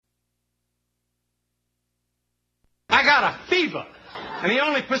got fever. And the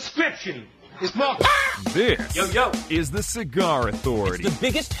only prescription is more... This Yo. is the Cigar Authority. It's the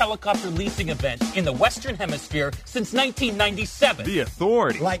biggest helicopter leasing event in the Western Hemisphere since 1997. The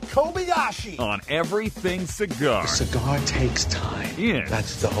Authority. Like Kobayashi. On everything cigar. A cigar takes time. In.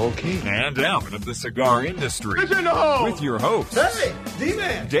 That's the whole key. And out of the cigar industry. It's in the hole. With your host. Hey,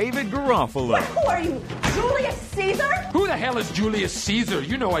 D-Man. David Garofalo. Who are you, Julius Caesar? Who the hell is Julius Caesar?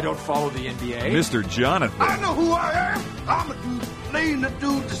 You know I don't follow the NBA. Mr. Jonathan. I know who I am. I'm a dude playing a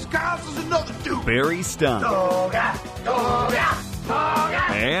dude disguised as another dude. Barry Stein.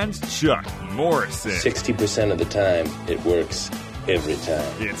 And Chuck Morrison. 60% of the time, it works every time.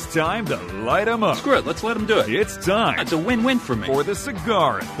 It's time to light 'em up. Screw it, let's let him do it. It's time. It's a win-win for me. For the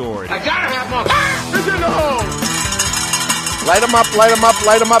Cigar Authority. I gotta have more... It's in the hole. Light 'em up, light 'em up,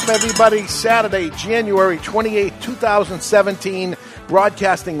 light 'em up, everybody. Saturday, January 28, 2017,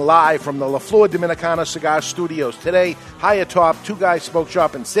 broadcasting live from the Fleur Dominicana Cigar Studios. Today, high atop Two Guys Smoke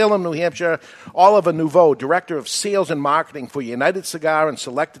Shop in Salem, New Hampshire. Oliver Nivaud, Director of Sales and Marketing for United Cigar and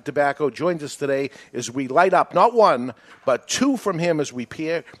Selected Tobacco, joins us today as we light up not one, but two from him as we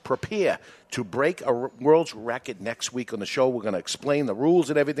prepare to break a world's record next week on the show. We're going to explain the rules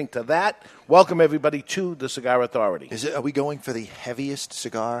and everything to that. Welcome, everybody, to the Cigar Authority. Are we going for the heaviest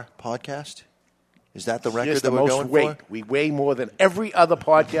cigar podcast? Is that the record Just that the we're most going weight. for? We weigh more than every other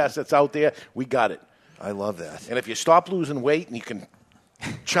podcast that's out there. We got it. I love that. And if you stop losing weight and you can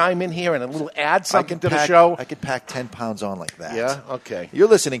chime in here and a little add something to the show. I could pack 10 pounds on like that. Yeah? Okay. You're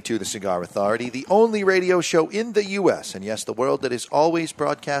listening to the Cigar Authority, the only radio show in the U.S., and yes, the world, that is always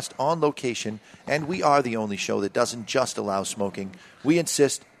broadcast on location, and we are the only show that doesn't just allow smoking. We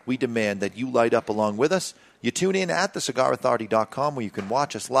insist, we demand that you light up along with us. You tune in at thecigarauthority.com where you can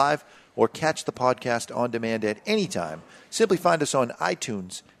watch us live or catch the podcast on demand at any time. Simply find us on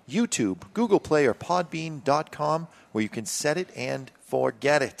iTunes, YouTube, Google Play, or Podbean.com where you can set it and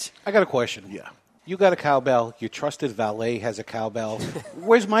forget it. I got a question. Yeah. You got a cowbell. Your trusted valet has a cowbell.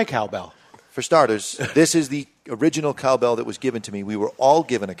 Where's my cowbell? For starters, this is the original cowbell that was given to me. We were all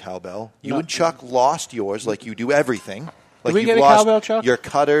given a cowbell. You and Chuck lost yours like you do everything. Like Did we you've get a lost cowbell, Chuck? your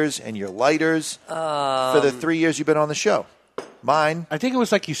cutters and your lighters for the 3 years you've been on the show. Mine. I think it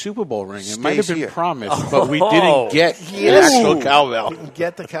was like your Super Bowl ring. It Stays might have been here. promised, but we didn't get the actual cowbell. You can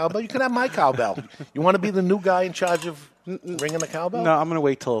get the cowbell. You can have my cowbell. You want to be the new guy in charge of ringing the cowbell? No, I'm going to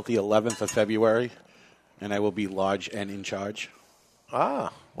wait till the 11th of February, and I will be large and in charge.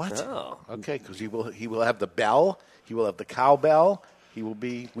 Ah. What? Oh. Okay, because he will have the bell. He will have the cowbell. He will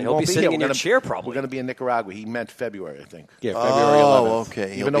be. We he'll won't be sitting here. in your chair, probably. We're going to be in Nicaragua. He meant February, I think. Yeah, February 11th.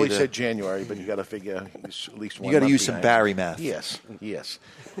 Okay. Even though he said January, but you got to figure he's at least 1 You got to month use some behind. Barry math. Yes.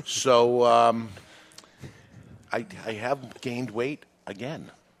 So I have gained weight again.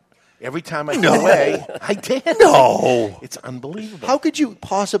 Every time I go away, I did. No. It's unbelievable. How could you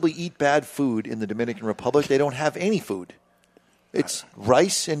possibly eat bad food in the Dominican Republic? They don't have any food. It's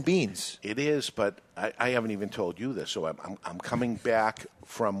rice and beans. It is, but I haven't even told you this. So I'm coming back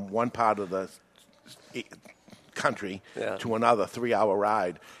from one part of the country to another 3-hour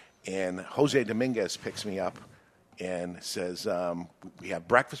ride, and Jose Dominguez picks me up and says, we have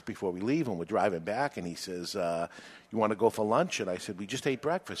breakfast before we leave, and we're driving back, and he says, you want to go for lunch? And I said, we just ate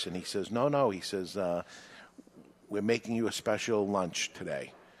breakfast. And he says, no. He says, we're making you a special lunch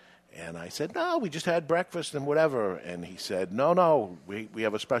today. And I said, no, we just had breakfast and whatever. And he said, no, we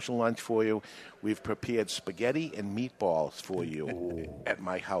have a special lunch for you. We've prepared spaghetti and meatballs for you at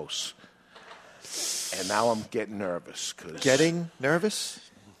my house. And now I'm getting nervous. Getting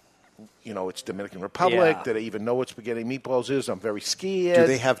nervous? You know, it's Dominican Republic. Yeah. Do they even know what spaghetti and meatballs is? I'm very scared. Do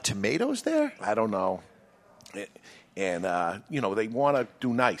they have tomatoes there? I don't know. And, they want to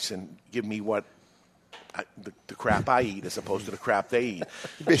do nice and give me what the crap I eat as opposed to the crap they eat.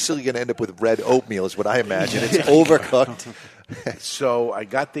 You're basically going to end up with red oatmeal is what I imagine. It's overcooked. So I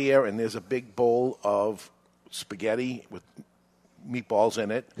got there, and there's a big bowl of spaghetti with meatballs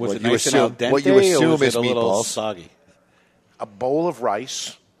in it. Was it you nice and assume- al dente, what you or assume was is it a little meatballs. soggy? A bowl of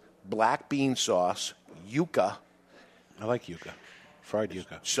rice, black bean sauce, yuca. I like yuca. Fried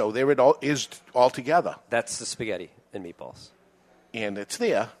yuca. So there it all is all together. That's the spaghetti and meatballs. And it's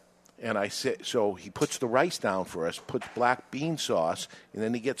there. And I said, so he puts the rice down for us, puts black bean sauce, and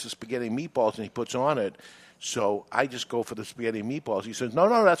then he gets the spaghetti and meatballs and he puts on it. So I just go for the spaghetti and meatballs. He says, no,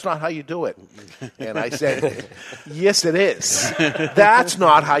 that's not how you do it. And I said, yes, it is. That's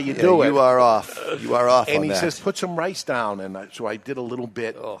not how you do it. You are off. You are off And on he that. says, put some rice down. And so I did a little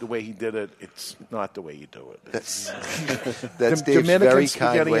bit the way he did it. It's not the way you do it. That's Dave's Dominican very kind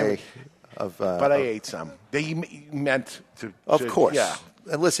spaghetti way of... but I ate some. They meant to... Of course. Yeah.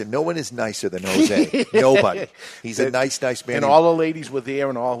 And listen, no one is nicer than Jose. Nobody. He's a nice man. And all the ladies were there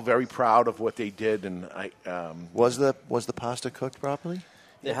and all very proud of what they did. And was the pasta cooked properly?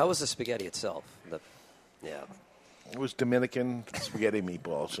 Yeah, how was the spaghetti itself? It was Dominican spaghetti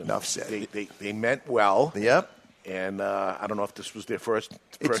meatballs. And Enough said. They meant well. Yep. And I don't know if this was their first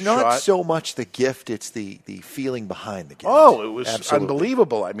It's not shot. so much the gift; it's the feeling behind the gift. Oh, it was Absolutely.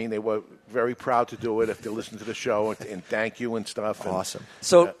 unbelievable. I mean, they were very proud to do it if they listened to the show and thank you and stuff. Awesome.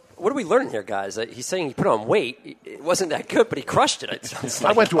 So, what are we learning here, guys? He's saying he put on weight. It wasn't that good, but he crushed it. It sounds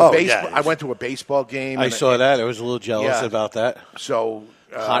like. I went to I went to a baseball game. I and saw that. I was a little jealous about that. So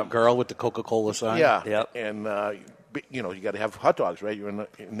hot girl with the Coca-Cola sign. Yeah. Yep. And you got to have hot dogs, right? You're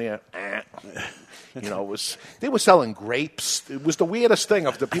in there. They were selling grapes. It was the weirdest thing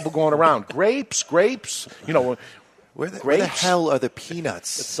of the people going around. Grapes. Where the hell are the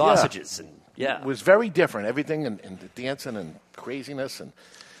peanuts? The sausages It was very different. Everything and the dancing and craziness and.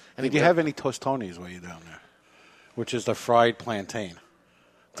 Did you have any tostones while you're down there? Which is the fried plantain.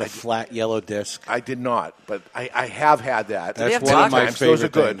 The flat yellow disc. I did not, but I have had that. That's one of my favorite Those are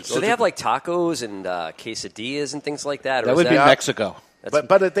good. things. So they have like tacos and quesadillas and things like that? That would be Mexico.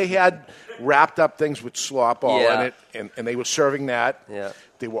 But they had wrapped up things with slop all Yeah. in it, and they were serving that. Yeah.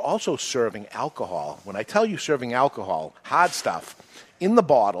 They were also serving alcohol. When I tell you serving alcohol, hard stuff, in the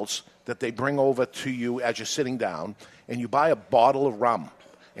bottles that they bring over to you as you're sitting down, and you buy a bottle of rum,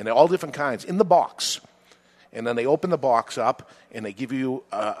 and they're all different kinds, in the box. And then they open the box up, and they give you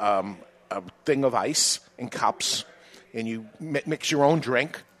a thing of ice in cups, and you mix your own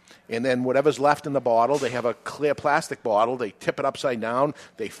drink. And then whatever's left in the bottle, they have a clear plastic bottle. They tip it upside down.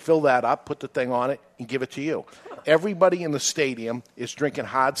 They fill that up, put the thing on it, and give it to you. Everybody in the stadium is drinking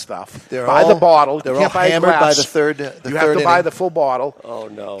hard stuff. Buy the bottle. They're You all can't buy a hammered by glass. the third. You have to buy the full bottle. Oh,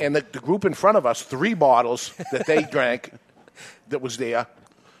 no. And the group in front of us, 3 bottles that they drank that was there,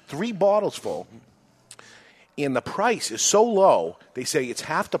 3 bottles full. And the price is so low, they say it's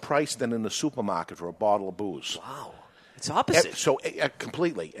half the price than in the supermarket for a bottle of booze. Wow. It's opposite. So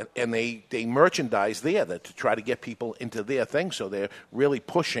completely. And they merchandise there to try to get people into their thing. So they're really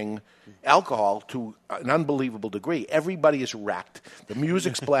pushing alcohol to an unbelievable degree. Everybody is wrecked. The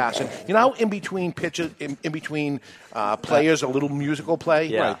music's blasting. You know how in between pitches, in between players, a little musical play?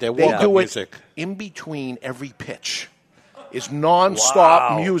 Yeah. Right, they do it music. in between every pitch. Is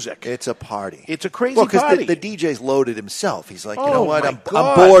nonstop music. It's a party. It's a crazy party. party. The DJ's loaded himself. He's like, you Oh, know what? my I'm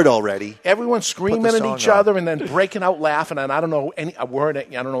God. bored already. Everyone's screaming Put the at song each on. other and then breaking out laughing. And I don't know a word. I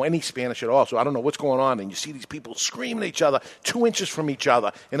don't know any Spanish at all, so I don't know what's going on. And you see these people screaming at each other 2 inches from each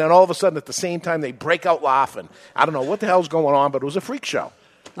other, and then all of a sudden, at the same time, they break out laughing. I don't know what the hell's going on, but it was a freak show.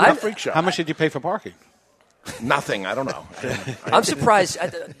 A freak show. How much did you pay for parking? Nothing. I don't know. I'm surprised.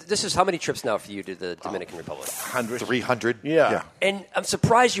 This is how many trips now for you to the Dominican Republic? 100. 300. Yeah. And I'm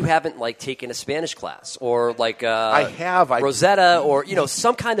surprised you haven't taken a Spanish class or I have. Rosetta or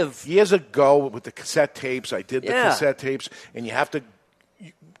some kind of Years ago with the cassette tapes, I did the Yeah. cassette tapes, and you have to,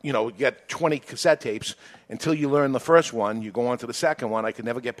 get 20 cassette tapes until you learn the first one. You go on to the second one. I could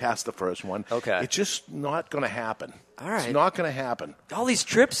never get past the first one. Okay. It's just not going to happen. All right. It's not going to happen. all these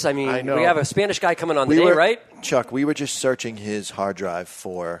trips. I mean, I know. we have a Spanish guy coming on today, right? Chuck, we were just searching his hard drive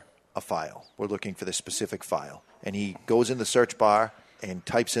for a file. We're looking for the specific file. And he goes in the search bar and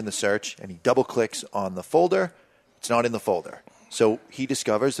types in the search, and he double-clicks on the folder. It's not in the folder. So he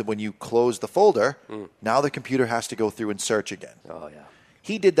discovers that when you close the folder, now the computer has to go through and search again. Oh, yeah.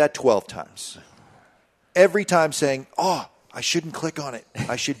 He did that 12 times. Every time saying, I shouldn't click on it.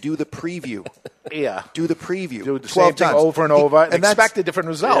 I should do the preview. Yeah. Do the preview. Do the 12 same thing times. over and over and that's- expect a different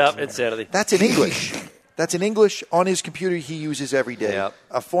result. Yeah, insanity. That's in English. That's in English on his computer he uses every day. Yep.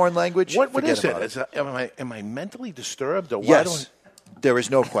 A foreign language, What forget is it? about it. Am I mentally disturbed? Or why Yes. don't There is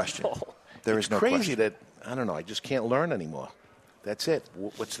no question. There is no crazy question. that, I don't know, I just can't learn anymore. That's it.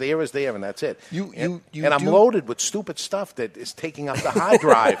 What's there is there, and that's it. And I'm loaded with stupid stuff that is taking up the hard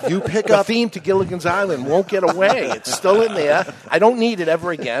drive. You pick the up- theme to Gilligan's Island won't get away. It's still in there. I don't need it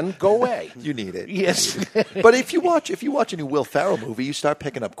ever again. Go away. You need it. Yes. But if you watch a new Will Ferrell movie, you start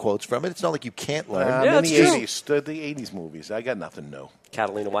picking up quotes from it. It's not like you can't learn. Yeah, in the that's true. 80s, the 80s movies. I got nothing new.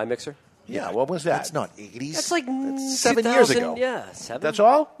 Catalina wine mixer. Yeah, what was that? That's not 80s. That's like That's 7 years 2000, ago. Yeah, 7. That's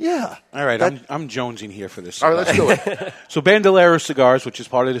all? Yeah. All right, That- I'm jonesing here for this. All right, let's do it. So Bandolero Cigars, which is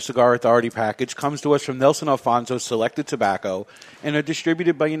part of the Cigar Authority package, comes to us from Nelson Alfonso's Selected Tobacco and are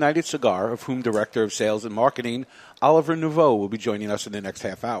distributed by United Cigar, of whom Director of Sales and Marketing Oliver Nivaud will be joining us in the next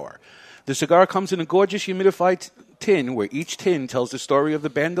half hour. The cigar comes in a gorgeous humidified tin where each tin tells the story of the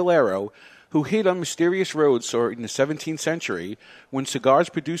Bandolero who hid on mysterious roads or in the 17th century when cigars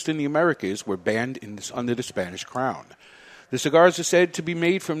produced in the Americas were banned under the Spanish crown. The cigars are said to be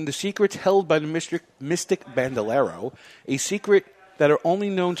made from the secrets held by the mystic Bandolero, a secret that are only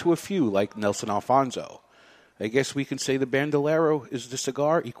known to a few, like Nelson Alfonso. I guess we can say the Bandolero is the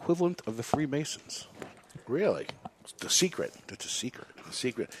cigar equivalent of the Freemasons. Really? It's the secret. It's a secret. The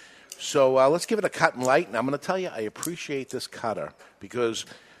secret. So let's give it a cut and light. And I'm going to tell you, I appreciate this cutter because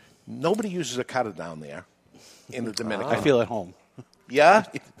nobody uses a cutter down there in the Dominican. I feel at home. Yeah?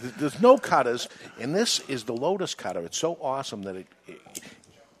 There's no cutters. And this is the Lotus cutter. It's so awesome that it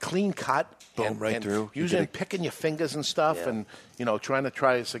clean cut. Boom, right through. Using picking your fingers and stuff and, trying to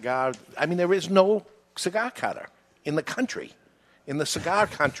try a cigar. I mean, there is no cigar cutter in the country. In the cigar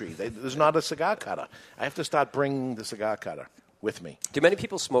country, there's not a cigar cutter. I have to start bringing the cigar cutter with me. Do many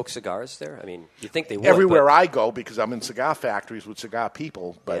people smoke cigars there? I mean, you'd think they would. Everywhere I go, because I'm in cigar factories with cigar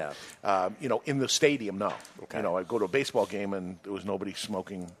people, but, in the stadium, no. Okay. I go to a baseball game and there was nobody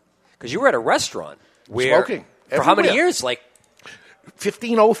smoking. Because you were at a restaurant where... Smoking. For how many Everywhere. years? Like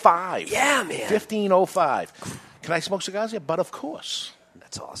 1505. Yeah, man. 1505. Can I smoke cigars here? But of course.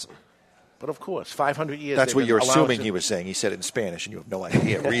 That's awesome. But of course, 500 years. That's what you're assuming he was saying. He said it in Spanish, and you have no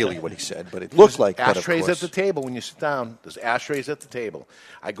idea really what he said. But it looked like ashtrays but at the table when you sit down. There's ashtrays at the table.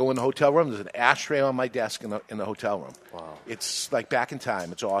 I go in the hotel room. There's an ashtray on my desk in the hotel room. Wow. It's like back in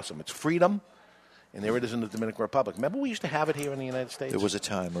time. It's awesome. It's freedom, and there it is in the Dominican Republic. Remember we used to have it here in the United States? There was a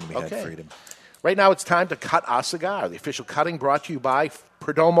time when we had freedom. Right now it's time to cut our cigar. The official cutting brought to you by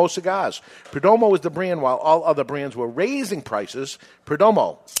Perdomo Cigars. Perdomo is the brand while all other brands were raising prices.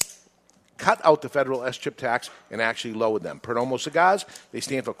 Perdomo cut out the federal S-chip tax and actually lowered them. Perdomo Cigars, they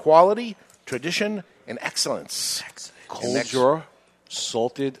stand for quality, tradition, and excellence. Cold draw,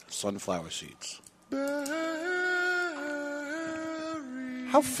 salted sunflower seeds.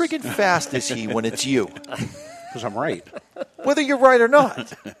 How friggin' fast is he when it's you? Because I'm right. Whether you're right or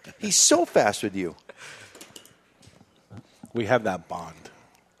not. He's so fast with you. We have that bond.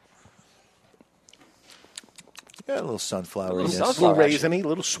 Yeah, a little sunflower. A little raisiny, a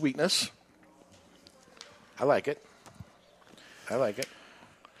little sweetness. I like it. All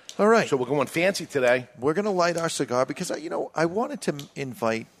right. So we're going fancy today. We're going to light our cigar because, I wanted to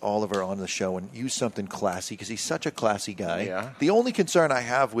invite Oliver on the show and use something classy because he's such a classy guy. Yeah. The only concern I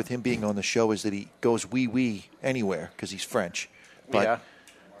have with him being on the show is that he goes wee anywhere because he's French. But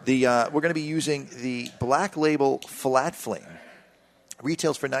we're going to be using the Black Label Flat Flame.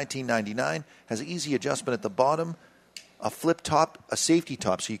 Retails for $19.99. Has an easy adjustment at the bottom. A flip top, a safety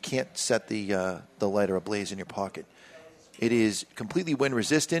top, so you can't set the lighter ablaze in your pocket. It is completely wind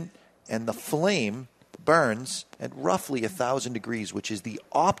resistant, and the flame burns at roughly 1,000 degrees, which is the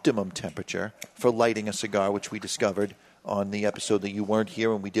optimum temperature for lighting a cigar, which we discovered on the episode that you weren't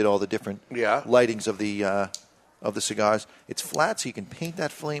here when we did all the different lightings of the cigars. It's flat, so you can paint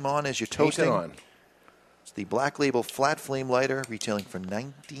that flame on as you're toasting. Paint it on. It's the Black Label Flat Flame Lighter, retailing for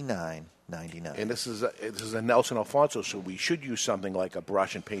 $99.99. And this is a Nelson Alfonso, so we should use something like a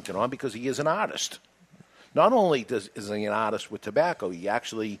brush and paint it on because he is an artist. Not only is he an artist with tobacco, he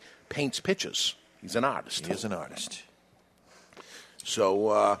actually paints pictures. He's an artist. He is an artist.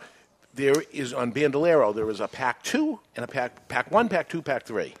 So there is on Bandolero, there is a Pack 2 and a Pack 1, Pack 2, Pack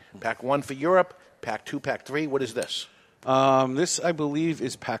 3. Pack 1 for Europe, Pack 2, Pack 3. What is this? This, I believe,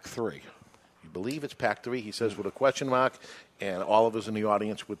 is Pack 3. You believe it's Pack 3, he says with a question mark, and all of us in the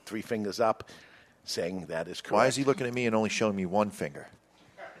audience with 3 fingers up saying that is correct. Why is he looking at me and only showing me one finger?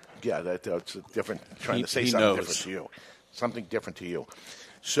 Yeah, that's a different, trying to say he something knows. different to you. Something different to you.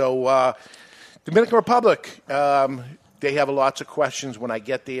 So, Dominican Republic, they have lots of questions when I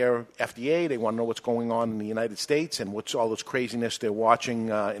get there. FDA, they want to know what's going on in the United States and what's all this craziness they're watching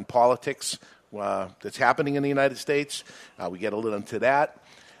in politics that's happening in the United States. We get a little into that.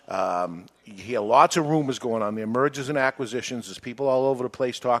 You hear lots of rumors going on there, mergers and acquisitions. There's people all over the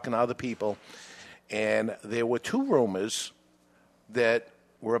place talking to other people. And there were 2 rumors that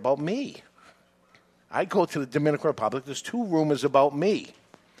were about me. I go to the Dominican Republic. There's 2 rumors about me.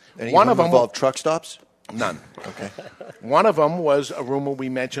 One of them involved truck stops? None. Okay. One of them was a rumor we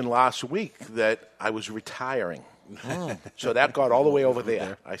mentioned last week that I was retiring. So that got all the way over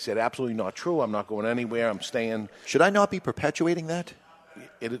there. I said, absolutely not true. I'm not going anywhere. I'm staying. Should I not be perpetuating that?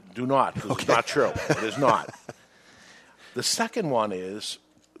 Do not. It's not true. It is not. The second one is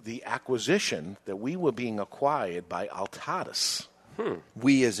the acquisition that we were being acquired by Altadas.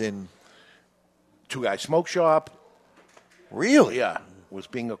 We as in? 2 Guys Smoke Shop. Really? Yeah. Was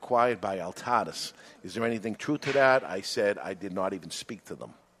being acquired by Altadas. Is there anything true to that? I said I did not even speak to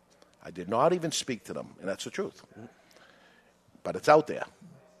them. And that's the truth. But it's out there.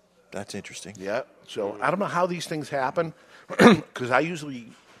 That's interesting. Yeah. So I don't know how these things happen because I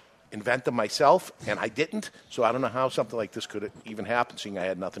usually invent them myself, and I didn't. So I don't know how something like this could even happen, seeing I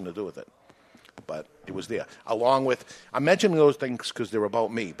had nothing to do with it. But it was there. Along with, I'm mentioning those things because they're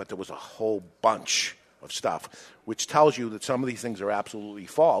about me, but there was a whole bunch of stuff, which tells you that some of these things are absolutely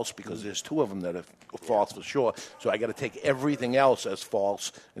false because there's 2 of them that are false for sure. So I got to take everything else as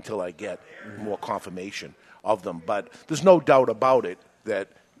false until I get more confirmation of them. But there's no doubt about it that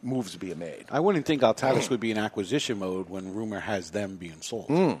moves are being made. I wouldn't think Altadis would be in acquisition mode when rumor has them being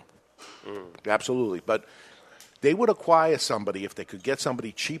sold. Absolutely. But they would acquire somebody if they could get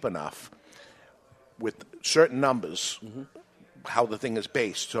somebody cheap enough with certain numbers, how the thing is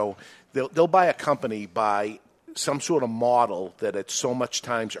based. So they'll buy a company by some sort of model that it's so much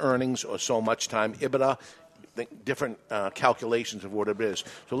times earnings or so much time EBITDA, different calculations of what it is.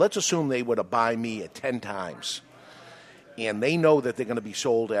 So let's assume they were to buy me at 10 times, and they know that they're going to be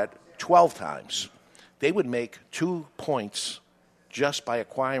sold at 12 times. They would make 2 points just by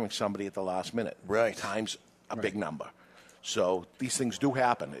acquiring somebody at the last minute. Right. Times a big number. So these things do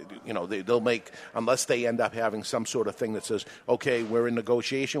happen. You know, they'll make, unless they end up having some sort of thing that says, okay, we're in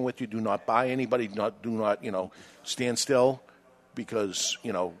negotiation with you, do not buy anybody, do not, stand still, because,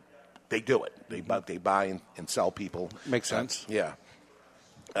 they do it. They buy and sell people. Makes sense. Yeah.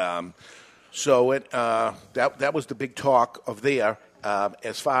 So that was the big talk of there.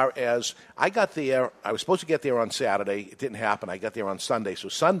 As far as I got there, I was supposed to get there on Saturday. It didn't happen. I got there on Sunday. So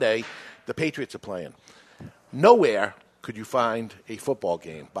Sunday, the Patriots are playing. Nowhere could you find a football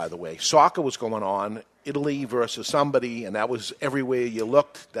game, by the way. Soccer was going on, Italy versus somebody, and that was everywhere you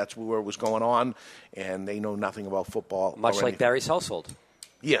looked. That's where it was going on, and they know nothing about football. Much like Barry's household.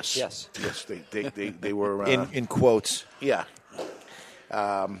 Yes. Yes. Yes, they were... in quotes. Yeah.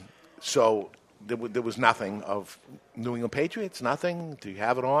 So there was nothing of New England Patriots, nothing. Do you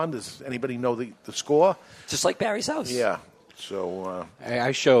have it on? Does anybody know the score? Just like Barry's house. Yeah. So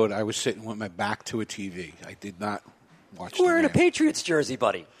I was sitting with my back to a TV. I did not watch We're in a Patriots jersey,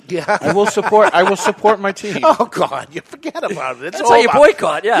 buddy. Yeah. I will support my team. Oh, God, you forget about it. It's That's how you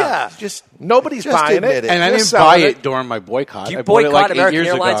boycott, yeah. Yeah, nobody's just buying admit it. And I Just didn't buy selling it during my boycott. Do you I bought it boycott like 8 American years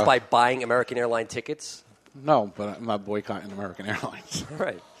Airlines ago. by buying American Airline tickets? No, but I'm not boycotting American Airlines. All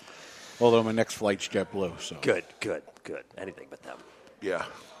right. Although my next flight's JetBlue. So Good. Anything but them. Yeah.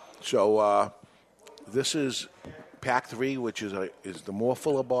 So this is Pack 3, which is the more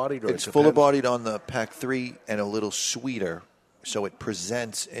fuller bodied? It's fuller bodied on the Pack 3 and a little sweeter, so it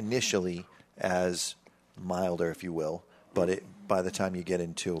presents initially as milder, if you will, but by the time you get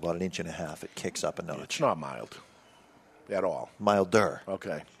into about 1.5 inches, it kicks up a notch. It's not mild at all. Milder.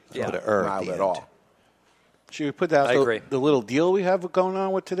 Okay. Yeah. Put mild at all. Should we put out I agree. the little deal we have going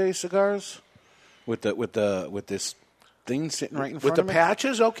on with today's cigars, with this thing sitting right in front With the of me?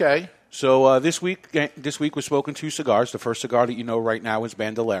 patches, okay. So this week we're smoking 2 cigars. The first cigar that you know right now is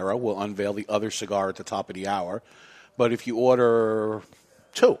Bandolero. We'll unveil the other cigar at the top of the hour. But if you order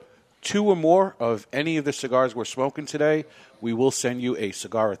 2 or more of any of the cigars we're smoking today, we will send you a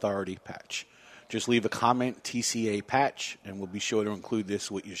Cigar Authority patch. Just leave a comment, TCA patch, and we'll be sure to include this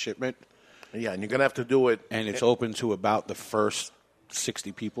with your shipment. Yeah, and you're going to have to do it. And it's open to about the first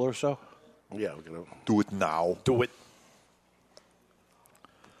 60 people or so. Yeah, we're going to do it now. Do it.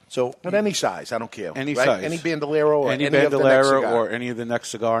 So, at any size, I don't care. Any right? size. Any Bandolero or any of the next Bandolero cigar. or any of the next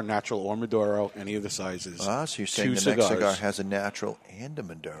cigar, natural or Maduro, any of the sizes. So you're saying 2 the cigars. next cigar has a natural and a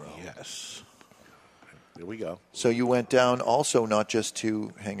Maduro. Yes. There we go. So you went down also not just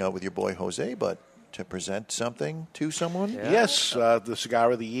to hang out with your boy Jose, but to present something to someone? Yeah. Yes, the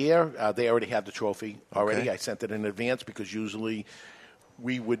Cigar of the Year. They already had the trophy already. Okay. I sent it in advance because usually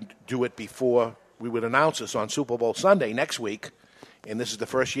we would do it before we would announce this on Super Bowl Sunday next week. And this is the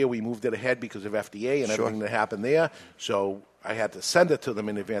first year we moved it ahead because of FDA and everything that happened there. So I had to send it to them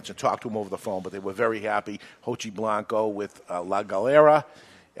in advance and talk to them over the phone. But they were very happy. Hochi Blanco with La Galera.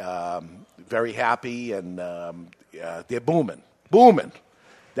 Very happy. And they're booming. Booming.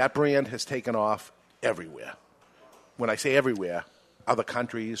 That brand has taken off everywhere. When I say everywhere, other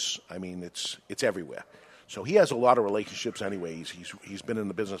countries, I mean, it's everywhere. So he has a lot of relationships anyway. He's been in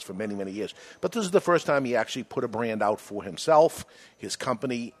the business for many, many years. But this is the first time he actually put a brand out for himself. His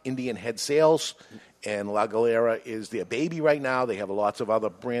company, Indian Head Sales, and La Galera is their baby right now. They have lots of other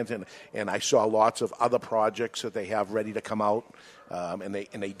brands, and I saw lots of other projects that they have ready to come out. And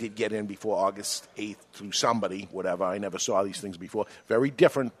they did get in before August 8th through somebody, whatever. I never saw these things before. Very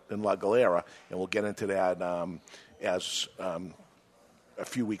different than La Galera, and we'll get into that as a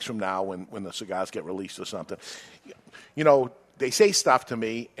few weeks from now when the cigars get released or something. You know, they say stuff to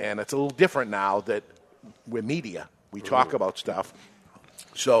me, and it's a little different now that we're media. We talk about stuff.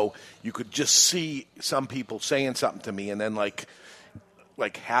 So you could just see some people saying something to me, and then, like,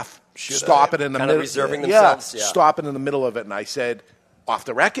 like half stop it in the kind of middle. reserving themselves. Yeah, stop it in the middle of it. And I said, off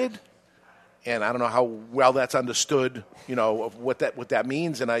the record. And I don't know how well that's understood, of what that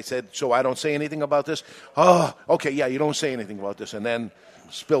means. And I said, so I don't say anything about this? Oh, okay, yeah, you don't say anything about this. And then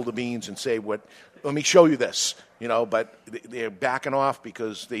spill the beans and say, let me show you this. But they're backing off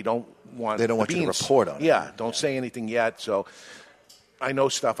because they don't want you to report on it. Yeah, don't say anything yet. So I know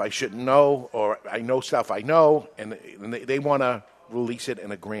stuff I shouldn't know, or I know stuff I know, and they want to release it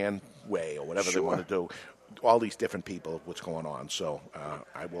in a grand way or whatever they want to do. All these different people, what's going on. So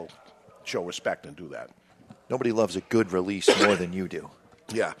I will show respect and do that. Nobody loves a good release more than you do.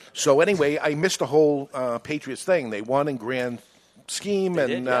 Yeah. So anyway, I missed the whole Patriots thing. They won in grand scheme,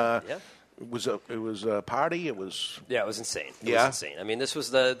 They and did. it was a party. It was it was insane. It was insane. I mean, this was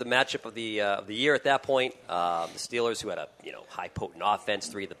the matchup of the year at that point. The Steelers, who had a high potent offense,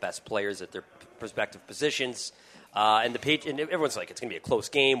 three of the best players at their respective positions, and and everyone's like, it's going to be a close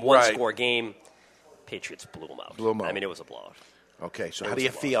game, one score game. Patriots blew them out. I mean, it was a blowout. Okay, so how do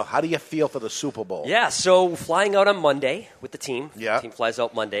you feel? How do you feel for the Super Bowl? Yeah, so flying out on Monday with the team. Yeah. The team flies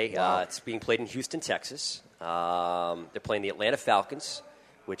out Monday. Wow. It's being played in Houston, Texas. They're playing the Atlanta Falcons,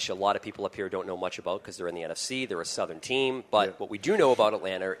 which a lot of people up here don't know much about because they're in the NFC. They're a Southern team. But what we do know about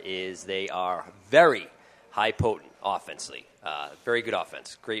Atlanta is they are very high potent offensively. Very good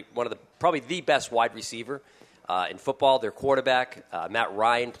offense. Great. Probably the best wide receiver in football. Their quarterback, Matt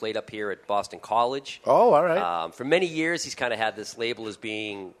Reine, played up here at Boston College. Oh, all right. For many years, he's kind of had this label as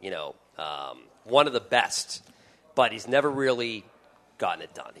being, one of the best, but he's never really gotten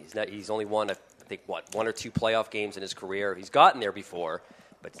it done. He's only won, I think, one or two playoff games in his career. He's gotten there before,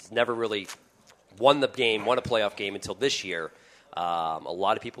 but he's never really won a playoff game until this year. A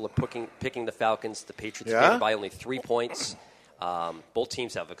lot of people are picking the Falcons. The Patriots favored by only 3 points. Both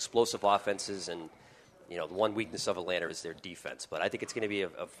teams have explosive offenses, and the one weakness of Atlanta is their defense. But I think it's going to be a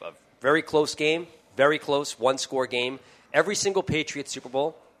very close game, very close, one-score game. Every single Patriots Super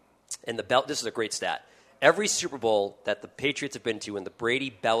Bowl, and this is a great stat, every Super Bowl that the Patriots have been to in the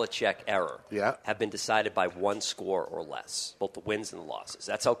Brady-Belichick era have been decided by one score or less, both the wins and the losses.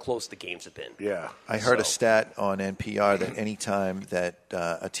 That's how close the games have been. Yeah. I heard a stat on NPR that any time that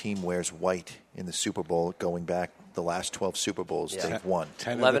a team wears white in the Super Bowl, going back the last 12 Super Bowls, they've won.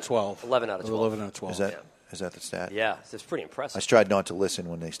 10 out of 12. 11 out of 12. 11 out of 12. Is that the stat? Yeah, it's pretty impressive. I tried not to listen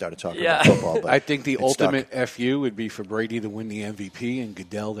when they started talking about football. But I think the ultimate stuck. FU would be for Brady to win the MVP and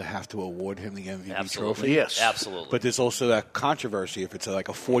Goodell to have to award him the MVP trophy. Yes. Absolutely. But there's also that controversy if it's like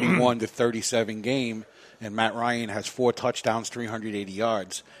a 41-37 game and Matt Ryan has 4 touchdowns, 380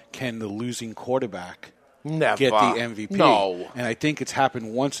 yards. Can the losing quarterback Never. get the MVP? No. And I think it's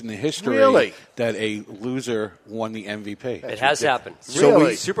happened once in the history that a loser won the MVP. It has happened.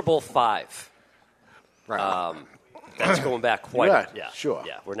 Really? Super Bowl 5. Right. That's going back quite sure.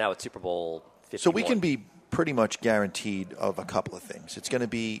 Yeah, we're now at Super Bowl 51. So we can be pretty much guaranteed of a couple of things. It's going to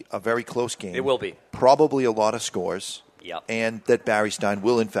be a very close game. It will be. Probably a lot of scores. Yep. And that Barry Stein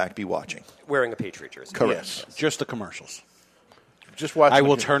will, in fact, be watching. Wearing a Patriot jersey. Correct. Yes. Just the commercials. Just watch. I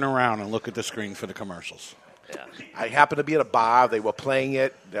will turn around and look at the screen for the commercials. Yeah. I happened to be at a bar. They were playing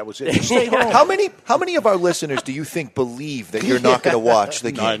it. That was it. Stay home. How many of our listeners do you think believe that you're not going to watch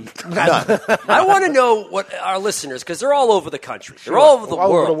the game? None. I want to know what our listeners, because they're all over the country. They're all over the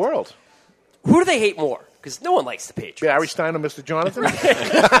all world. over the world. Who do they hate more? Because no one likes the Patriots. Barry Stein or Mr. Jonathan?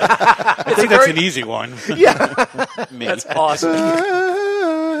 I think that's an easy one. That's awesome.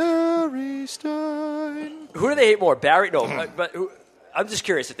 Barry Stein. Who do they hate more? Barry? No, but I'm just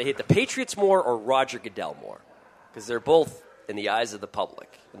curious if they hate the Patriots more or Roger Goodell more. Because they're both, in the eyes of the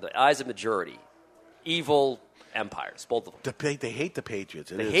public, in the eyes of majority, evil empires, both of them. They hate the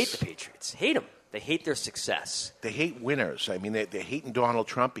Patriots. They hate the Patriots. Hate them. They hate their success. They hate winners. I mean, they're hating Donald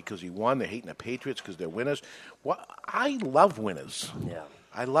Trump because he won. They're hating the Patriots because they're winners. I love winners. Yeah.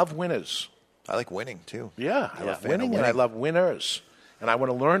 I love winners. I like winning, too. Yeah, I love winning, and I love winners. And I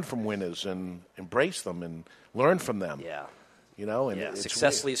want to learn from winners and embrace them and learn from them. Yeah. And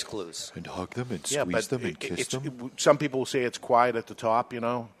success leaves clues. And hug them and squeeze them and kiss them. Some people will say it's quiet at the top,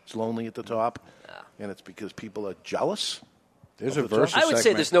 it's lonely at the top. And it's because people are jealous. There's a verse. I would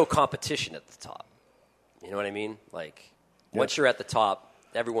say there's no competition at the top. You know what I mean? Like, once you're at the top,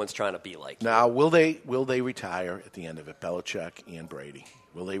 everyone's trying to be like you. Now, will they retire at the end of it, Belichick and Brady?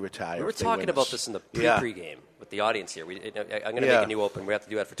 Will they retire? We were talking about this in the pregame with the audience here. I'm going to make a new open. We have to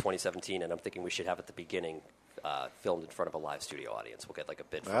do that for 2017, and I'm thinking we should have at the beginning filmed in front of a live studio audience. We'll get like a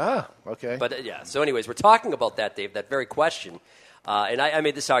bid for it. Okay. But, so anyways, we're talking about that, Dave, that very question. And I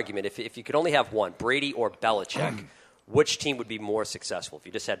made this argument. If you could only have one, Brady or Belichick, which team would be more successful if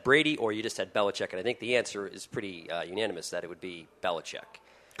you just had Brady or you just had Belichick? And I think the answer is pretty unanimous that it would be Belichick.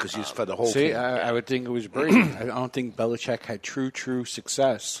 Because he's for the whole See, team. I would think it was Brady. I don't think Belichick had true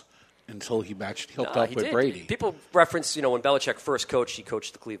success until he hooked up with Brady. People reference, when Belichick first coached, he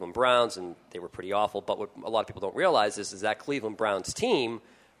coached the Cleveland Browns, and they were pretty awful. But what a lot of people don't realize is that Cleveland Browns team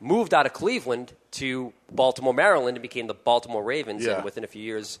moved out of Cleveland to Baltimore, Maryland, and became the Baltimore Ravens, and within a few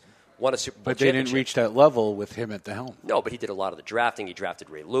years won a Super Bowl But they didn't reach that level with him at the helm. No, but he did a lot of the drafting. He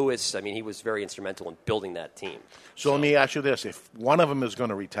drafted Ray Lewis. I mean, he was very instrumental in building that team. So let me ask you this. If one of them is going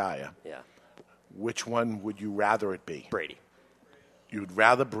to retire, Yeah. which one would you rather it be? Brady. You'd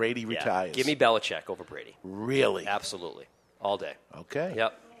rather Brady retires? Give me Belichick over Brady. Really? Absolutely. All day. Okay.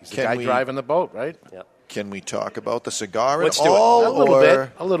 Yep. He's the guy driving the boat, right? Yep. Can we talk about the cigar Let's at do it. all?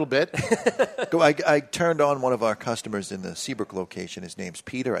 A little bit. I turned on one of our customers in the Seabrook location. His name's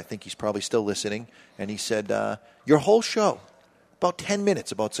Peter. I think he's probably still listening. And he said, your whole show, about 10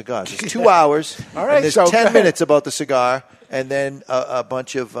 minutes about cigars. It's 2 hours. All right, and there's so 10 minutes about the cigar, and then a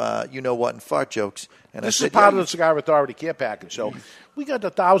bunch of you-know-what and fart jokes. And This I is said, part of the Cigar Authority care package. So we got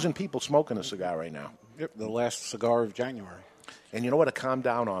 1,000 people smoking a cigar right now. Yep, the last cigar of January. And you know what? It calmed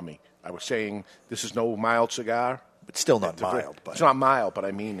down on me. I was saying this is no mild cigar. But still not mild. But it's not mild, but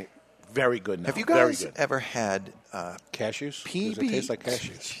I mean very good now. Have you very guys good. ever had cashews? PB, Does it taste like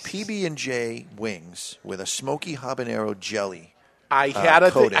cashews? PB&J wings with a smoky habanero jelly? I had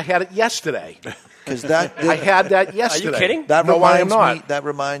coating? I had it yesterday. Because that I had that yesterday. Are you kidding? That no, I am reminds not. me. That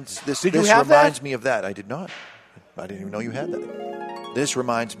reminds this. Did you this have reminds that? me of that. I did not. I didn't even know you had that. This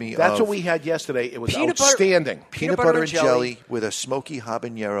reminds me That's of what we had yesterday. It was Peanut butter- outstanding. peanut butter and jelly with a smoky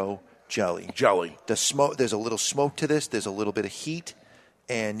habanero jelly. There's a little smoke to this. There's a little bit of heat,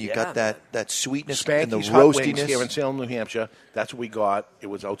 and you got that sweetness and the Spanky's Hot Wings roastiness. here in Salem, New Hampshire. That's what we got. It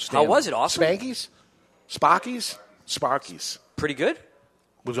was outstanding. How was it? Awesome? Spanky's? Sparky's. Pretty good?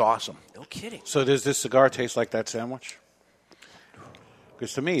 It was awesome. No kidding. So does this cigar taste like that sandwich?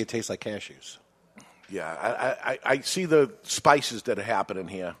 Because to me, it tastes like cashews. Yeah, I see the spices that are happening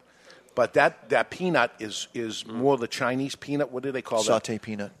here. But that peanut is more the Chinese peanut. What do they call that? Sauté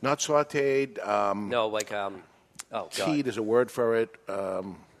peanut. Not sautéed. No, like, oh, God. Teed is a word for it.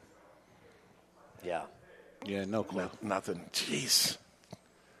 Yeah. Yeah, no clue. Nothing. Jeez.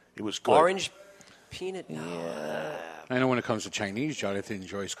 It was good. Orange peanut? No. I know when it comes to Chinese, Jonathan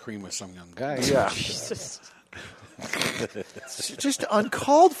enjoys cream with some young guy. Yeah. It's just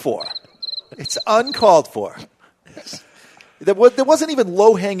uncalled for. It's uncalled for. There wasn't even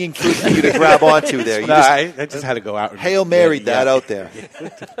low-hanging fruit for you to grab onto there. You I just had to go out. And Hail Married that out there.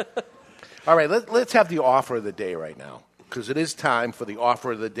 All right, let's have the offer of the day right now, because it is time for the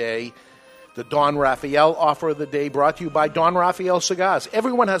offer of the day. The Don Raphael offer of the day, brought to you by Don Raphael Cigars.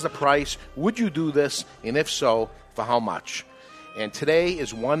 Everyone has a price. Would you do this? And if so, for how much? And today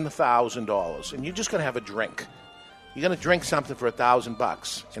is $1,000, and you're just going to have a drink. You're going to drink something for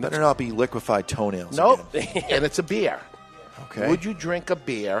 $1,000. It better not be liquefied toenails. Nope, Again. and it's a beer. Okay. Would you drink a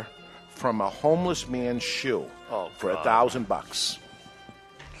beer from a homeless man's shoe for $1,000?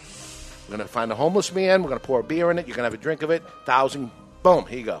 We're going to find a homeless man. We're going to pour a beer in it. You're going to have a drink of it. 1,000. Boom.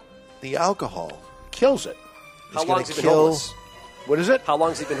 Here you go. The alcohol kills it. How long has he been homeless? What is it? How long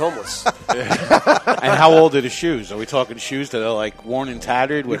has he been homeless? And how old are the shoes? Are we talking shoes that are like worn and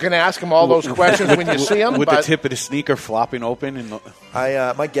tattered? You can ask him all those questions when you see him. With the tip of the sneaker flopping open. And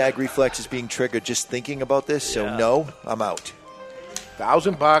my gag reflex is being triggered just thinking about this. So no, I'm out.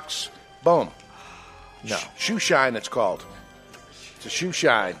 $1,000. Boom. No. Shoe shine, it's called. It's a shoe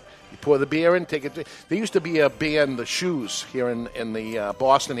shine. You pour the beer in, take it. There used to be a band, The Shoes, here in the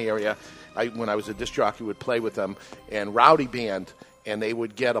Boston area. When I was a disc jockey, would play with them, and Rowdy Band, and they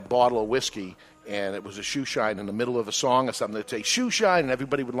would get a bottle of whiskey, and it was a shoe shine in the middle of a song or something. They'd say, shoe shine, and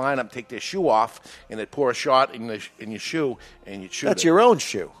everybody would line up, take their shoe off, and they'd pour a shot in your shoe, and you'd shoot That's it. your own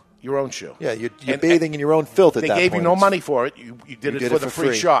shoe. Your own shoe. Yeah, you're bathing in your own filth at that point. They gave you no money for it. You did it for the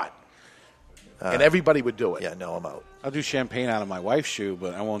free shot. And everybody would do it. Yeah, no, I'm out. I'll do champagne out of my wife's shoe,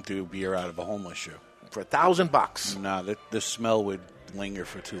 but I won't do beer out of a homeless shoe. For $1,000. No, the smell would linger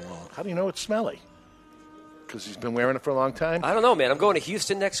for too long. How do you know it's smelly? Because he's been wearing it for a long time? I don't know, man. I'm going to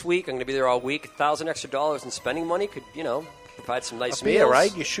Houston next week. I'm going to be there all week. $1,000 extra in spending money could, provide some nice beer, meals.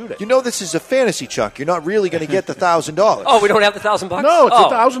 right? You shoot it. You know this is a fantasy, Chuck. You're not really going to get the $1,000. Oh, we don't have the $1,000? No, it's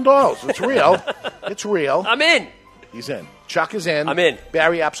 $1,000. It's real. It's real. I'm in. He's in. Chuck is in. I'm in.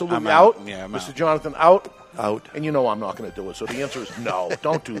 Barry absolutely I'm out. Yeah, I'm Mr. out. Jonathan out. Out. And you know I'm not going to do it. So the answer is no.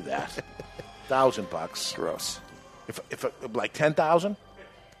 Don't do that. $1,000. Gross. If like 10,000.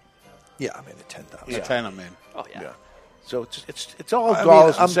 Yeah, I'm in at 10,000. Yeah. 10, I'm in. Oh, yeah. So it's all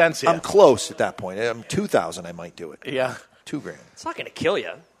dollars and cents here. I'm close at that point. I'm 2,000. I might do it. Yeah, $2,000. It's not going to kill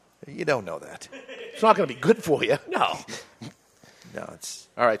you. You don't know that. It's not going to be good for you. No. No, it's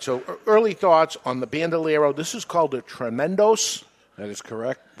all right. So early thoughts on the Bandolero. This is called a Tremendos. That is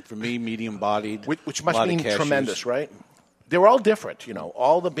correct. For me, medium-bodied. Which must mean tremendous, right? They're all different,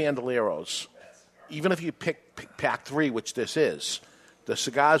 all the Bandoleros. Even if you pick pack 3, which this is, the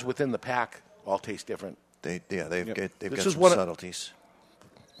cigars within the pack all taste different. They've got some subtleties.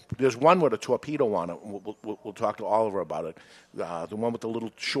 There's one with a torpedo on it. We'll talk to Oliver about it. The one with the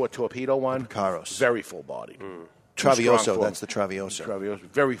little short torpedo one. Caros. Very full bodied. Travioso, that's the Travioso. Travioso,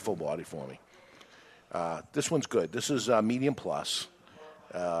 very full body for me. This one's good. This is medium plus.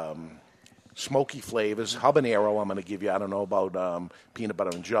 Smoky flavors. Habanero I'm going to give you. I don't know about peanut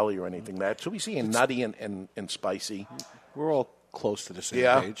butter and jelly or anything like that. So we see nutty and spicy. We're all close to the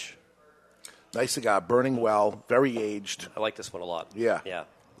same page. Nice cigar, burning well, very aged. I like this one a lot. Yeah. Yeah.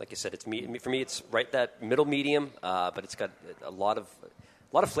 Like I said, for me, it's right that middle medium, but it's got a lot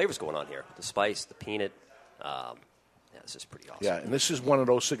of flavors going on here. The spice, the peanut. This is pretty awesome. Yeah, and this is one of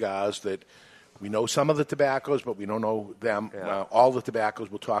those cigars that we know some of the tobaccos, but we don't know them. Yeah. All the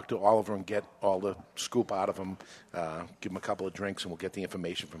tobaccos, we'll talk to Oliver and get all the scoop out of them, give him a couple of drinks, and we'll get the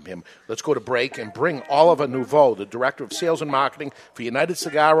information from him. Let's go to break and bring Oliver Nivaud, the Director of Sales and Marketing for United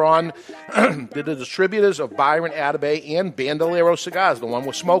Cigar on. They're the distributors of Byron, Atabey, and Bandolero cigars, the one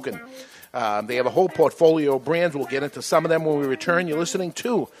we're smoking. They have a whole portfolio of brands. We'll get into some of them when we return. You're listening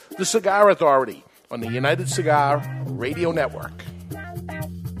to the Cigar Authority on the United Cigar Radio Network.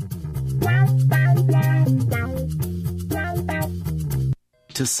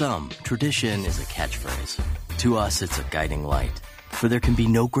 To some, tradition is a catchphrase. To us, it's a guiding light. For there can be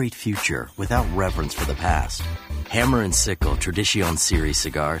no great future without reverence for the past. Hammer and Sickle Tradition Series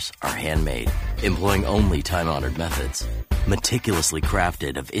cigars are handmade, employing only time-honored methods. Meticulously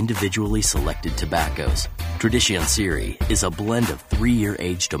crafted of individually selected tobaccos, Tradition Series is a blend of 3-year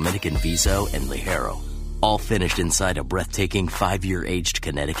aged Dominican Viso and Ligero, all finished inside a breathtaking 5-year aged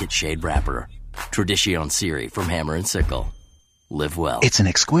Connecticut shade wrapper. Tradition Series from Hammer and Sickle. Live well. It's an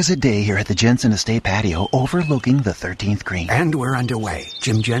exquisite day here at the Jensen Estate patio overlooking the 13th green. And we're underway.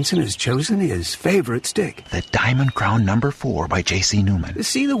 Jim Jensen has chosen his favorite stick. The Diamond Crown No. 4 by J.C. Newman.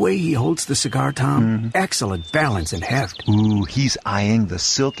 See the way he holds the cigar, Tom? Mm-hmm. Excellent balance and heft. Ooh, he's eyeing the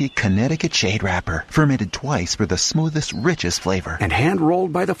silky Connecticut shade wrapper, fermented twice for the smoothest, richest flavor. And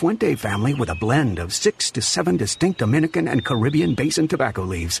hand-rolled by the Fuente family with a blend of 6 to 7 distinct Dominican and Caribbean basin tobacco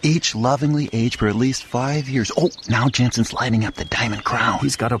leaves. Each lovingly aged for at least 5 years. Oh, now Jensen's lighting up the Diamond Crown.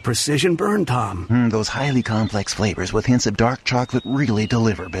 He's got a precision burn, Tom. Those highly complex flavors with hints of dark chocolate really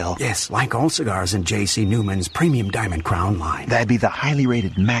deliver, Bill. Yes, like all cigars in J.C. Newman's premium Diamond Crown line. That'd be the highly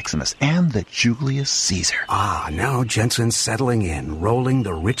rated Maximus and the Julius Caesar. Ah, now Jensen's settling in, rolling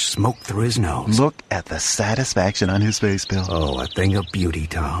the rich smoke through his nose. Look at the satisfaction on his face, Bill. Oh, a thing of beauty,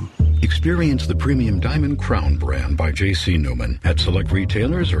 Tom. Experience the premium Diamond Crown brand by J.C. Newman at select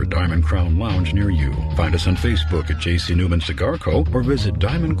retailers or Diamond Crown Lounge near you. Find us on Facebook at J.C. Newman Cigar Co. or visit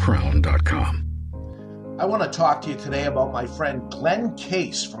diamondcrown.com. I want to talk to you today about my friend Glenn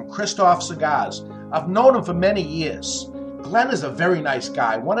Case from Christoph Cigars. I've known him for many years. Glenn is a very nice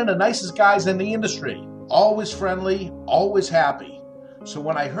guy, one of the nicest guys in the industry. Always friendly, always happy. So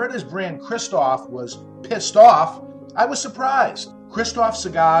when I heard his brand Christoph was pissed off, I was surprised. Christoph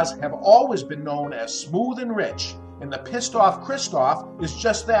Cigars have always been known as smooth and rich, and the pissed off Christoph is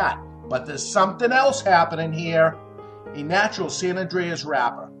just that. But there's something else happening here. A natural San Andreas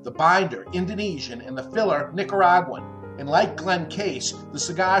wrapper, the binder Indonesian, and the filler Nicaraguan. And like Glenn Case, the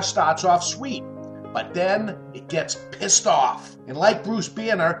cigar starts off sweet, but then it gets pissed off. And like Bruce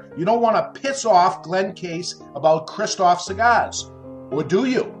Banner, you don't want to piss off Glenn Case about Christoph Cigars. Or do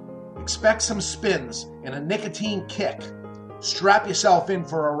you? Expect some spins and a nicotine kick. Strap yourself in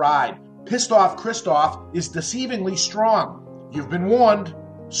for a ride. Pissed Off Christoph is deceivingly strong. You've been warned.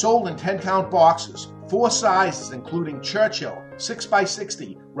 Sold in 10-count boxes. 4 sizes including Churchill,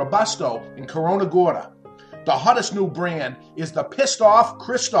 6x60, Robusto, and Corona Gorda. The hottest new brand is the Pissed Off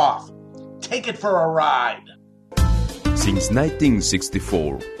Christoph. Take it for a ride. Since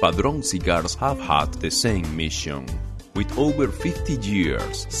 1964, Padron Cigars have had the same mission. With over 50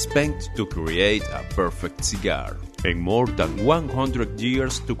 years spent to create a perfect cigar, and more than 100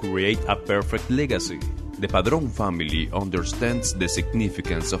 years to create a perfect legacy, the Padron family understands the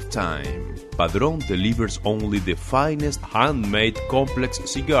significance of time. Padron delivers only the finest handmade complex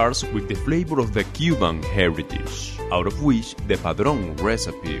cigars with the flavor of the Cuban heritage, out of which the Padron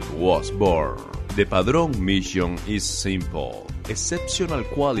recipe was born. The Padron mission is simple: exceptional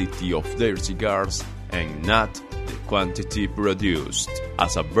quality of their cigars and not the quantity produced.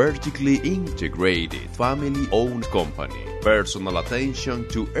 As a vertically integrated, family-owned company, personal attention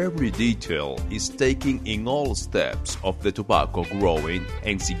to every detail is taken in all steps of the tobacco growing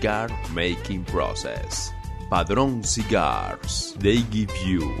and cigar making process. Padron Cigars. They give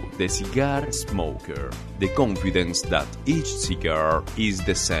you, the cigar smoker, the confidence that each cigar is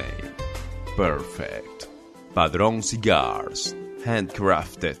the same. Perfect. Padron Cigars.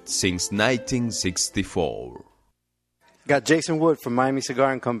 Handcrafted since 1964. Got Jason Wood from Miami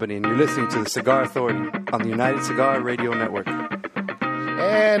Cigar and Company, and you're listening to the Cigar Authority on the United Cigar Radio Network.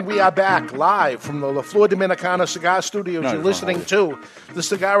 And we are back live from the Fleur Dominicana Cigar Studios. You're listening to the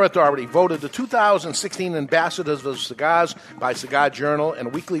Cigar Authority, voted the 2016 Ambassadors of Cigars by Cigar Journal, and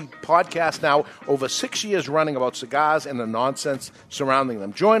a weekly podcast now over 6 years running about cigars and the nonsense surrounding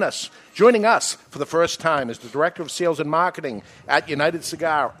them. Joining us for the first time is the Director of Sales and Marketing at United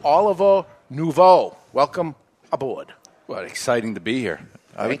Cigar, Oliver Nivaud. Welcome aboard. Well, exciting to be here.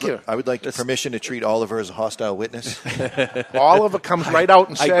 Thank you. I would like permission to treat Oliver as a hostile witness. Oliver comes right out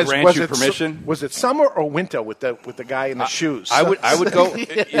and says, grant you permission. Was it summer or winter with the guy in the shoes? I would go,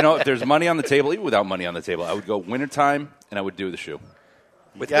 if there's money on the table, even without money on the table, I would go wintertime, and I would do the shoe.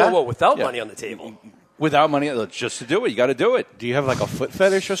 Without money on the table? Without money, just to do it. You got to do it. Do you have like a foot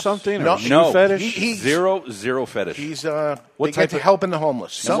fetish or something? No, or a shoe fetish? Zero fetish. He's what type of helping the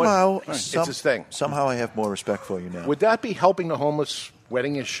homeless? Somehow, it's his thing. Somehow I have more respect for you now. Would that be helping the homeless,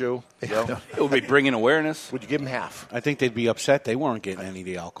 wetting his shoe? It would be bringing awareness. Would you give him half? I think they'd be upset they weren't getting any of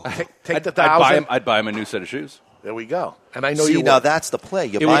the alcohol. Take the $1,000. I'd buy him a new set of shoes. There we go. And I know See, you now would. that's the play.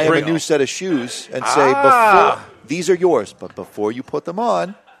 You buy him a new set of shoes and say, these are yours, but before you put them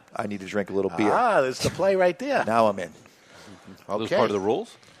on, I need to drink a little beer. There's the play right there. Now I'm in. That was part of the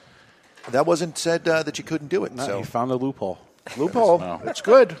rules? That wasn't said that you couldn't do it. No, so you found the loophole. Loophole. It's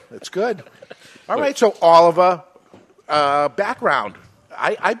good. It's good. All right, so Oliver, background.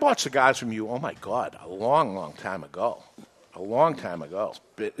 I bought cigars from you, oh my God, a long, long time ago. A long time ago.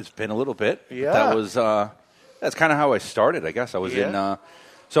 It's been a little bit. Yeah. That was that's kind of how I started, I guess. I was in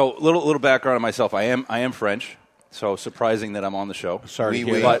so little background on myself. I am French. So surprising that I'm on the show. Sorry,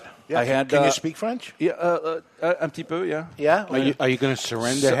 but yeah, I had. Can you speak French? Yeah, un petit peu. Yeah. Yeah. Are you going to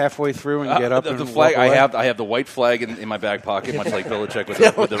surrender halfway through and get up the and flag? walk away? I have the white flag in my back pocket, much like Belichick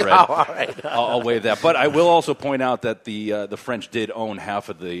with the red. All right. I'll wave that. But I will also point out that the French did own half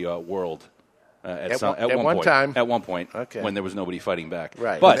of the world. At one time. At one point, okay. When there was nobody fighting back.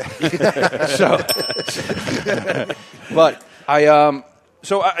 Right. But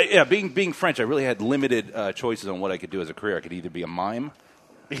being French, I really had limited choices on what I could do as a career. I could either be a mime,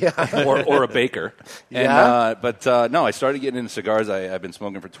 or a baker. And, no, I started getting into cigars. I've been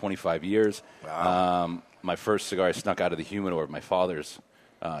smoking for 25 years. Wow. My first cigar I snuck out of the humidor, my father's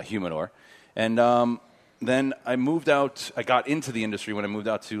humidor, and then I moved out. I got into the industry when I moved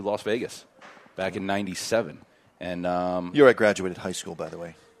out to Las Vegas back in '97. And you're at graduated high school, by the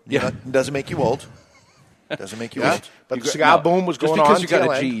way. Yeah, doesn't make you old. Doesn't make you old. But the cigar boom was going on. Just because you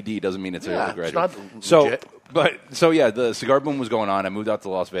got a GED doesn't mean it's a graduate. It's not legit. The cigar boom was going on. I moved out to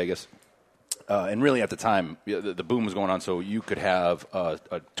Las Vegas. And really, at the time, the boom was going on, so you could have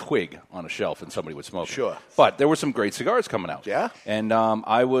a twig on a shelf and somebody would smoke it. Sure. But there were some great cigars coming out. Yeah. And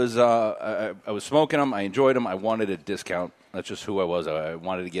I was smoking them. I enjoyed them. I wanted a discount. That's just who I was. I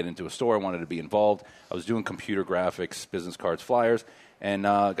wanted to get into a store. I wanted to be involved. I was doing computer graphics, business cards, flyers, and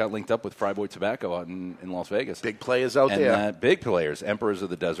got linked up with Fryboy Tobacco out in Las Vegas. Big players out there. Big players. Emperors of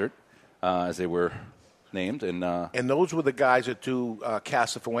the Desert, as they were named. And those were the guys that do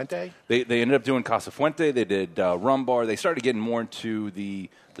Casa Fuente? They ended up doing Casa Fuente. They did Rum Bar. They started getting more into the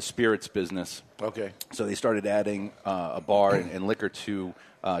spirits business. Okay. So they started adding a bar and liquor to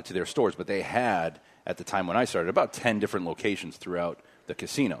their stores. But they had, at the time when I started, about 10 different locations throughout the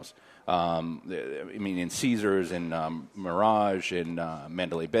casinos. In Caesars, in Mirage, in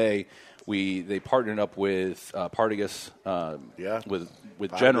Mandalay Bay. They partnered up with Partagas,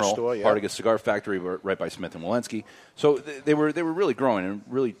 with General store, yeah. Partagas Cigar Factory right by Smith and Walensky. So they were really growing and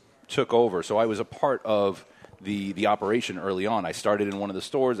really took over. So I was a part of the operation early on. I started in one of the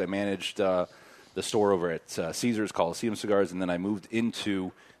stores. I managed the store over at Caesars, Coliseum Cigars, and then I moved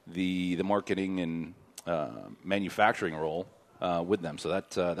into the marketing and manufacturing role with them. So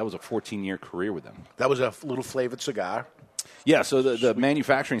that was a 14-year career with them. That was a little flavored cigar. Yeah, so the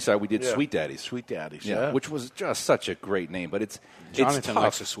manufacturing side, we did Sweet Daddies. Sweet Daddies, yeah. Which was just such a great name, but Jonathan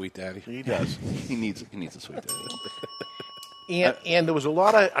likes a Sweet Daddy. He does. he needs a Sweet Daddy. And there was a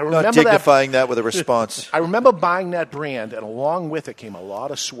lot of, I remember not dignifying that with a response. I remember buying that brand, and along with it came a lot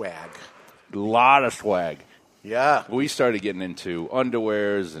of swag. A lot of swag. Yeah. We started getting into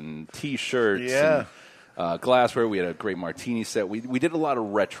underwears and T-shirts. Yeah. glassware. We had a great martini set. We did a lot of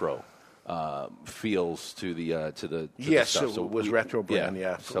retro feels to the stuff. It was retro brand.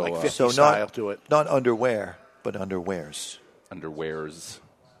 Yeah, So, like 50 So style to it. Not underwear, but underwears. Underwears.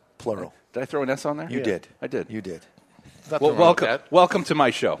 Plural. Did I throw an S on there? You did. I did. You did. Nothing wrong with that. Welcome to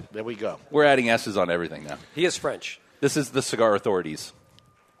my show. There we go. We're adding S's on everything now. He is French. This is the Cigar Authorities.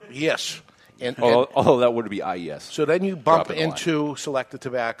 Yes. Although that would be IES. So then you bump Drop in the line. into Selected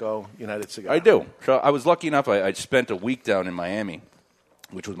Tobacco, United Cigars. I do. So I was lucky enough. I spent a week down in Miami,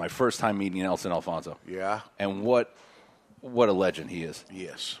 which was my first time meeting Nelson Alfonso. Yeah. And what a legend he is.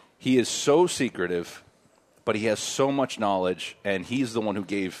 Yes. He is so secretive, but he has so much knowledge, and he's the one who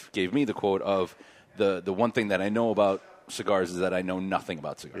gave me the quote of the one thing that I know about cigars is that I know nothing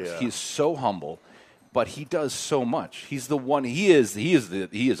about cigars. Yeah. He's so humble, but he does so much. He's the one. He is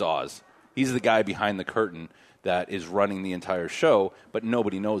Oz. He's the guy behind the curtain that is running the entire show, but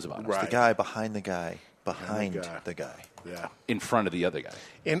nobody knows about it. It's the guy behind the guy, behind the guy. Yeah. In front of the other guy.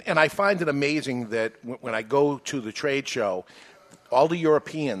 And I find it amazing that when I go to the trade show, all the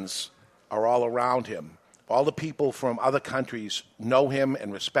Europeans are all around him. All the people from other countries know him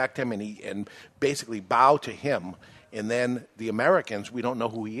and respect him and basically bow to him. And then the Americans, we don't know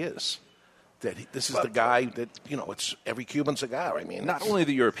who he is. This is the guy that, it's every Cuban cigar. I mean, not only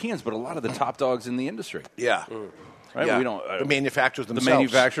the Europeans, but a lot of the top dogs in the industry. Yeah. Right? Yeah. We don't, the manufacturers themselves. The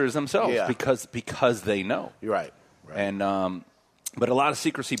manufacturers themselves, Yeah. because they know. You're right. And but a lot of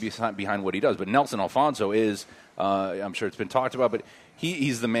secrecy behind what he does. But Nelson Alfonso is, I'm sure it's been talked about, but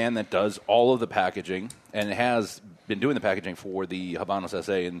he's the man that does all of the packaging and has been doing the packaging for the Habanos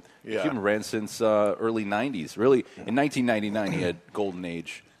SA and Cuban brand since early 90s. Really, in 1999, he had Golden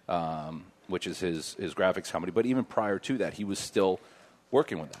Age, which is his graphics company. But even prior to that, he was still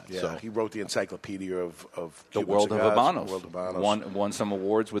working with that. Yeah, so he wrote the encyclopedia of the Cuban World cigars, of Habanos. World of Habanos. Won some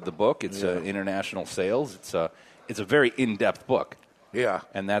awards with the book. It's international sales. It's a very in-depth book. Yeah,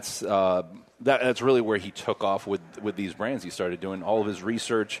 and that's really where he took off with these brands. He started doing all of his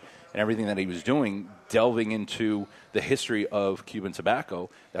research and everything that he was doing, delving into the history of Cuban tobacco.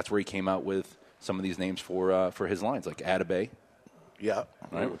 That's where he came out with some of these names for his lines, like Atabey. Yeah,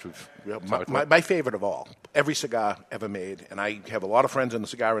 right. Which we've my favorite of all. Every cigar ever made, and I have a lot of friends in the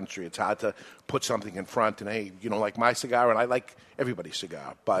cigar industry. It's hard to put something in front and hey, like my cigar, and I like everybody's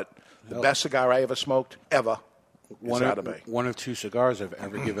cigar, but the best cigar I ever smoked ever. One of two cigars I've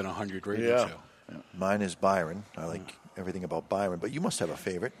ever given 100 ratings to. Yeah. Mine is Byron. I like everything about Byron, but you must have a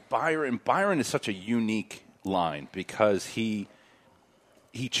favorite. Byron is such a unique line because he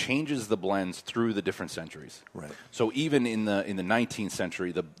changes the blends through the different centuries. Right. So even in the 19th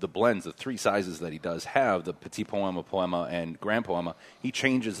century, the blends, the three sizes that he does have, the Petit Poema, Poema, and Grand Poema, he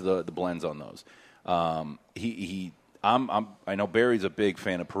changes the blends on those. I know Barry's a big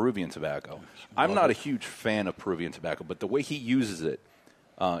fan of Peruvian tobacco. I'm not a huge fan of Peruvian tobacco, but the way he uses it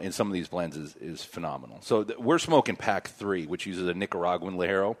in some of these blends is phenomenal. So we're smoking Pack 3, which uses a Nicaraguan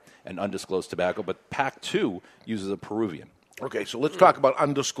Ligero and undisclosed tobacco, but Pack 2 uses a Peruvian. Okay, so let's talk about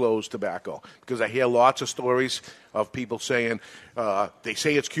undisclosed tobacco, because I hear lots of stories of people saying they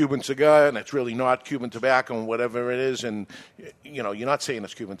say it's Cuban cigar and it's really not Cuban tobacco and whatever it is, and you're not saying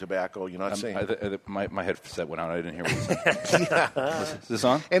it's Cuban tobacco. You're not saying my headset went out. I didn't hear what you said. Is this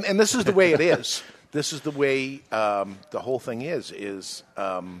on? And this is the way it is. This is the way the whole thing is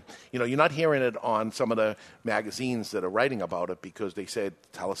you're not hearing it on some of the magazines that are writing about it because they said,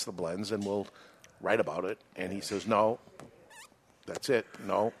 tell us the blends and we'll write about it. And he says, no. That's it.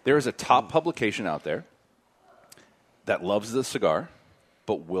 No. There is a top publication out there that loves the cigar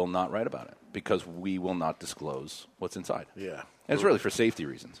but will not write about it because we will not disclose what's inside. Yeah. And it's really for safety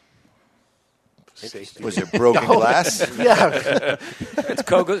reasons. Safety. Was it broken glass? Yeah.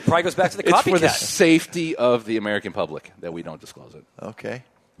 Probably goes back to the copycat. It's for the safety of the American public that we don't disclose it. Okay.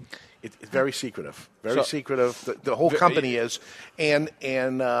 It's very secretive. Very secretive. The whole company is. And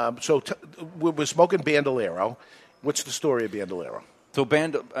so we're smoking Bandolero. What's the story of Bandolero? So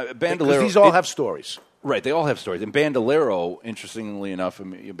Bandolero... Because these all have stories. Right, they all have stories. And Bandolero, interestingly enough,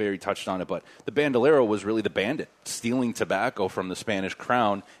 Barry touched on it, but the Bandolero was really the bandit, stealing tobacco from the Spanish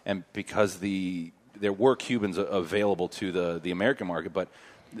crown, and because there were Cubans available to the American market, but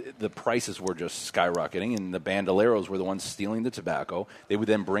the prices were just skyrocketing, and the Bandoleros were the ones stealing the tobacco. They would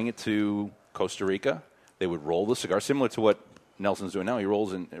then bring it to Costa Rica. They would roll the cigar, similar to what Nelson's doing now. He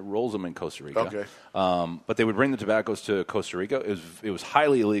rolls them in Costa Rica. Okay. But they would bring the tobaccos to Costa Rica. It was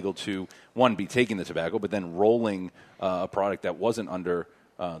highly illegal to, one, be taking the tobacco, but then rolling a product that wasn't under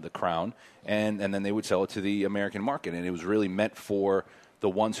the crown, and then they would sell it to the American market. And it was really meant for the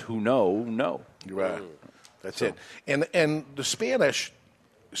ones who know. Right. That's it. And the Spanish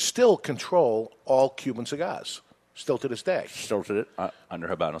still control all Cuban cigars, still to this day. Still to it, under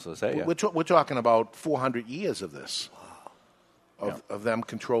Habanos, let's say, yeah. We're talking about 400 years of this. Of them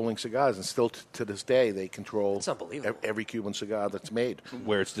controlling cigars, and still to this day they control every Cuban cigar that's made.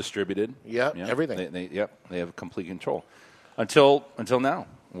 Where it's distributed. Yeah, everything. They have complete control. Until now.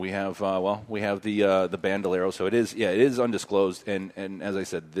 We have the Bandolero, so it is undisclosed, and as I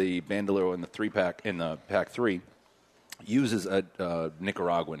said, the Bandolero in the 3-pack in the pack 3 uses a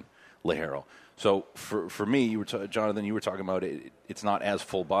Nicaraguan Ligero. So for me, Jonathan, you were talking about it. It's not as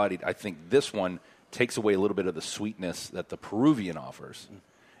full bodied. I think this one takes away a little bit of the sweetness that the Peruvian offers,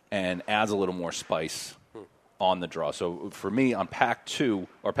 and adds a little more spice on the draw. So for me, on pack 2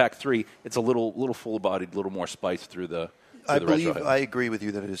 or pack 3, it's a little full bodied, a little more spice through the. I agree with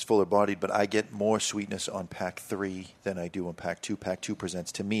you that it is fuller bodied, but I get more sweetness on pack 3 than I do on pack 2. Pack 2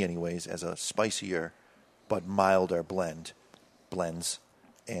 presents, to me anyways, as a spicier but milder blends.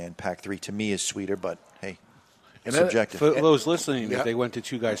 And pack 3 to me is sweeter, but hey, and subjective. For those listening, if they went to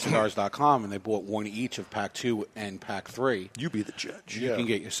twoguyscigars.com and they bought one each of pack 2 and pack 3, you be the judge. You can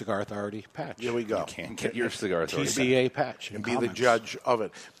get your Cigar Authority patch. Here we go. You can get your Cigar Authority TCA patch. And be the judge of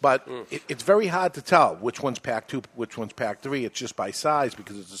it. But it's very hard to tell which one's pack 2, which one's pack 3. It's just by size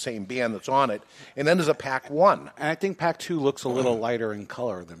because it's the same band that's on it. And then there's a pack 1. And I think pack 2 looks a little lighter in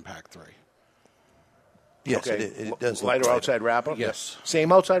color than pack 3. Yes, okay. it does. Lighter outside wrapper? Yes.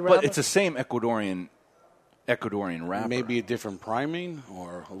 Same outside wrapper? But it's the same Ecuadorian wrapper. Maybe a different priming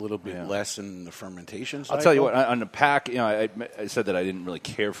or a little bit less in the fermentation cycle. I'll tell you what, on the pack, I said that I didn't really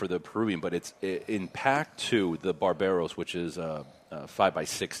care for the Peruvian, but it's in pack 2, the Barberos, which is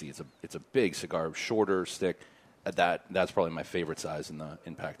 5x60. It's a big cigar, shorter stick. That's probably my favorite size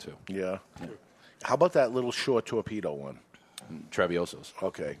in pack 2. Yeah. How about that little short torpedo one? Traviosos.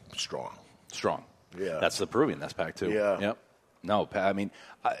 Okay, strong. Yeah, that's the Peruvian. That's pack 2. Yeah. Yep. No, I mean,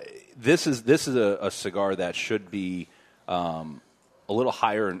 this is a cigar that should be a little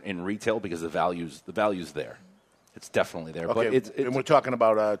higher in retail because the value's there. It's definitely there. Okay, but and we're talking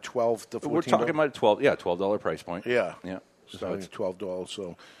about $12 to $14. We're talking about $12 price point. Yeah. So it's $12.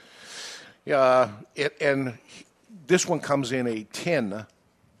 So yeah, and this one comes in a tin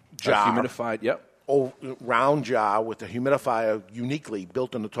jar, humidified. Yep. Round jar with the humidifier uniquely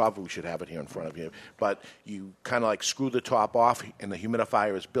built on the top. We should have it here in front of you. But you kind of like screw the top off, and the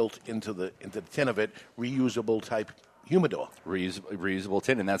humidifier is built into the tin of it. Reusable type humidor. Reusable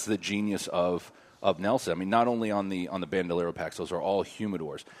tin, and that's the genius of Nelson. I mean, not only on the Bandolero packs, those are all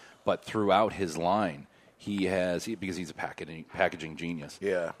humidors, but throughout his line, because he's a packaging genius.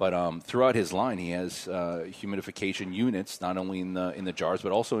 Yeah. But throughout his line, he has humidification units, not only in the jars,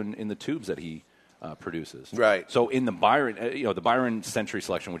 but also in the tubes that he produces. Right. So in the Byron, the Byron Century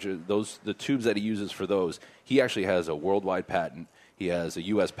Selection, which is the tubes that he uses for those, he actually has a worldwide patent. He has a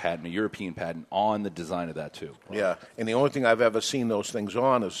U.S. patent, a European patent on the design of that tube. Yeah, and the only thing I've ever seen those things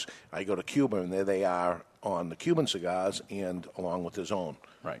on is I go to Cuba, and there they are on the Cuban cigars and along with his own.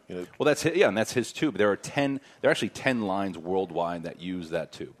 Right. Well, and that's his tube. There are actually 10 lines worldwide that use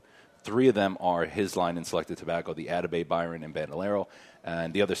that tube. 3 of them are his line in selected tobacco, the Atabey, Byron, and Bandolero,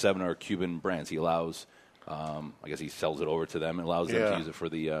 and the other 7 are Cuban brands. He allows, I guess he sells it over to them and allows them to use it for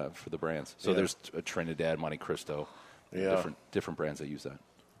the brands. So there's a Trinidad, Monte Cristo, different brands that use that.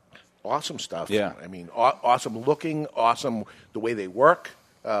 Awesome stuff. Yeah. I mean, awesome looking, awesome the way they work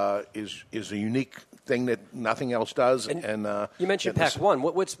is a unique thing that nothing else does. And you mentioned Pack 1.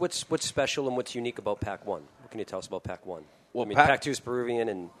 What's special and what's unique about Pack 1? What can you tell us about Pack 1? Well, I mean, Pack 2 is Peruvian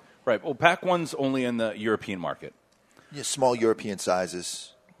and... Right. Well, Pack 1's only in the European market. Yeah, small European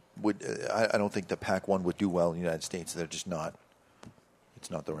sizes would. I don't think the Pack 1 would do well in the United States. They're just not.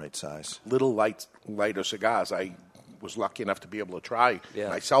 It's not the right size. Little lighter cigars. I was lucky enough to be able to try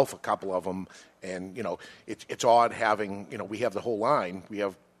myself a couple of them, and it's odd having. We have the whole line. We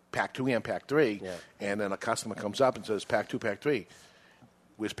have Pack 2 and Pack 3, and then a customer comes up and says Pack 2, Pack 3.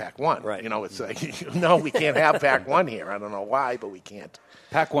 Where's Pack 1? Right. It's like, no, we can't have Pack 1 here. I don't know why, but we can't.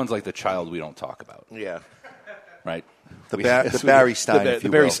 Pack 1's like the child we don't talk about. Yeah. Right? The Barry Stein, if the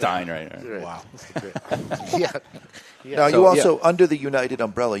you Barry will. Stein, right. Wow. Yeah. Now, you also, under the United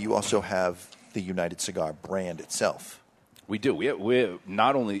umbrella, you also have the United Cigar brand itself. We do. We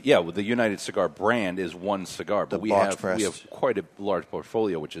not only, with the United Cigar brand is one cigar, but we have quite a large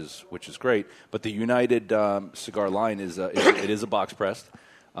portfolio, which is great. But the United cigar line is a box pressed.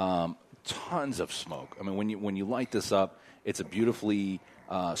 Tons of smoke. I mean, when you light this up, it's a beautifully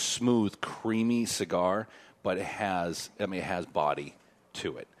smooth, creamy cigar, but it has body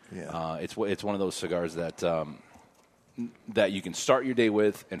to it. Yeah. It's one of those cigars that you can start your day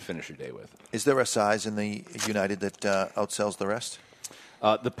with and finish your day with. Is there a size in the United that outsells the rest?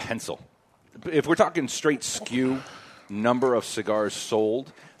 The pencil. If we're talking straight SKU, number of cigars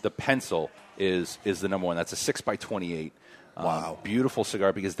sold, the pencil is the number one. That's a 6x28. Wow. Beautiful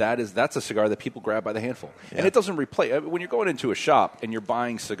cigar, because that's a cigar that people grab by the handful. Yeah. And it doesn't replace. When you're going into a shop and you're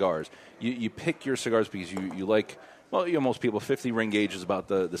buying cigars, you pick your cigars because you like, well, most people, 50 ring gauge is about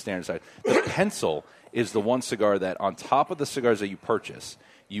the standard size. The pencil is the one cigar that on top of the cigars that you purchase,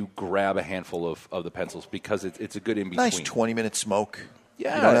 you grab a handful of the pencils because it's a good in-between. Nice 20-minute smoke.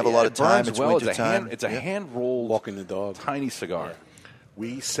 Yeah, you don't have a lot of time. It's winter time. It's a hand-rolled, walking the dog, tiny cigar. Yeah.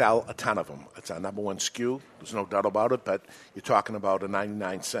 We sell a ton of them. It's our number one SKU. There's no doubt about it, but you're talking about a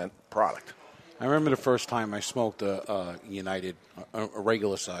 99-cent product. I remember the first time I smoked a United, a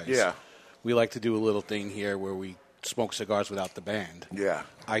regular size. Yeah. We like to do a little thing here where we smoke cigars without the band. Yeah.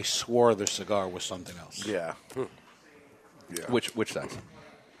 I swore the cigar was something else. Yeah. Yeah. Which size?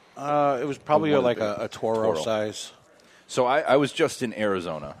 It was probably like a Toro size. So I was just in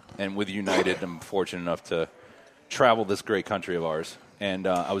Arizona, and with United, I'm fortunate enough to travel this great country of ours. And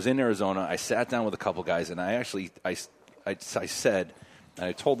I was in Arizona. I sat down with a couple guys, and I said, and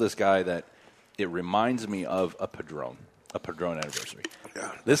I told this guy that it reminds me of a Padron anniversary.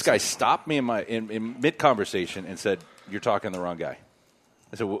 Yeah. This guy stopped me in mid-conversation and said, "You're talking to the wrong guy."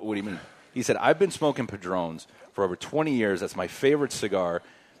 I said, what do you mean? He said, "I've been smoking Padrones for over 20 years. That's my favorite cigar.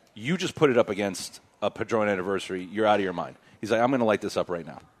 You just put it up against a Padron anniversary. You're out of your mind." He's like, "I'm going to light this up right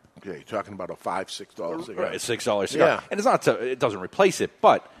now." Okay, you're talking about a $5-6 cigar. Right, a $6 cigar. Yeah. And it's not it doesn't replace it,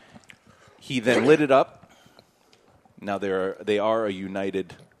 but he then lit it up. Now they are a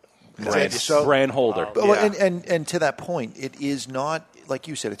United brand holder. And to that point, it is not, like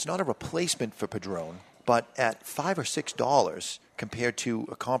you said, it's not a replacement for Padron, but at $5 or $6 compared to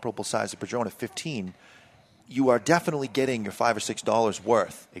a comparable size of Padron at $15, you are definitely getting your $5 or $6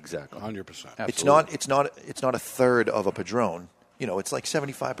 worth. Exactly, 100%. It's not a third of a Padron. It's like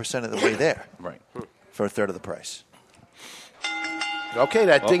 75% of the way there. Right. For a third of the price. Okay,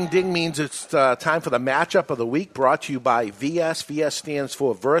 that ding-ding means it's time for the matchup of the week, brought to you by VS. VS stands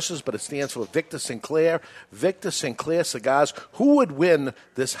for Versus, but it stands for Victor Sinclair. Victor Sinclair Cigars. Who would win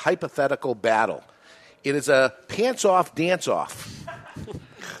this hypothetical battle? It is a pants-off, dance-off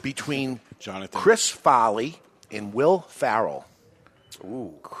between Jonathan, Chris Farley and Will Farrell.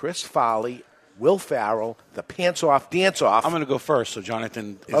 Ooh, Chris Farley, Will Farrell, the pants-off, dance-off. I'm going to go first, so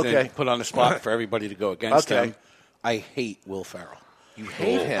Jonathan is then put on the spot for everybody to go against him. I hate Will Farrell. You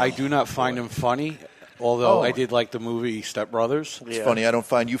hate him? I do not find him funny, although I did like the movie Step Brothers. It's funny. I don't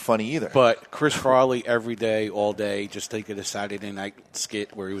find you funny either. But Chris Farley, every day, all day, just think of the Saturday night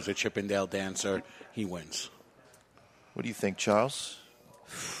skit where he was a Chippendale dancer. He wins. What do you think, Charles?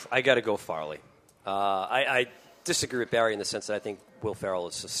 I got to go Farley. I disagree with Barry in the sense that I think Will Ferrell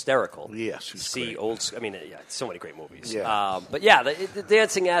is hysterical. Yes, he's great. I mean, so many great movies. Yeah. But yeah, the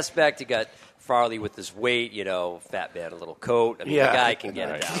dancing aspect, you got Farley with his weight, fat man, a little coat. I mean, the guy can get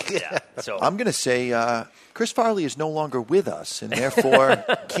it out. Yeah. So I'm going to say Chris Farley is no longer with us, and therefore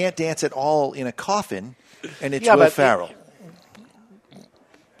can't dance at all in a coffin, and it's Will Ferrell.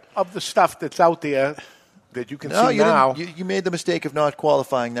 Of the stuff that's out there that you can see now. You made the mistake of not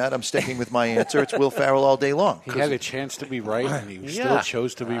qualifying that. I'm sticking with my answer. It's Will Ferrell all day long. He had a chance to be right, and he still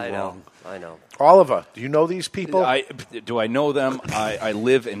chose to be wrong. I know. Oliver, do you know these people? Do I know them? I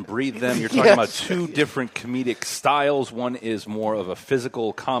live and breathe them. You're talking about two different comedic styles. One is more of a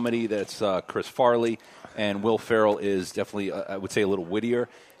physical comedy. That's Chris Farley. And Will Ferrell is definitely, I would say, a little wittier.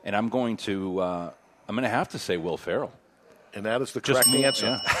 And I'm going to have to say Will Ferrell. And that is the correct answer.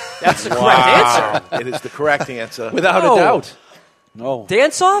 Yeah. That's the correct answer. It is the correct answer. Without a doubt. No.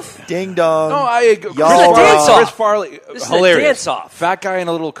 Dance off? Ding dong. No, I agree. Chris Farley, This hilarious. Is a dance off. Fat guy in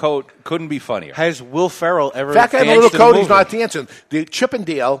a little coat couldn't be funnier. Has Will Ferrell ever Fat guy in a danced little coat, in a he's movie? not dancing. The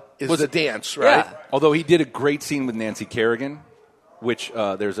Chippendale is the dance, right? Yeah. Although he did a great scene with Nancy Kerrigan, which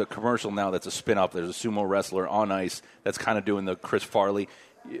there's a commercial now that's a spin-off. There's a sumo wrestler on ice that's kind of doing the Chris Farley.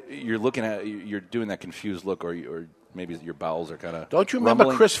 You're doing that confused look, or maybe your bowels are kind of. Don't you remember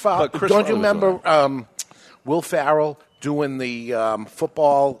rumbling. Chris Farley? Don't you Farley remember Will Farrell doing the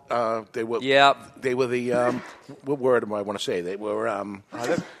football? They were the what word am I want to say? They were.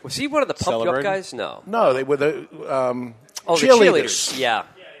 Was he one of the pump up guys? No, they were the cheerleaders. cheerleaders. The cheerleaders. Yeah.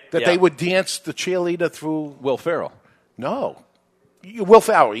 That they would dance the cheerleader through. Will Ferrell. No. Will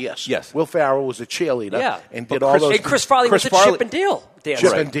Farrell, yes. Yes. Will Farrell was a cheerleader and did But all those. And Chris Farley was a Chip and Dale dancer.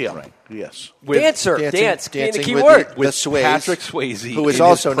 Chip and Dale, yes. Dancer, dancing the key with word. The Swayze, Patrick Swayze, who is in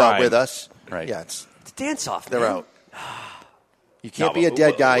also his not prime. with us. Right. Yeah, It's dance off. they're man. out. You can't be a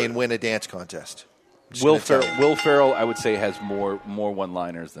dead guy and win a dance contest. Will Ferrell, I would say, has more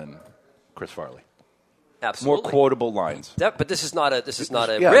one-liners than Chris Farley. Absolutely. more quotable lines. But this is not a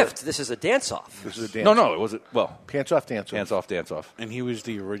yeah. rift. This is a dance-off. This is a dance. No, it wasn't. Well, Pants off, dance off. dance off. And he was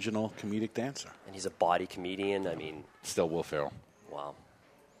the original comedic dancer. And he's a body comedian. I mean, Still Will Ferrell. wow.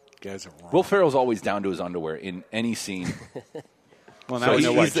 You guys are wrong. Will Ferrell's always down to his underwear in any scene. Well, now So we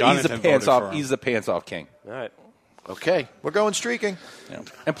know why he's the Jonathan pants voted off. for him. He's the pants off king. All right. Okay. We're going streaking. Yeah.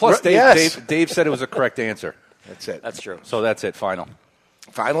 And plus, Yes. Dave said it was a correct answer. That's it. That's true. So that's it. Final.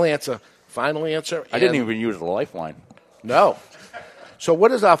 Final answer. I didn't even use the lifeline. No. So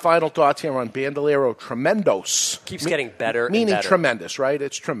what is our final thoughts here on Bandolero Tremendos? Keeps getting better and Meaning better. tremendous, right?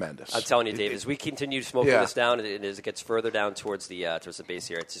 It's tremendous. I'm telling you, Dave, as we continue smoking Yeah. this down, and as it gets further down towards the base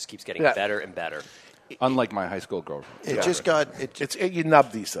here, it just keeps getting Yeah. better and better. Unlike my high school girlfriend. It just got you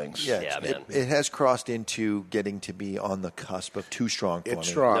nub these things. Yeah, Yeah, man. it has crossed into getting to be on the cusp of too strong for me. It's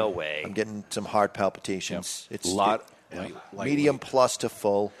strong. No way. I'm getting some heart palpitations. Yep. It's Lot- medium plus to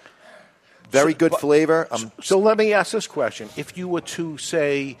full. Very good flavor. So let me ask this question: if you were to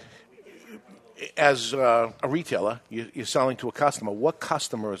say, as a retailer, you're selling to a customer, what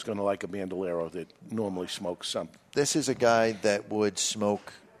customer is going to like a Bandolero that normally smokes something? This is a guy that would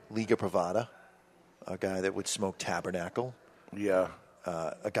smoke Liga Privada, a guy that would smoke Tabernacle, Yeah.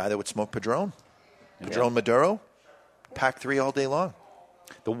 a guy that would smoke Padron, Maduro, pack 3 all day long.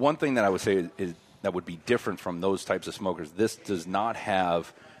 The one thing that I would say is that would be different from those types of smokers. This does not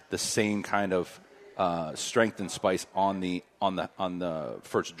have the same kind of strength and spice on the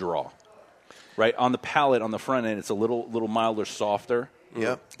first draw, right? On the palate, on the front end, it's a little milder, softer.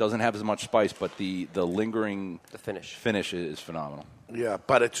 Yeah, it doesn't have as much spice, but the lingering finish is phenomenal. Yeah,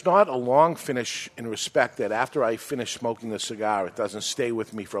 but it's not a long finish in respect that after I finish smoking the cigar, it doesn't stay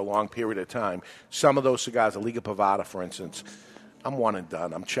with me for a long period of time. Some of those cigars, the Liga Privada, for instance, I'm one and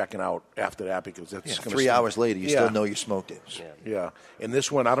done. I'm checking out after that because it's going to 3 hours later, you still know you smoked it. Yeah. And this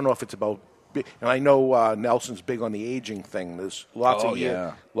one, I don't know if it's about. And I know Nelson's big on the aging thing. There's lots of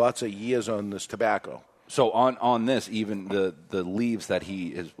years on this tobacco. So on this, even the leaves that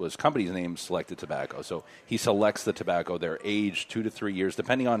was company's name selected tobacco. So he selects the tobacco. They're aged 2 to 3 years,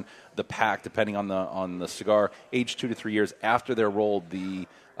 depending on the pack, depending on the cigar. Aged 2 to 3 years after they're rolled. The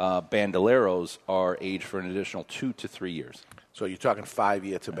Bandoleros are aged for an additional 2 to 3 years. So you're talking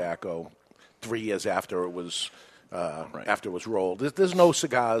 5-year tobacco, 3 years after it was after it was rolled. There's no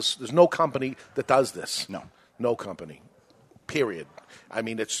cigars. There's no company that does this. No company. Period. I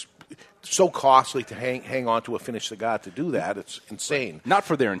mean, it's so costly to hang on to a finished cigar to do that. It's insane. Not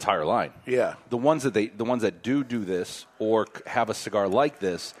for their entire line. Yeah. The ones that do this or have a cigar like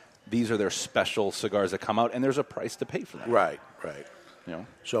this, these are their special cigars that come out, and there's a price to pay for that. Right. You know.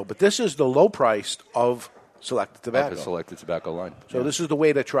 So, but this is the low priced of selected tobacco. Of the selected tobacco line. So this is the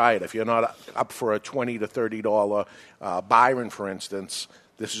way to try it. If you're not up for a $20 to $30 Byron, for instance,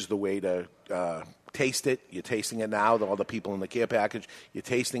 this is the way to taste it. You're tasting it now. All the people in the care package, you're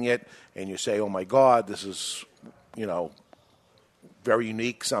tasting it, and you say, "Oh my God, this is, very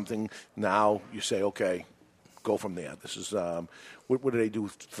unique." Something. Now you say, "Okay, go from there." This is what do they do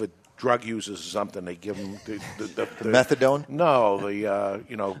for drug users or something? They give them the methadone. No, the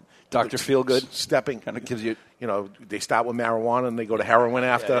Dr. Feelgood stepping kind of gives you. They start with marijuana and they go to heroin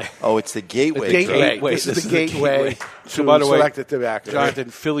after. Oh, it's the gateway. This is the gateway So, by the way, selected tobacco. Jonathan,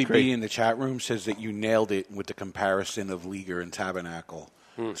 Philly B in the chat room says that you nailed it with the comparison of Liga and Tabernacle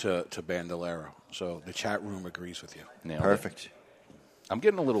to Bandolero. So the chat room agrees with you. Nailed Perfect. it. I'm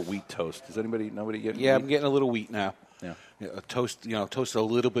getting a little wheat toast. Does nobody get? Yeah, wheat? I'm getting a little wheat now. Yeah. A toast, toast a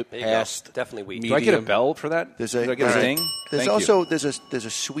little bit There you past. go. Definitely wheat. Do I get a bell for that? There's Do I get a ding? There's Thank also you. there's a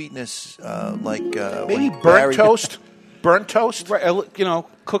sweetness like Maybe when burnt Barry- toast. Burnt toast. Right,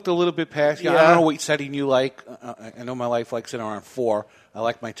 cooked a little bit past. Yeah. I don't know what setting you like. I know my wife likes it around 4. I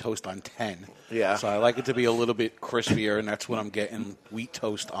like my toast on 10. Yeah. So I like it to be a little bit crispier, and that's what I'm getting. Wheat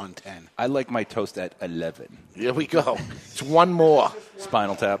toast on 10. I like my toast at 11. There we go. It's one more.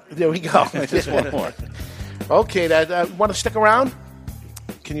 Spinal Tap. There we go. Just one more. Okay, want to stick around?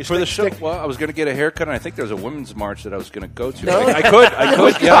 Can you For the show? stick? Well, I was going to get a haircut, and I think there's a women's march that I was going to go to. No? I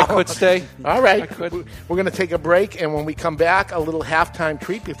could. Yeah, I could stay. All right. I could. We're going to take a break, and when we come back, a little halftime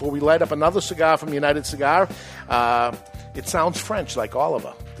treat before we light up another cigar from United Cigar. It sounds French, like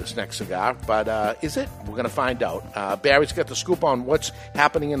Oliver, this next cigar, but is it? We're going to find out. Barry's got the scoop on what's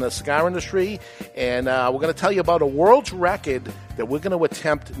happening in the cigar industry, and we're going to tell you about a world's record that we're going to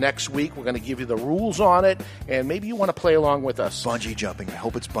attempt next week. We're going to give you the rules on it, and maybe you want to play along with us. Bungee jumping. I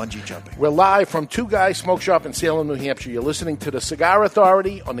hope it's bungee jumping. We're live from Two Guys Smoke Shop in Salem, New Hampshire. You're listening to the Cigar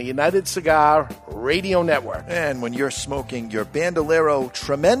Authority on the United Cigar Radio Network. And when you're smoking your Bandolero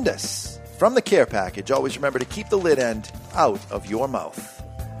Tremendous from the care package, always remember to keep the lid end out of your mouth.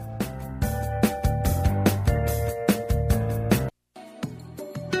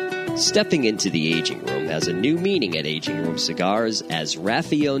 Stepping into the aging room has a new meaning at Aging Room Cigars as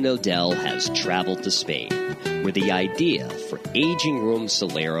Rafael Nodal has traveled to Spain, where the idea for Aging Room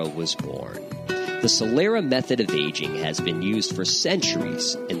Solera was born. The Solera method of aging has been used for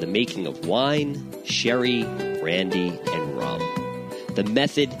centuries in the making of wine, sherry, brandy, and rum. The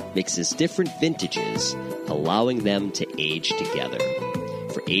method mixes different vintages, allowing them to age together.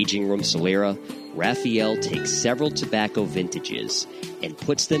 For Aging Room Solera, Rafael takes several tobacco vintages and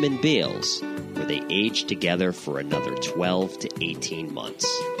puts them in bales where they age together for another 12 to 18 months.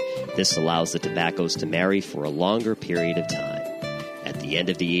 This allows the tobaccos to marry for a longer period of time. At the end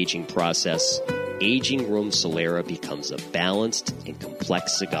of the aging process, Aging Room Solera becomes a balanced and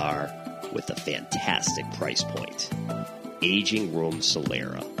complex cigar with a fantastic price point. Aging Room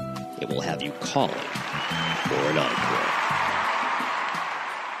Solera. It will have you calling for an encore.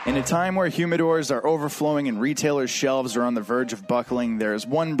 In a time where humidors are overflowing and retailers' shelves are on the verge of buckling, there is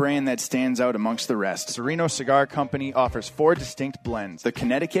one brand that stands out amongst the rest. Sereno Cigar Company offers 4 distinct blends: the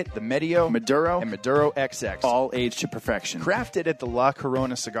Connecticut, the Medio, Maduro, and Maduro XX, all aged to perfection. Crafted at the La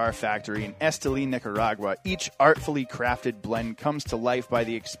Corona Cigar Factory in Esteli, Nicaragua, each artfully crafted blend comes to life by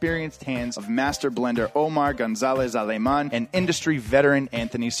the experienced hands of master blender Omar Gonzalez Aleman and industry veteran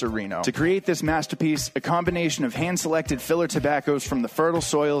Anthony Sereno. To create this masterpiece, a combination of hand-selected filler tobaccos from the fertile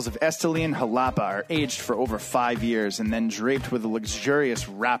soil of Esteli and Jalapa are aged for over 5 years and then draped with a luxurious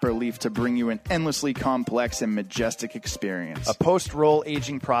wrapper leaf to bring you an endlessly complex and majestic experience. A post-roll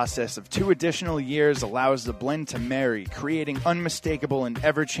aging process of 2 additional years allows the blend to marry, creating unmistakable and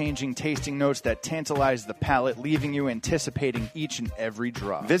ever-changing tasting notes that tantalize the palate, leaving you anticipating each and every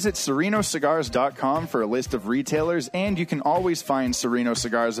drop. Visit SerenoCigars.com for a list of retailers, and you can always find Sereno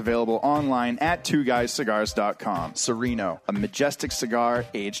Cigars available online at TwoGuysCigars.com. Sereno, a majestic cigar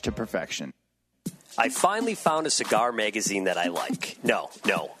aged to perfection. I finally found a cigar magazine that I like.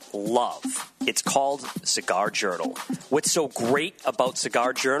 Love. It's called Cigar Journal. What's so great about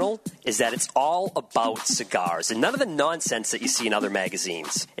Cigar Journal is that it's all about cigars and none of the nonsense that you see in other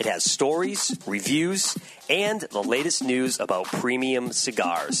magazines. It has stories, reviews, and the latest news about premium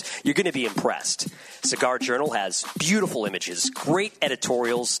cigars. You're going to be impressed. Cigar Journal has beautiful images, great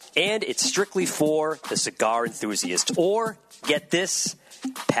editorials, and it's strictly for the cigar enthusiast, or, get this,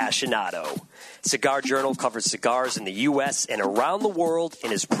 passionado. Cigar Journal covers cigars in the U.S. and around the world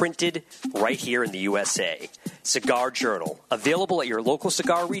and is printed right here in the USA. Cigar Journal, available at your local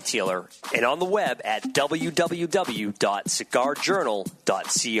cigar retailer and on the web at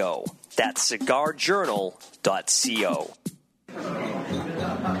www.cigarjournal.co. That's cigarjournal.co.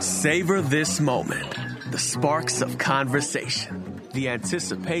 Savor this moment. The sparks of conversation. The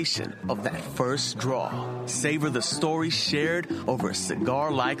anticipation of that first draw. Savor the story shared over a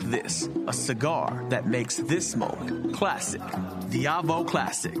cigar like this. A cigar that makes this moment classic. The Avo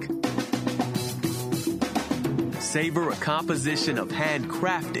Classic. Savor a composition of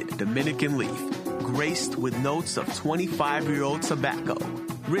handcrafted Dominican leaf, graced with notes of 25-year-old tobacco.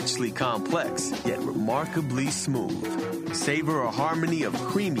 Richly complex, yet remarkably smooth. Savor a harmony of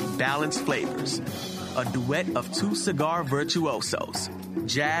creamy, balanced flavors. A duet of 2 cigar virtuosos,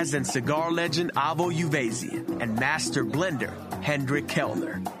 jazz and cigar legend Avo Uvezian and master blender Hendrik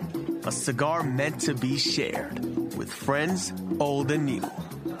Kellner. A cigar meant to be shared with friends old and new.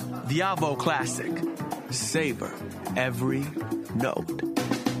 The Avo Classic. Savor every note.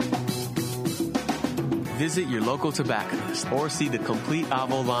 Visit your local tobacconist or see the complete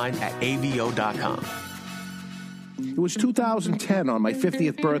Avo line at avo.com. It was 2010 on my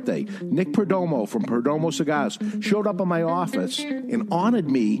 50th birthday. Nick Perdomo from Perdomo Cigars showed up in my office and honored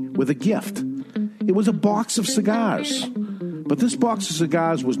me with a gift. It was a box of cigars. But this box of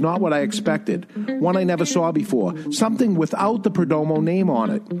cigars was not what I expected. One I never saw before. Something without the Perdomo name on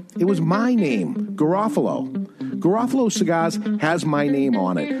it. It was my name, Garofalo. Garofalo Cigars has my name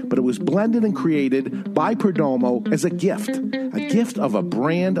on it, but it was blended and created by Perdomo as a gift of a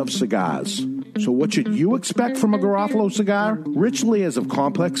brand of cigars. So what should you expect from a Garofalo cigar? Rich layers of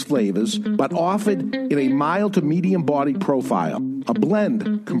complex flavors, but offered in a mild to medium body profile. A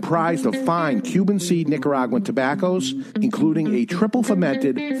blend comprised of fine Cuban seed Nicaraguan tobaccos, including a triple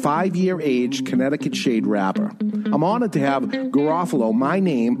fermented 5-year aged Connecticut shade wrapper. I'm honored to have Garofalo, my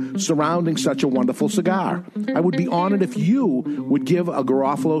name, surrounding such a wonderful cigar. I would be honored if you would give a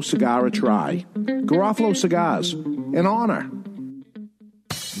Garofalo cigar a try. Garofalo Cigars, an honor.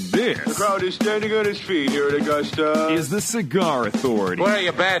 This The crowd is standing on its feet here at Augusta. is the Cigar Authority. Where are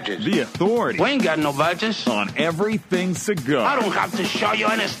your badges? The authority We ain't got no badges. on everything cigar. I don't have to show you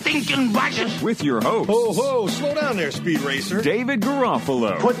any stinking badges. With your host, Ho, slow down there, Speed Racer. David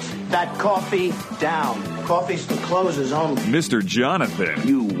Garofalo. Put that coffee down. coffee still closes only. Mr. Jonathan.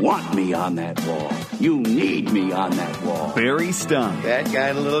 You want me on that wall. You need me on that wall. Barry Stein. That guy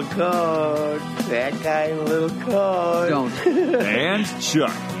in a little coat. That guy in a little coat. Don't. And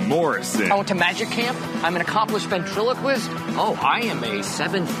Chuck Morrison. I went to magic camp. I'm an accomplished ventriloquist. Oh, I am a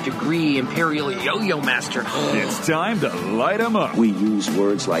 7th degree imperial yo-yo master. It's time to light 'em up. We use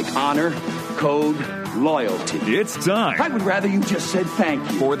words like honor, code, loyalty. It's time. I would rather you just said thank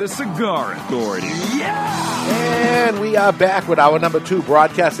you. For the Cigar Authority. And we are back with our number 2,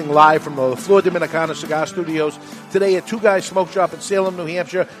 broadcasting live from the Fleur Dominicana Cigar Studios. Today at Two Guys Smoke Shop in Salem, New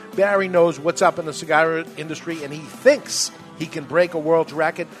Hampshire. Barry knows what's up in the cigar industry, and he thinks he can break a world's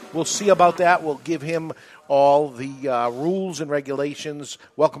record. We'll see about that. We'll give him all the rules and regulations.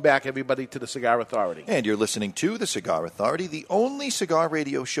 Welcome back, everybody, to the Cigar Authority. And you're listening to the Cigar Authority, the only cigar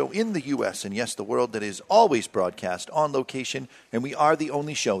radio show in the U.S. and, yes, the world that is always broadcast on location. And we are the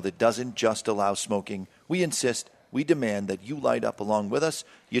only show that doesn't just allow smoking. We insist, we demand that you light up along with us.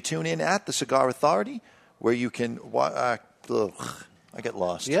 You tune in at the Cigar Authority, where you can... I get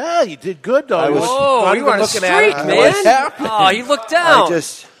lost. Yeah, you did good, though. You were on a streak, man. Oh, you looked down.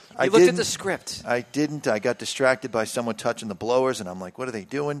 You looked at the script. I didn't. I got distracted by someone touching the blowers, and I'm like, what are they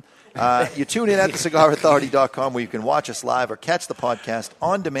doing? You tune in at thecigarauthority.com, where you can watch us live or catch the podcast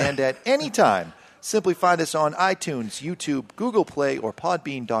on demand at any time. Simply find us on iTunes, YouTube, Google Play, or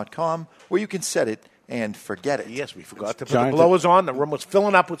Podbean.com, where you can set it and forget it. Yes, we forgot to put the blowers on. The room was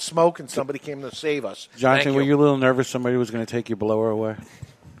filling up with smoke, and somebody came to save us. Jonathan, were you a little nervous somebody was going to take your blower away?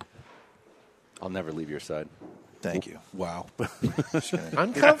 I'll never leave your side. Thank you. Wow.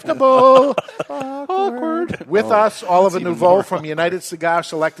 Uncomfortable. Awkward. With us, Oliver Nivaud from United Cigars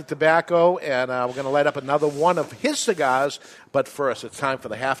Selected Tobacco, and we're going to light up another one of his cigars. But first, it's time for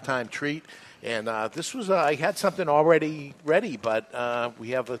the halftime treat. And this was, I had something already ready, but we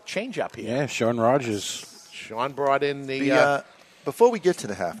have a change-up here. Yeah, Sean Rogers. Sean brought in the... Before we get to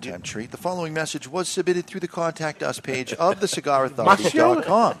the halftime treat, the following message was submitted through the Contact Us page of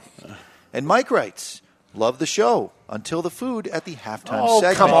thecigarauthority.com. And Mike writes... Love the show until the food at the halftime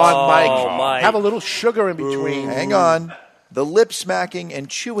segment. Come on, Mike. Have a little sugar in between. Hang on. The lip smacking and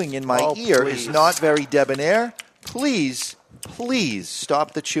chewing in my ear is not very debonair. Please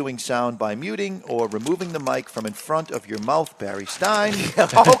stop the chewing sound by muting or removing the mic from in front of your mouth, Barry Stein.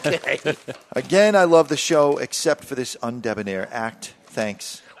 Okay. Again, I love the show except for this undebonair act.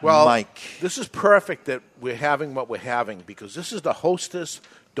 Thanks, Mike. This is perfect that we're having what we're having because this is the Hostess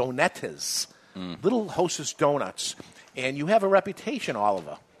Donettes. Little Hostess donuts, and you have a reputation,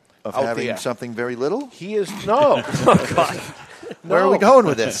 Oliver, of having something very little. He is no. Oh God, where are we going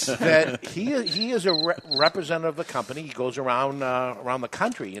with this? That he is a representative of the company. He goes around the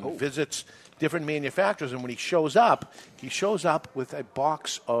country and visits different manufacturers, and when he shows up with a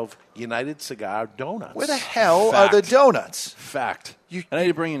box of United Cigar donuts. Where the hell are the donuts? Fact. I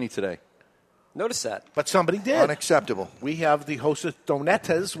didn't bring any today. Notice that. But somebody did. Unacceptable. We have the Hostess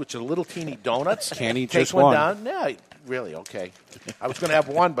Donettes, which are little teeny donuts. Can't eat Take just one one. Down. Yeah, really, okay. I was going to have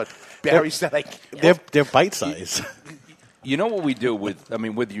one, but Barry said I can't. They're bite size. You know what we do with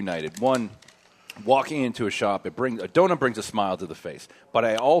United? One, walking into a shop, a donut brings a smile to the face. But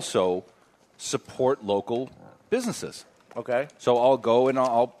I also support local businesses. Okay. So I'll go and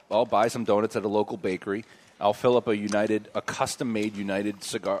I'll buy some donuts at a local bakery. I'll fill up a custom-made United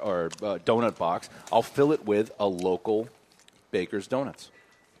cigar or donut box. I'll fill it with a local baker's donuts.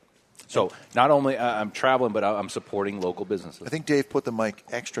 So not only I'm traveling, but I'm supporting local businesses. I think Dave put the mic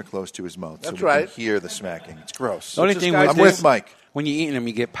extra close to his mouth That's so we right. can hear the smacking. It's gross. The only thing I'm with Mike. When you're eating them,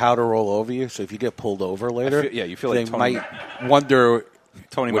 you get powder all over you. So if you get pulled over later, you feel like they Tony might wonder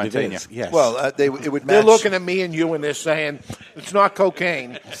Tony what it Montana. is. Yes. Well, it would match. They're looking at me and you, and they're saying, it's not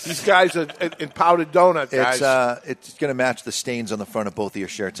cocaine. These guys are in powdered donut, guys. It's going to match the stains on the front of both of your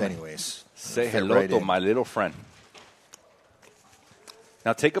shirts anyways. Say hello to my little friend.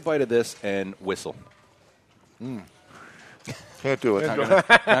 Now take a bite of this and whistle. Can't do it. Not going to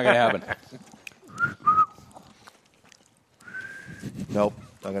happen. Nope,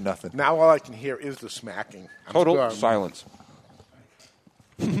 I got nothing. Now all I can hear is the smacking. Total silence.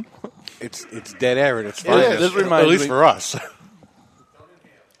 It's dead air and it's fine. This reminds at least me, for us.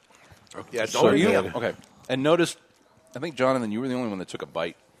 Yeah, okay. And notice, I think, Jonathan, you were the only one that took a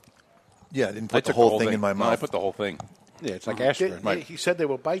bite. Yeah, I didn't put the whole thing in my mouth. No, I put the whole thing. Yeah, it's like aspirin. He said they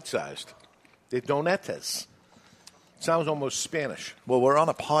were bite-sized. They're donettes. Sounds almost Spanish. Well, we're on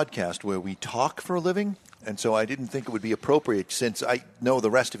a podcast where we talk for a living, and so I didn't think it would be appropriate since I know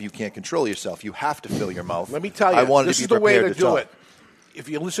the rest of you can't control yourself. You have to fill your mouth. Let me tell you, I wanted this to is be the way to prepared do talk. it. If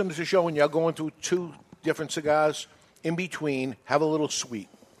you listen to the show and you're going through two different cigars, in between, have a little sweet.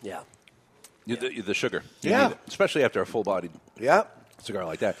 Yeah. The sugar. You Yeah. need it, especially after a full-bodied cigar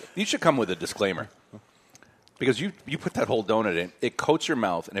like that. You should come with a disclaimer. Because you put that whole donut in, it coats your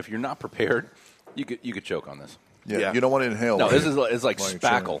mouth, and if you're not prepared, you could choke on this. Yeah, you don't want to inhale. No, while this you're- is like while you're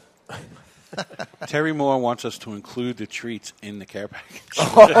spackle. Terry Moore wants us to include the treats in the care package.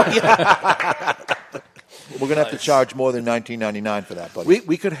 We're going to have to charge more than $19.99 for that, buddy.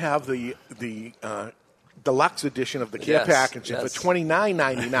 We could have the deluxe edition of the care Yes, package, and yes. for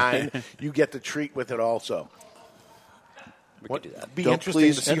 $29.99 you get the treat with it also. We could do that. Be Don't interesting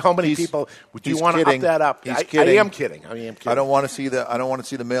please- to see how many he's- people. Do you he's want to up kidding. that up? He's I kidding. am kidding. I am kidding. I don't want to see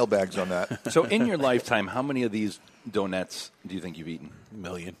the mailbags on that. So in your lifetime, how many of these donuts do you think you've eaten? A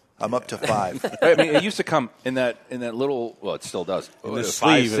million. I'm up to 5. I mean, it used to come in that little. Well, it still does. In the 5,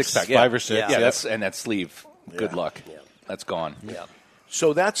 sleeve, 6 it's pack. 5 or 6. Yeah, Yeah. that's and that sleeve. Good Yeah. luck. That's gone. Yeah.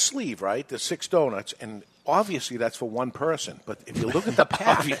 So that sleeve, right? The 6 donuts, and obviously that's for one person. But if you look at the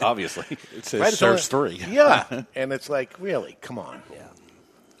pack, Obviously, it says right, it's serves only- 3. Yeah, and it's like, really, come on. Yeah.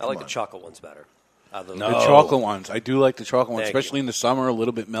 I like the chocolate ones better. The chocolate ones. I do like the chocolate ones, Thank you. especially in the summer, a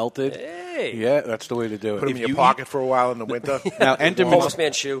little bit melted. Hey. Yeah, that's the way to do it. Put them If in your you pocket for a while in the winter. Now, Homeless Entenmann's,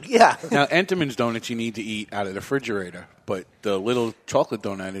 man shoe. Yeah. now, Entenmann's donuts you need to eat out of the refrigerator, but the little chocolate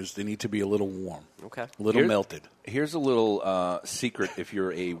donut they need to be a little warm. Okay. A little melted. Here's a little secret if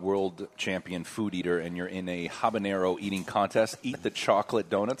you're a world champion food eater and you're in a habanero eating contest, eat the chocolate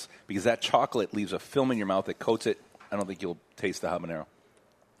donuts because that chocolate leaves a film in your mouth that coats it. I don't think you'll taste the habanero.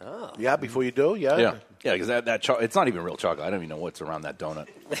 Oh. Yeah, before you do, yeah. Yeah, because it's not even real chocolate. I don't even know what's around that donut.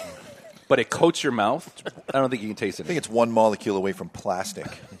 But it coats your mouth. I don't think you can taste it. I think it's one molecule away from plastic,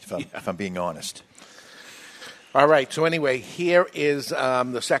 if I'm being honest. All right, so anyway, here is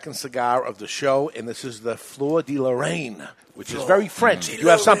the second cigar of the show, and this is the Fleur de la Reine, which is very French. Do you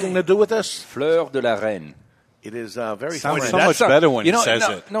have something to do with this? Fleur de la Reine. It is very Sounds French. so much better when he says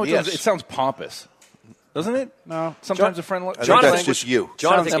no, it. No, it Yes. doesn't. It sounds pompous. Doesn't it? No. Sometimes a friend. I think that's just you.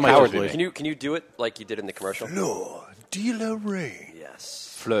 Jonathan, Sounds can cowardly. can you do it like you did in the commercial? Fleur de la Reine.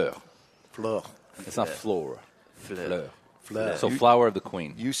 Yes. Fleur. Fleur. It's not Fleur. Fleur. Fleur. So flower of the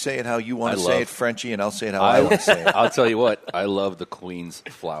queen. You say it how you want I to love- say it, Frenchie, and I'll say it how I want to say it. I'll tell you what. I love the queen's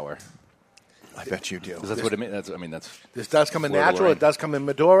flower. I bet you do. 'Cause that's what it means. That's. This does come in Fleur de natural. Lorraine. It does come in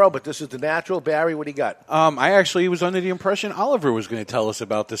Maduro, but this is the natural. Barry, what do you got? I actually was under the impression Oliver was going to tell us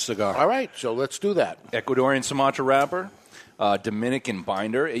about this cigar. All right, so let's do that. Ecuadorian Sumatra wrapper, Dominican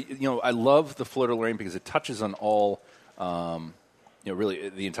binder. I love the Fleur de Lorraine because it touches on all, really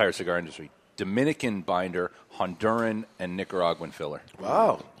the entire cigar industry. Dominican binder, Honduran, and Nicaraguan filler.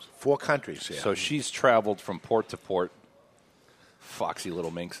 Wow, 4 countries here. So she's traveled from port to port. Foxy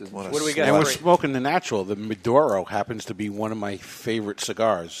little minxes. What do we got? And we're smoking the natural. The Maduro happens to be one of my favorite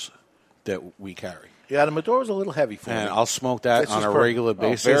cigars that we carry. Yeah, the Maduro's a little heavy for And me. I'll smoke that This on is a perfect. regular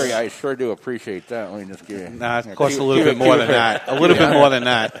basis. Barry, I sure do appreciate that. Let me just get Nah, it costs a little bit more than that. A little bit more than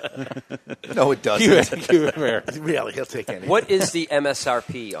that. No, it doesn't. Really, he'll take anything. What is the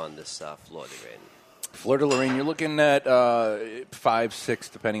MSRP on this Fleur de Reine? Fleur de Lorraine, you're looking at 5, 6,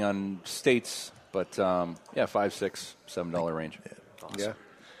 depending on states, but $5, $6, $7 range. Yeah.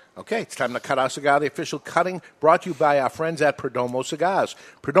 Okay, it's time to cut our cigar. The official cutting brought to you by our friends at Perdomo Cigars.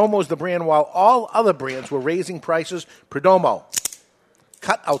 Perdomo is the brand while all other brands were raising prices. Perdomo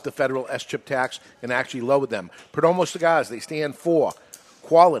cut out the federal S-chip tax and actually lowered them. Perdomo Cigars, they stand for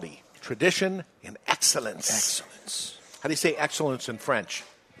quality, tradition, and excellence. Excellence. How do you say excellence in French?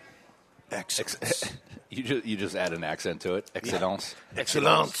 Excellence. You just add an accent to it. Excellence.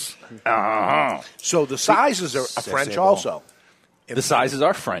 Excellence. Uh-huh. So the sizes are French also. The sizes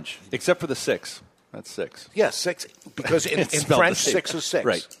are French, except for the 6. That's 6. Yes, 6. Because in It's spelled French, the same. 6 is 6.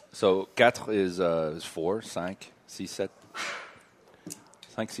 Right. So 4 is 4, 5, 6, 7.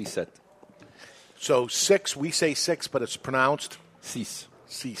 5, 6, 7. So 6, we say 6, but it's pronounced 6.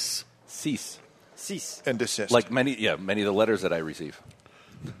 6. 6. 6. And desist. Like many of the letters that I receive.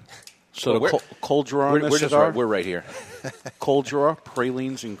 So Well, the cold draw on we're this just cigar? right, we're right here. Cold draw,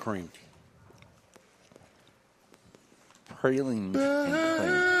 pralines, and cream. Pralines and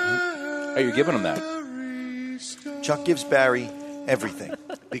cream. Hey, you're giving them that. Chuck gives Barry everything.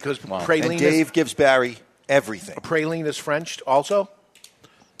 Because And praline Dave gives Barry everything. praline is French also?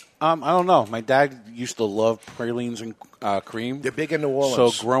 I don't know. My dad used to love pralines and cream. They're big in New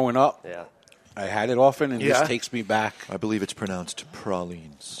Orleans. So growing up, Yeah. I had it often, and Yeah. this takes me back. I believe it's pronounced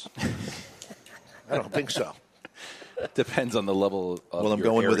pralines. I don't think so. Depends on the level of Well, I'm your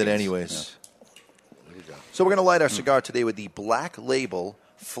going with it areas. anyways. So we're going to light our cigar today with the Black Label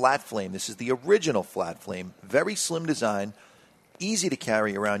Flat Flame. This is the original Flat Flame. Very slim design, easy to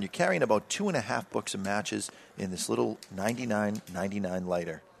carry around. You're carrying about 2.5 books of matches in this little $99.99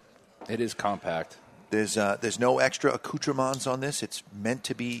 lighter. It is compact. There's no extra accoutrements on this. It's meant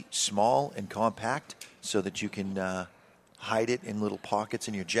to be small and compact so that you can hide it in little pockets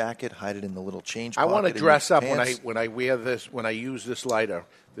in your jacket, hide it in the little change I pocket. want to dress up pants. when I wear this. When I use this lighter,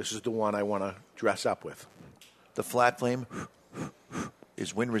 this is the one I want to dress up with. The flat flame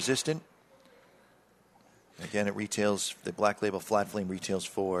is wind resistant. Again, it retails, the Black Label Flat Flame retails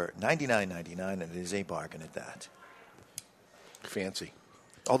for $99.99, and it is a bargain at that. Fancy.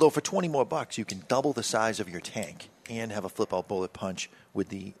 Although for $20 more, you can double the size of your tank and have a flip-out bullet punch with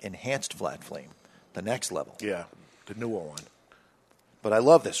the enhanced Flat Flame, the next level. Yeah, the newer one. But I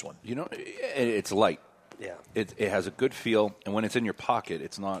love this one. You know, it's light. Yeah. It has a good feel, and when it's in your pocket,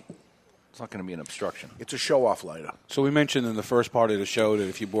 it's not going to be an obstruction. It's a show-off lighter. So we mentioned in the first part of the show that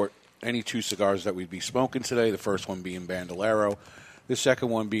if you bought any two cigars that we'd be smoking today, the first one being Bandolero, the second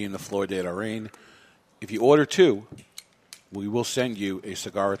one being the Fleur de Reine. If you order two, we will send you a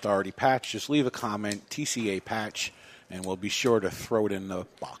Cigar Authority patch. Just leave a comment, TCA patch, and we'll be sure to throw it in the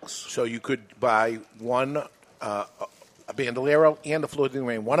box. So you could buy one, a Bandolero and a Fleur de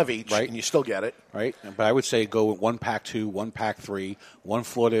Reine, one of each, Right. and you still get it. Right? But I would say go with 1 pack 2, 1 pack 3, 1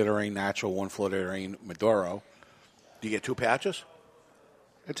 Fleur de Reine Natural, 1 Fleur de Reine Maduro. Do you get 2 patches?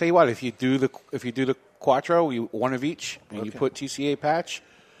 I tell you what, if you do the Quattro, one of each, and you Okay. put TCA patch,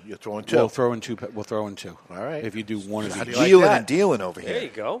 you're throwing 2. We'll throw in 2. All right. If you do one of How each, do you like Dealing that? and dealing over here. There you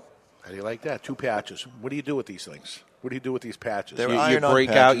go. How do you like that? 2 patches. What do you do with these things? What do you do with these patches? you break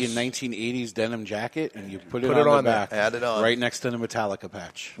out your 1980s denim jacket and you put it on the back, there. Add it on. right next to the Metallica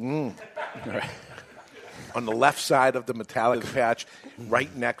patch. Right. On the left side of the Metallica patch,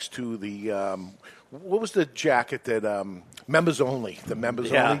 right next to the what was the jacket that members only? The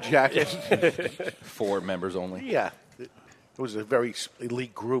members only jacket. For members only. Yeah, it was a very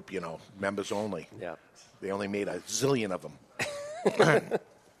elite group, members only. Yeah, they only made a zillion of them.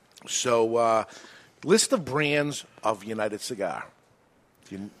 So, list of brands of United Cigar.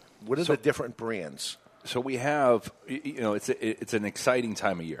 What are the different brands? So we have, it's an exciting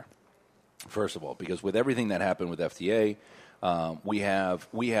time of year. First of all, because with everything that happened with FDA, we have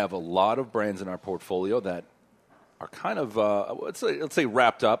a lot of brands in our portfolio that are kind of let's say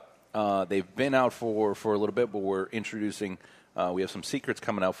wrapped up. They've been out for a little bit, but we're introducing. We have some secrets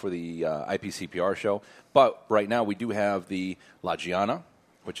coming out for the IPCPR show. But right now we do have the La Giana,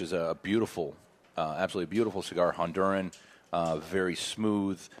 which is a beautiful, absolutely beautiful cigar, Honduran, very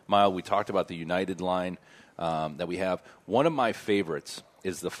smooth, mild. We talked about the United line that we have. One of my favorites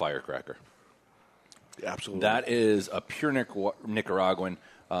is the Firecracker. Absolutely. That is a pure Nicaraguan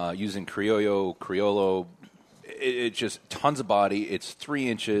using Criollo. It just tons of body. It's 3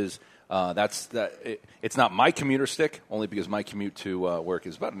 inches. It's not my commuter stick, only because my commute to work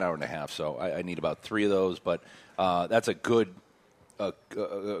is about an hour and a half, so I need about 3 of those. But that's a good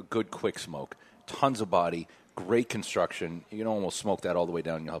quick smoke. Tons of body, great construction. You can almost smoke that all the way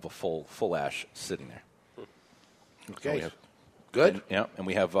down. You'll have a full ash sitting there. Okay, So good. And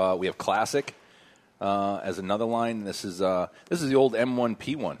we have Classic as another line. This is the old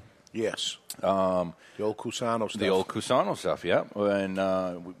M1P1. Yes. The old Cusano stuff. The old Cusano stuff, yeah. And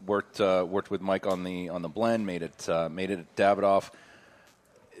we worked with Mike on the blend, made it at Davidoff.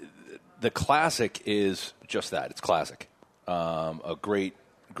 The Classic is just that. It's classic. A great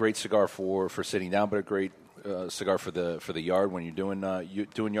cigar for sitting down, but a great cigar for the yard when you're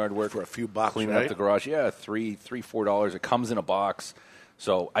doing yard work for a few bucks, cleaning right? up the garage. Yeah, $4. It comes in a box,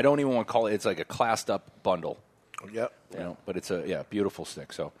 so I don't even want to call it. It's like a classed up bundle. Yep. But it's a beautiful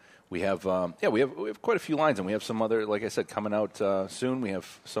stick. So we have we have quite a few lines, and we have some other, like I said, coming out soon. We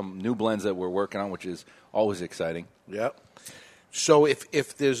have some new blends that we're working on, which is always exciting. Yep. So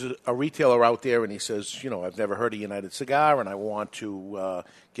if there's a retailer out there and he says, I've never heard of United Cigar and I want to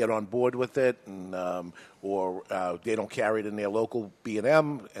get on board with it, and or they don't carry it in their local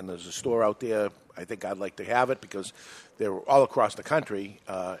B&M, and there's a store out there, I think I'd like to have it because they're all across the country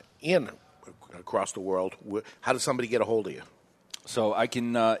and across the world. How does somebody get a hold of you? So I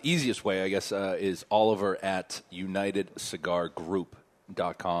can easiest way, I guess, is Oliver at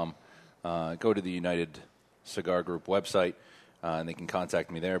UnitedCigarGroup.com. Go to the United Cigar Group website. And they can contact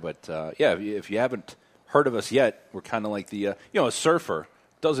me there. But, if you haven't heard of us yet, we're kind of like a surfer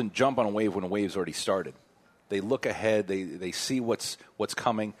doesn't jump on a wave when a wave's already started. They look ahead. They see what's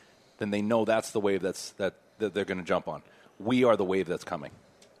coming. Then they know that's the wave that they're going to jump on. We are the wave that's coming.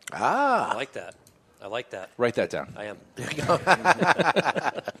 I like that. Write that down. I am.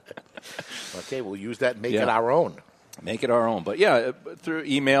 Okay, we'll use that and make it our own. Make it our own. But, through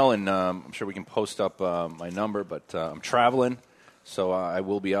email, and I'm sure we can post up my number. But I'm traveling. So I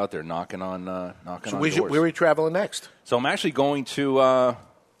will be out there knocking on doors. Where are you traveling next? So I'm actually going to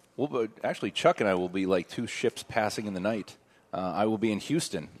Well, but actually, Chuck and I will be like two ships passing in the night. I will be in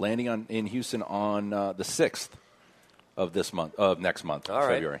Houston, landing in Houston on the 6th of next month, All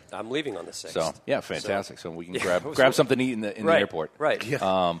right. February. I'm leaving on the 6th. So yeah, fantastic. So we can grab something to eat in the airport. Right.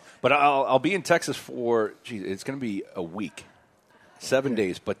 Yeah. But I'll be in Texas for it's going to be a week, 7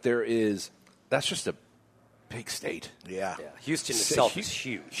 days. But that's just a big state. Yeah. Houston itself is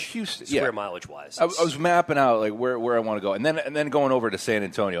huge. Houston, square mileage wise. I was mapping out like where I want to go, and then going over to San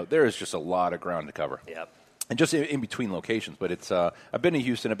Antonio. There is just a lot of ground to cover. Yep. And just in between locations. But it's I've been to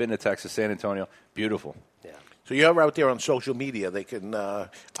Houston, I've been to Texas, San Antonio. Beautiful. Yeah. So you're out there on social media. They can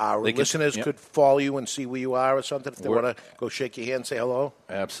listeners could follow you and see where you are or something if they want to go shake your hand and say hello.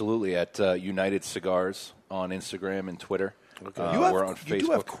 Absolutely. At United Cigars on Instagram and Twitter. Okay. We're on Facebook. You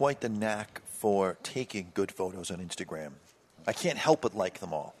do have quite the knack for taking good photos on Instagram. I can't help but like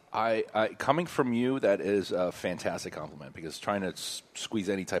them all. I coming from you, that is a fantastic compliment, because trying to squeeze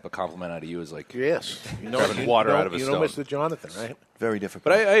any type of compliment out of you is like grabbing water out of a stone. You know Mr. Jonathan, right? Very difficult.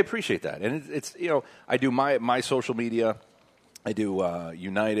 But I appreciate that. And it's I do my social media. I do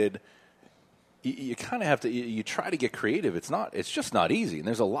United. You kind of have to. You try to get creative. It's just not easy. And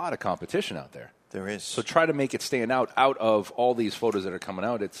there's a lot of competition out there. There is. So try to make it stand out of all these photos that are coming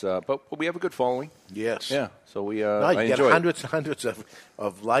out. It's but we have a good following. Yes. Yeah. So we you I get enjoy hundreds and hundreds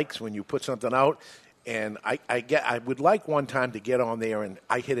of likes when you put something out. And I would like one time to get on there and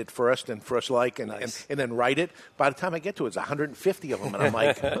I hit it first and first like and then write it. By the time I get to it, it's 150 of them. And I'm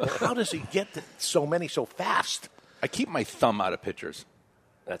like, how does he get so many so fast? I keep my thumb out of pictures.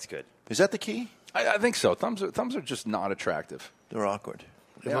 That's good. Is that the key? I think so. Thumbs are just not attractive. They're awkward.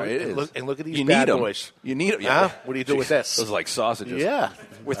 Yeah, it is. And look at these you bad need 'em. boys. You need them. Huh? What do you do with this? Those are like sausages. Yeah.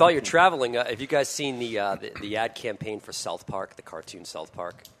 With all your traveling, have you guys seen the ad campaign for South Park, the cartoon South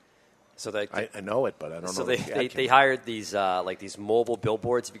Park? So I know it, but I don't know. So they hired these these mobile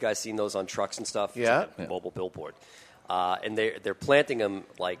billboards. Have you guys seen those on trucks and stuff? Yeah. It's like a mobile billboard. And they're planting them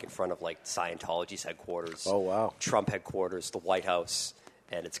like in front of like Scientology's headquarters. Oh wow. Trump headquarters, the White House,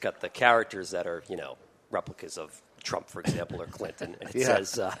 and it's got the characters that are replicas of Trump, for example, or Clinton. And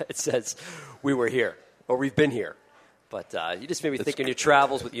it says we were here or we've been here. But you just maybe think in your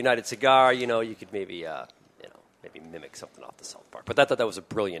travels with United Cigar, you could maybe maybe mimic something off the South Park. But I thought that was a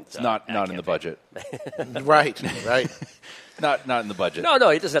brilliant. It's not in the budget. right. Not in the budget. No,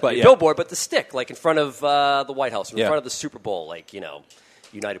 it doesn't have to be a billboard, but the stick, like in front of the White House, in front of the Super Bowl, like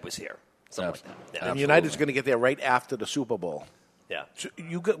United was here, something like that. Yeah. And United's going to get there right after the Super Bowl. Yeah. So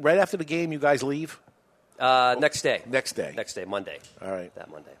right after the game, you guys leave. Next day. Next day, Monday. All right. That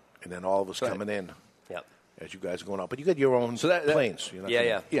Monday. And then all of us coming in. Yep. As you guys are going out, but you got your own planes.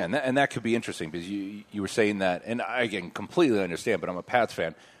 Yeah, and that could be interesting because you were saying that, and I can completely understand. But I'm a Pats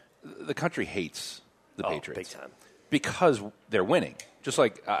fan. The country hates the Patriots big time because they're winning. Just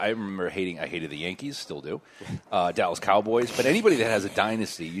like I remember I hated the Yankees, still do, Dallas Cowboys. But anybody that has a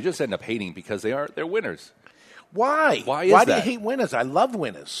dynasty, you just end up hating because they're winners. Why? Why is Why that? do you hate winners? I love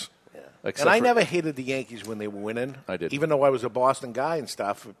winners. And I never hated the Yankees when they were winning. I did. Even though I was a Boston guy and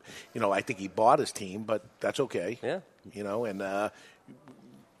stuff. I think he bought his team, but that's okay. Yeah. And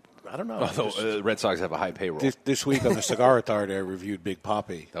I don't know. Although Red Sox have a high payroll. This week on the Cigar Authority, I reviewed Big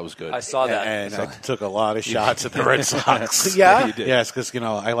Papi. That was good. I saw that. And I took a lot of shots at the Red Sox. Yeah? You did. Yes, because,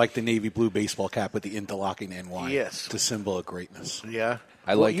 I like the navy blue baseball cap with the interlocking NY. Yes. It's a symbol of greatness. Yeah.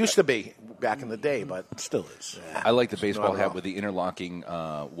 It used to be back in the day, but it still is. Yeah. I like the baseball hat with the interlocking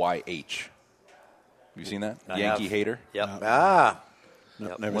YH. You seen that? Yankee hater? Yep.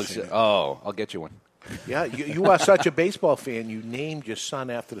 Never seen it. Oh, I'll get you one. Yeah, you are such a baseball fan. You named your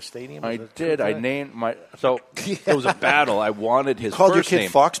son after the stadium. I did. I named my. So it was a battle. I wanted his Called first your kid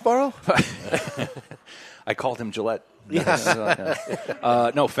name. Foxborough? I called him Gillette.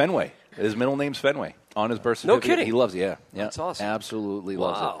 Yeah. No, Fenway. His middle name's Fenway on his birth certificate. No kidding. He loves it. Yeah. That's awesome. Absolutely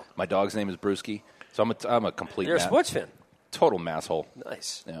loves Wow. it. My dog's name is Brewski. So I'm a complete. You're a sports fan. Total masshole.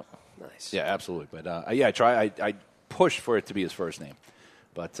 Nice. Yeah. Nice. Yeah, absolutely. But I pushed for it to be his first name,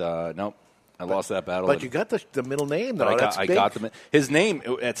 but nope. I lost that battle. But you got the middle name, though. I got his name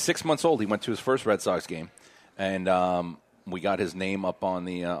at 6 months old. He went to his first Red Sox game, and we got his name up on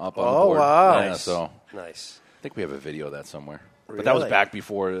the on the board. Wow! Yeah, Nice. So Nice. I think we have a video of that somewhere. Really? But that was back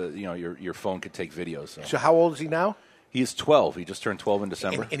before your phone could take videos. So how old is he now? He's 12. He just turned 12 in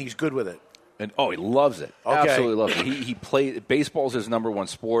December, And he's good with it. and he loves it. Okay. Absolutely loves it. He played baseball's his number one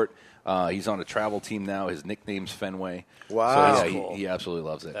sport. He's on a travel team now. His nickname's Fenway. Wow. So, That's cool. he absolutely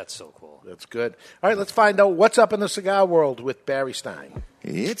loves it. That's so cool. That's good. All right, let's find out what's up in the cigar world with Barry Stein.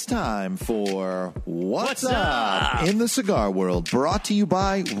 It's time for What's Up in the Cigar World, brought to you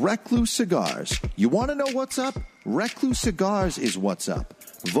by Recluse Cigars. You want to know what's up? Recluse Cigars is what's up.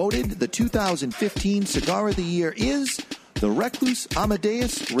 Voted the 2015 Cigar of the Year is the Recluse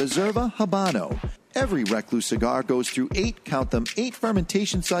Amadeus Reserva Habano. Every Recluse cigar goes through 8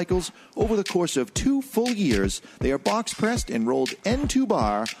 fermentation cycles over the course of 2 full years. They are box pressed and rolled end to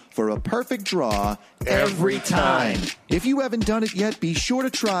bar for a perfect draw every time. If you haven't done it yet, be sure to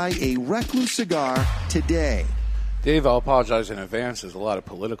try a Recluse cigar today. Dave, I'll apologize in advance. There's a lot of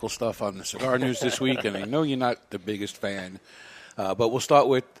political stuff on the cigar news this week, and I know you're not the biggest fan. But we'll start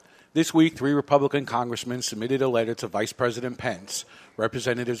with this week. 3 Republican congressmen submitted a letter to Vice President Pence.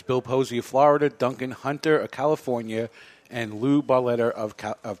 Representatives Bill Posey of Florida, Duncan Hunter of California, and Lou Barletta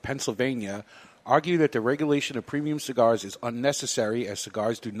of Pennsylvania argue that the regulation of premium cigars is unnecessary as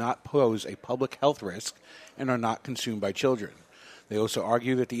cigars do not pose a public health risk and are not consumed by children. They also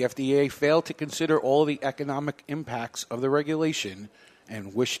argue that the FDA failed to consider all the economic impacts of the regulation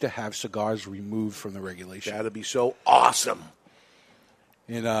and wish to have cigars removed from the regulation. That'd be so awesome.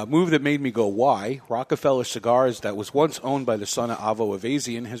 In a move that made me go, why? Rockefeller Cigars, that was once owned by the son of Avo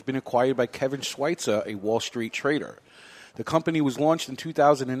Avazian, has been acquired by Kevin Schweitzer, a Wall Street trader. The company was launched in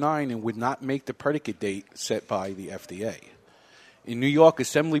 2009 and would not make the predicate date set by the FDA. In New York,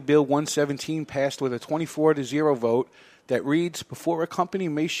 Assembly Bill 117 passed with a 24-0 vote that reads, before a company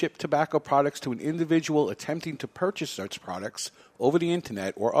may ship tobacco products to an individual attempting to purchase such products over the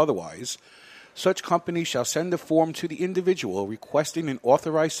Internet or otherwise, such company shall send a form to the individual requesting an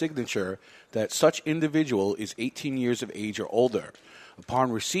authorized signature that such individual is 18 years of age or older.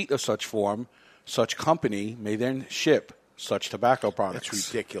 Upon receipt of such form, such company may then ship such tobacco products.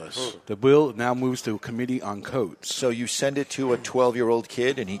 That's ridiculous. The bill now moves to a committee on codes. So you send it to a 12-year-old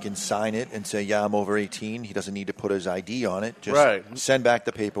kid, and he can sign it and say, yeah, I'm over 18. He doesn't need to put his ID on it. Just send back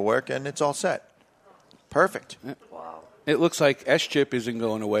the paperwork, and it's all set. Perfect. Wow. It looks like S-chip isn't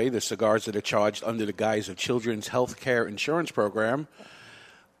going away, the cigars that are charged under the guise of Children's Health Care Insurance Program.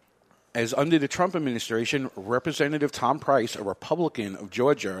 As under the Trump administration, Representative Tom Price, a Republican of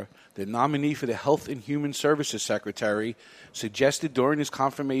Georgia, the nominee for the Health and Human Services Secretary, suggested during his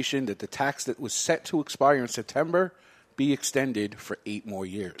confirmation that the tax that was set to expire in September be extended for 8 more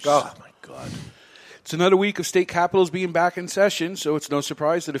years. Oh, my God. It's another week of state capitals being back in session, so it's no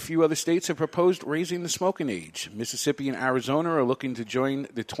surprise that a few other states have proposed raising the smoking age. Mississippi and Arizona are looking to join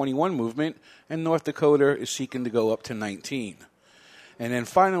the 21 movement, and North Dakota is seeking to go up to 19. And then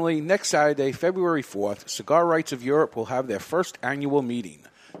finally, next Saturday, February 4th, Cigar Rights of Europe will have their first annual meeting.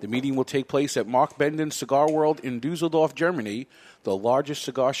 The meeting will take place at Mark Benden's Cigar World in Dusseldorf, Germany, the largest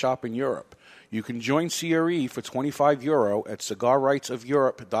cigar shop in Europe. You can join CRE for €25 at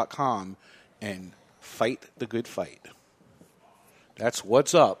cigarrightsofeurope.com and fight the good fight. That's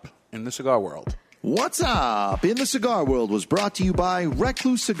what's up in the cigar world. What's Up in the Cigar World was brought to you by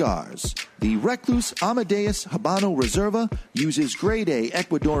Recluse Cigars. The Recluse Amadeus Habano Reserva uses grade A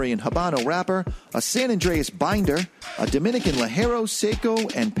Ecuadorian Habano wrapper, a San Andreas binder, a Dominican Ligero Seco,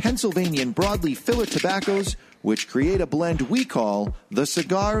 and Pennsylvanian broadleaf filler tobaccos, which create a blend we call the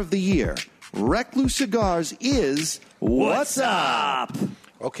Cigar of the Year. Recluse Cigars is What's Up?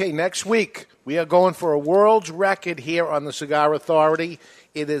 Okay, next week we are going for a world's record here on the Cigar Authority.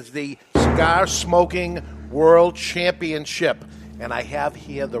 It is the Cigar Smoking World Championship. And I have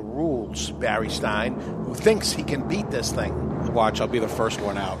here the rules, Barry Stein, who thinks he can beat this thing. Watch, I'll be the first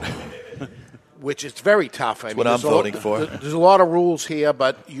one out. Which is very tough. That's what I'm voting for. There's a lot of rules here,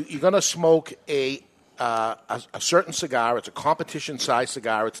 but you're going to smoke a certain cigar. It's a competition-sized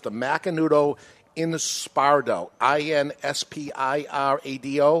cigar. It's the Macanudo Inspirado,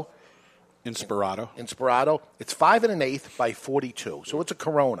 Inspirado. Inspirado. It's 5 1/8 by 42. So it's a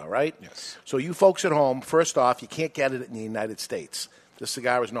Corona, right? Yes. So you folks at home, first off, you can't get it in the United States. The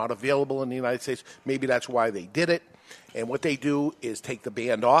cigar is not available in the United States. Maybe that's why they did it. And what they do is take the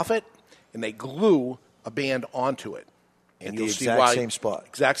band off it, and they glue a band onto it. And At the exact same spot.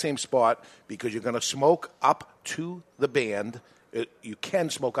 Exact same spot, because you're going to smoke up to the band. You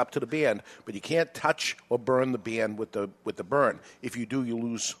can smoke up to the band, but you can't touch or burn the band with the burn. If you do, you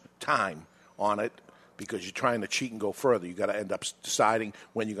lose time on it because you're trying to cheat and go further. You got to end up deciding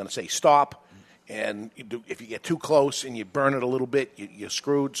when you're going to say stop, and if you get too close and you burn it a little bit, you're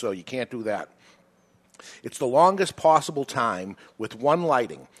screwed. So you can't do that. It's the longest possible time with one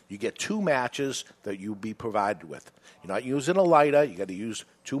lighting. You get 2 matches that you'll be provided with. You're not using a lighter. You got to use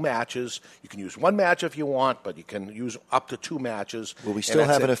 2 matches. You can use 1 match if you want, but you can use up to 2 matches. Will we still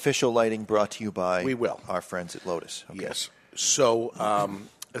have an official lighting brought to you by our friends at Lotus? Okay. Yes. So,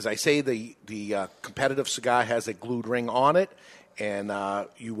 as I say, the competitive cigar has a glued ring on it, and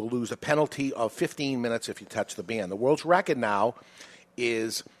you will lose a penalty of 15 minutes if you touch the band. The world's record now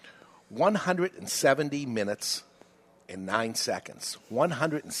is 170 minutes and 9 seconds.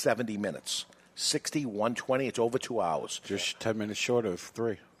 170 minutes. 60, 120. It's over 2 hours. Just 10 minutes short of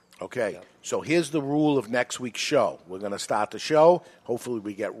 3. Okay, so here's the rule of next week's show. We're going to start the show. Hopefully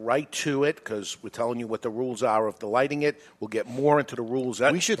we get right to it because we're telling you what the rules are of the lighting it. We'll get more into the rules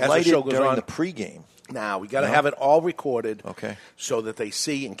We should as light the show it goes during on. the pregame. Now, we got to have it all recorded Okay. so that they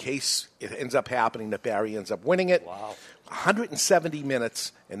see in case it ends up happening that Barry ends up winning it. Wow. 170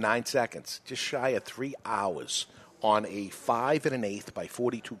 minutes and 9 seconds, just shy of 3 hours on a 5 1/8 by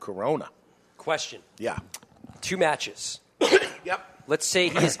 42 Corona. Question. Yeah. 2 matches. Yep. Let's say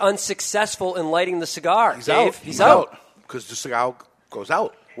he is unsuccessful in lighting the cigar. He's Dave, out. He's out. Because the cigar goes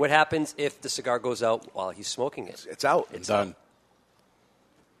out. What happens if the cigar goes out while he's smoking it? It's out. It's done.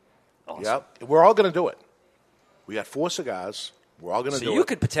 Awesome. Yep. We're all going to do it. We got 4 cigars. We're all going to So do it. you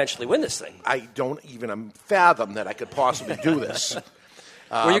could potentially win this thing. I don't even fathom that I could possibly do this.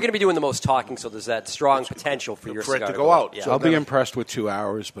 Well, you're going to be doing the most talking, so there's that strong potential for your for it cigar to go out. Yeah. So I'll be then- impressed with 2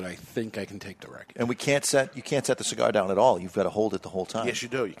 hours, but I think I can take the record. And you can't set the cigar down at all. You've got to hold it the whole time. Yes, you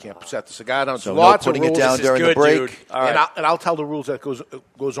do. You can't set the cigar down. So Lots no putting of it rules. down This is during the good, break. dude. All right. And I'll tell the rules that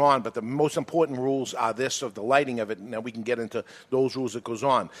goes on, but the most important rules are this of the lighting of it, and then we can get into those rules that goes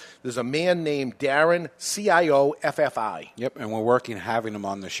on. There's a man named Darren, CIOFFI. Yep, and we're working having him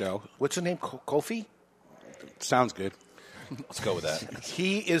on the show. What's his name? Kofi? Sounds good. Let's go with that.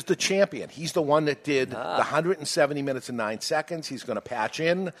 He is the champion. He's the one that did the 170 minutes and 9 seconds. He's going to patch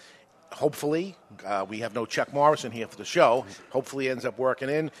in. Hopefully, we have no Chuck Morrison here for the show. Hopefully, he ends up working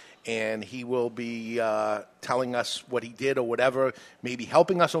in, and he will be telling us what he did or whatever, maybe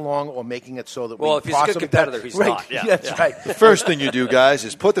helping us along or making it so that Well, we if he's a good possibly competitor, he's right. not. Yeah, That's yeah. right. The first thing you do, guys,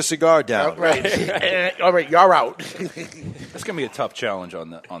 is put the cigar down. Right. All right, you're out. It's going to be a tough challenge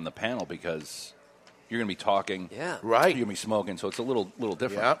on the panel because you're going to be talking. Yeah. Right. You're going to be smoking, so it's a little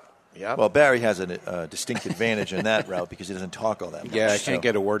different. Yep. Yep. Well, Barry has a distinct advantage in that route because he doesn't talk all that much. Yeah, I so. can't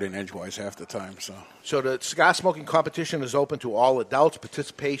get a word in edgewise half the time. So the cigar smoking competition is open to all adults.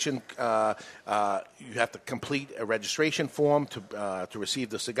 Participation, you have to complete a registration form to receive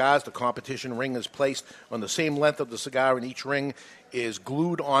the cigars. The competition ring is placed on the same length of the cigar, and each ring is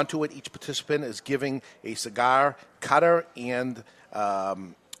glued onto it. Each participant is giving a cigar cutter and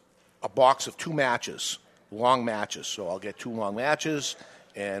a box of 2 matches, long matches. So I'll get 2 long matches,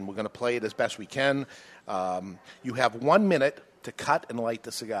 and we're going to play it as best we can. You have 1 minute to cut and light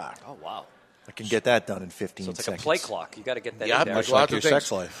the cigar. Oh, wow. I can get that done in 15 So it's like seconds. a play clock. You got to get that Yeah, in there. much like lots of your things.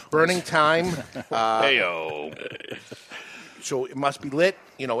 sex life. Burning time. Heyo. So it must be lit.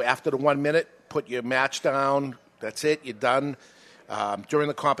 After the 1 minute, put your match down. That's it. You're done. During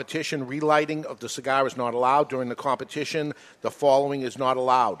the competition, relighting of the cigar is not allowed. During the competition, the following is not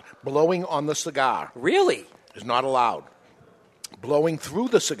allowed. Blowing on the cigar. Really? Is not allowed. Blowing through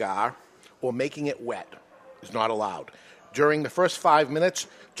the cigar or making it wet is not allowed. During the first 5 minutes,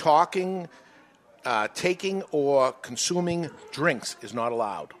 talking, taking, or consuming drinks is not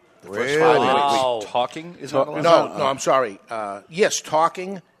allowed. The first 5 minutes. Wow. Talking is not allowed? No, I'm sorry. Yes,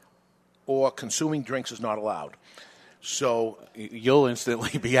 talking or consuming drinks is not allowed. So You'll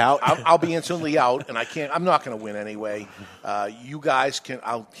instantly be out. I'll be instantly out, and I'm not going to win anyway. You guys can.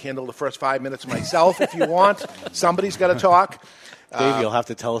 I'll handle the first 5 minutes myself if you want. Somebody's got to talk. Dave, you'll have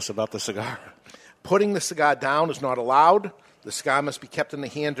to tell us about the cigar. Putting the cigar down is not allowed. The cigar must be kept in the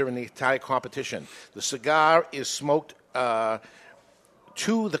hand during the entire competition. The cigar is smoked to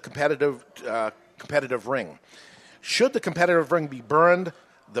the competitive ring. Should the competitive ring be burned,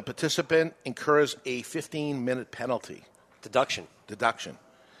 the participant incurs a 15-minute penalty. Deduction.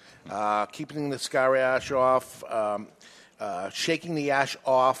 Keeping the cigar ash off, shaking the ash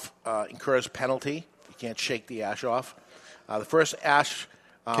off incurs penalty. You can't shake the ash off. The first ash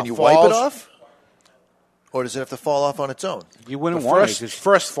Can you falls, wipe it off? Or does it have to fall off on its own? You wouldn't The want first, it. 'cause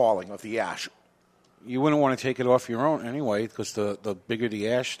first falling of the ash. You wouldn't want to take it off your own anyway, because the bigger the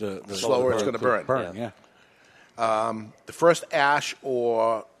ash, the slower it's gonna burn. Yeah. The first ash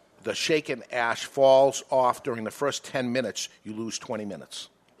or the shaken ash falls off during the first 10 minutes. You lose 20 minutes.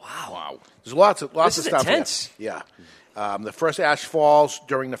 Wow. There's lots of This is stuff here. intense. Yeah. The first ash falls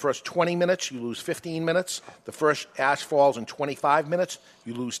during the first 20 minutes. You lose 15 minutes. The first ash falls in 25 minutes.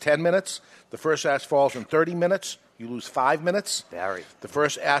 You lose 10 minutes. The first ash falls in 30 minutes. You lose 5 minutes. Barry. The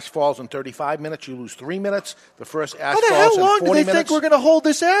first ash falls in 35 minutes. You lose 3 minutes. The first ash How the falls hell long in do 40 they think minutes. we're going to hold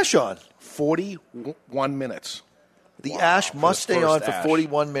this ash on? 41 minutes. The ash must stay on for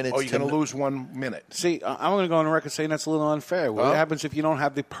 41 minutes. Oh, you're going to lose 1 minute. See, I'm going to go on the record saying that's a little unfair. What Well- happens if you don't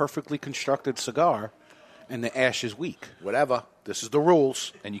have the perfectly constructed cigar and the ash is weak? Whatever. This is the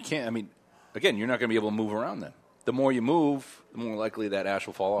rules. And you can't, again, you're not going to be able to move around then. the more you move, the more likely that ash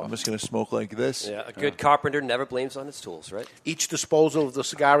will fall off. I'm just going to smoke like this. Yeah, a good carpenter never blames on his tools, right? Each disposal of the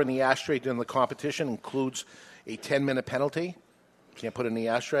cigar in the ashtray during the competition includes a 10-minute penalty. Can't put it in the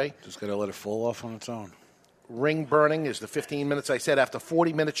ashtray. Just got to let it fall off on its own. Ring burning is the 15 minutes. I said after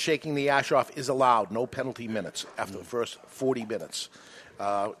 40 minutes, shaking the ash off is allowed. No penalty minutes after the first 40 minutes.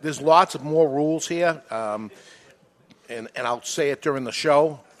 There's lots of more rules here, and I'll say it during the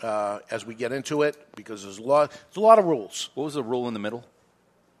show as we get into it because there's a lot of rules. What was the rule in the middle?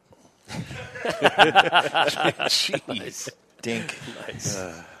 Jeez. Dink. Nice.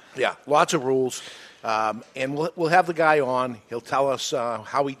 Yeah, lots of rules. And we'll have the guy on. He'll tell us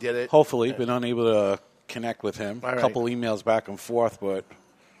how he did it. Hopefully, been unable to connect with him. All A right. couple emails back and forth, but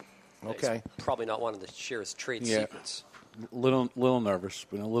okay. He's probably not wanting to share his trade yeah, secrets. little nervous.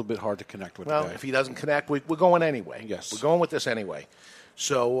 Been a little bit hard to connect with. Well, the guy. if he doesn't connect, we're going anyway. Yes. We're going with this anyway.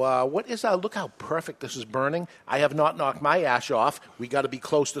 So what is that? Look how perfect this is burning. I have not knocked my ash off. We got to be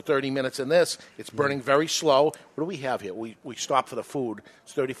close to 30 minutes in this. It's burning very slow. What do we have here? We stopped for the food.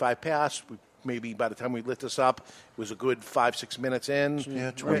 It's 35 past. Maybe by the time we lit this up, it was a good 5-6 minutes in. Yeah,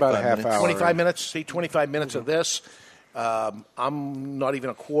 about a half hour. 25 minutes. See, 25 minutes of this. I'm not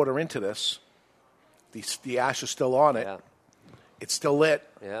even a quarter into this. The ash is still on it. Yeah. It's still lit.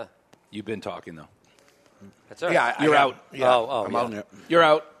 Yeah. You've been talking, though. That's all right. Yeah, You're out. Yeah, I'm out. out. You're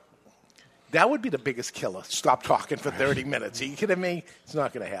out. That would be the biggest killer. Stop talking for 30 minutes. Are you kidding me? It's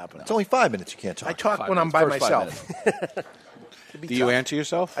not going to happen. It's only 5 minutes you can't talk. I talk 5 when I'm minutes. by First 5 myself. Do you answer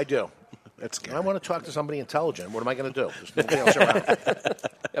yourself? I do. That's I want to talk to somebody intelligent. What am I going to do? There's nobody else around.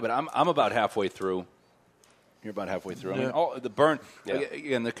 Yeah, but I'm about halfway through. You're about halfway through. I mean, Yeah. the burn, Yeah.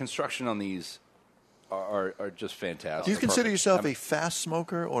 again, the construction on these are just fantastic. Do you consider yourself a fast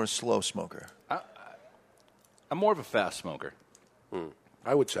smoker or a slow smoker? I'm more of a fast smoker.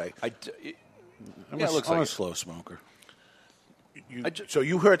 I would say. I'm it I'm looks like a it. slow smoker. So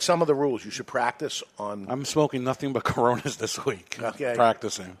you heard some of the rules. You should practice on. I'm smoking nothing but Coronas this week. Okay.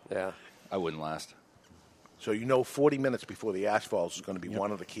 Practicing. Yeah. I wouldn't last. So 40 minutes before the ash falls is going to be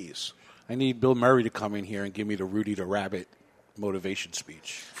one of the keys. I need Bill Murray to come in here and give me the Rudy the Rabbit motivation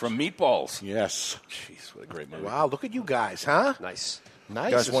speech. From Meatballs. Yes. Jeez, what a great movie. Wow, look at you guys, huh? Nice.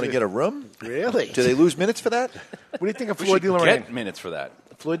 Nice. You guys want to get a room? Really? Do they lose minutes for that? What do you think of We Fleur should de Lorraine? get minutes for that.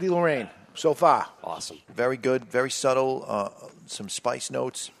 Fleur de Lorraine, so far. Awesome. Very good, very subtle. Some spice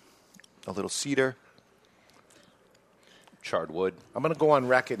notes, a little cedar. Charred wood. I'm going to go on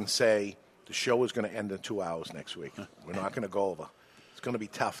record and say the show is going to end in 2 hours next week. We're not going to go over. It's going to be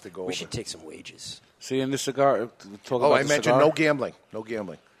tough to go over. We should take some wages. See, in the cigar, talk Oh, about I the mentioned cigar. no gambling. No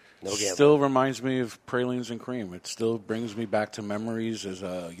gambling. No gambling. Still reminds me of pralines and cream. It still brings me back to memories as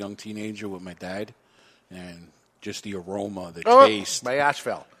a young teenager with my dad, and just the aroma, the taste, My ash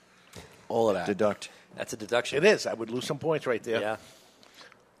fell. all of that. Deduct. That's a deduction. It is. I would lose some points right there. Yeah.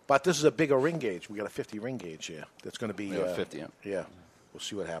 But this is a bigger ring gauge. We got a 50 ring gauge here. That's going to be 50, yeah. Yeah. We'll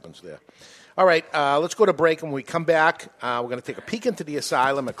see what happens there. All right, let's go to break. And when we come back, we're going to take a peek into the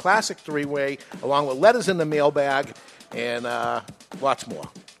asylum, a classic three-way, along with letters in the mailbag, and lots more.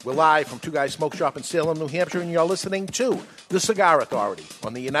 We're live from Two Guys Smoke Shop in Salem, New Hampshire, and you're listening to The Cigar Authority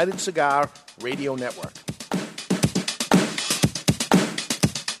on the United Cigar Radio Network.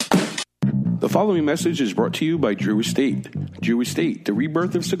 The following message is brought to you by Drew Estate. Drew Estate, the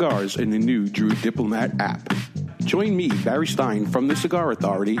rebirth of cigars in the new Drew Diplomat app. Join me, Barry Stein, from the Cigar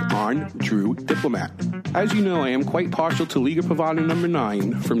Authority on Drew Diplomat. As you know, I am quite partial to Liga Privada number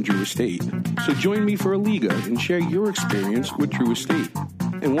 9 from Drew Estate. So join me for a Liga and share your experience with Drew Estate.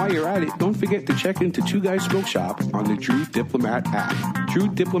 And while you're at it, don't forget to check into Two Guys Smoke Shop on the Drew Diplomat app. Drew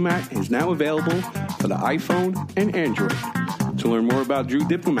Diplomat is now available for the iPhone and Android. To learn more about Drew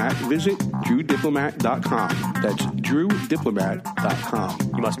Diplomat, visit drewdiplomat.com. That's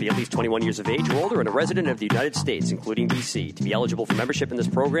drewdiplomat.com. You must be at least 21 years of age or older and a resident of the United States, including D.C. To be eligible for membership in this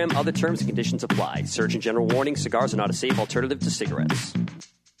program, other terms and conditions apply. Surgeon General warning, cigars are not a safe alternative to cigarettes.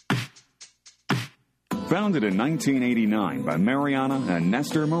 Founded in 1989 by Mariana and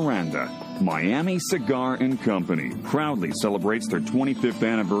Nestor Miranda, Miami Cigar and Company proudly celebrates their 25th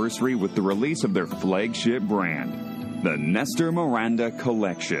anniversary with the release of their flagship brand, the Nestor Miranda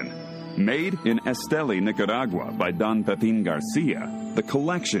Collection. Made in Esteli, Nicaragua by Don Pepin Garcia, the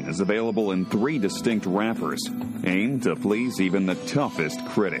collection is available in 3 distinct wrappers, aimed to please even the toughest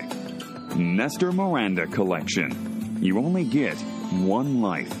critic. Nestor Miranda Collection. You only get one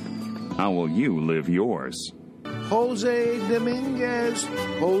life. How will you live yours? Jose Dominguez,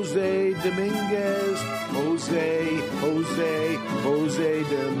 Jose Dominguez, Jose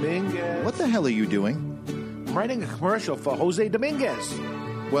Dominguez. What the hell are you doing? I'm writing a commercial for Jose Dominguez.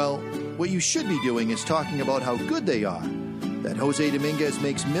 Well, what you should be doing is talking about how good they are. That Jose Dominguez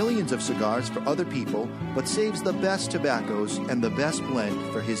makes millions of cigars for other people, but saves the best tobaccos and the best blend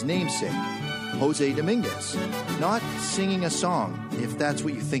for his namesake, Jose Dominguez. Not singing a song, if that's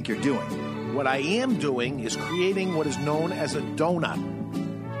what you think you're doing. What I am doing is creating what is known as a donut.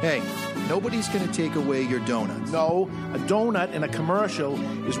 Hey, nobody's going to take away your donuts. No, a donut in a commercial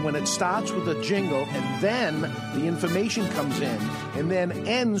is when it starts with a jingle and then the information comes in and then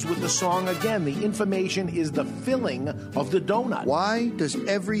ends with the song again. The information is the filling of the donut. Why does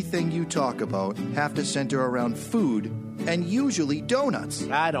everything you talk about have to center around food and usually donuts?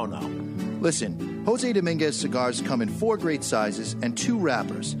 I don't know. Listen, Jose Dominguez cigars come in 4 great sizes and 2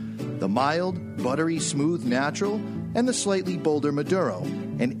 wrappers. The mild, buttery, smooth, natural, and the slightly bolder Maduro.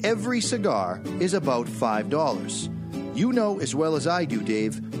 And every cigar is about $5. You know as well as I do,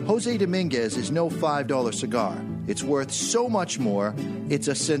 Dave, Jose Dominguez is no $5 cigar. It's worth so much more. It's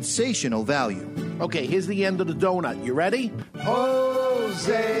a sensational value. Okay, here's the end of the donut. You ready?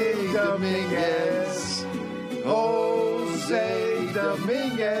 Jose Dominguez. Jose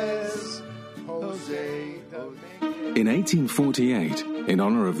Dominguez. Jose Dominguez. In 1848, in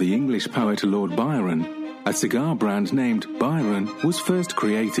honor of the English poet Lord Byron, a cigar brand named Byron was first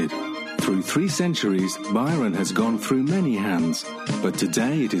created. Through 3 centuries, Byron has gone through many hands, but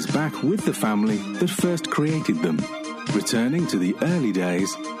today it is back with the family that first created them. Returning to the early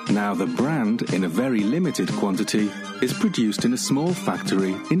days, now the brand, in a very limited quantity, is produced in a small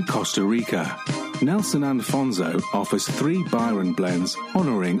factory in Costa Rica. Nelson Alfonso offers 3 Byron blends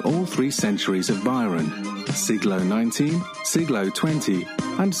honoring all 3 centuries of Byron: Siglo 19, Siglo 20,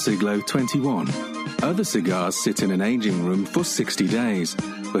 and Siglo 21. Other cigars sit in an aging room for 60 days,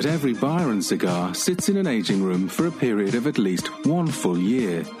 but every Byron cigar sits in an aging room for a period of at least 1 full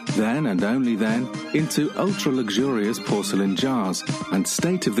year. Then and only then, into ultra-luxurious porcelain jars and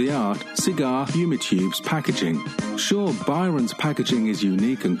state-of-the-art cigar humitubes packaging. Sure, Byron's packaging is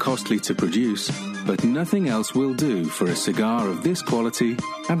unique and costly to produce, but nothing else will do for a cigar of this quality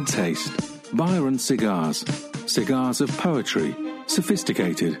and taste. Byron Cigars. Cigars of poetry.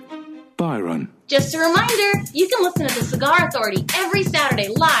 Sophisticated. Byron. Just a reminder, you can listen to the Cigar Authority every Saturday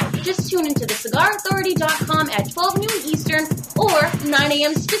live. Just tune into the cigarauthority.com at 12 noon Eastern or 9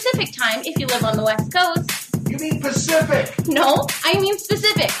 a.m. Pacific time if you live on the West Coast. You mean Pacific? No, I mean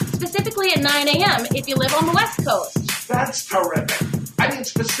specific. Specifically at 9 a.m. if you live on the West Coast. That's terrific. I mean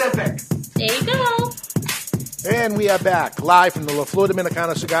specific. There you go. And we are back live from the La Fleur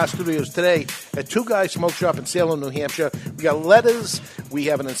Dominicana Cigar Studios today at Two Guys Smoke Shop in Salem, New Hampshire. We got letters. We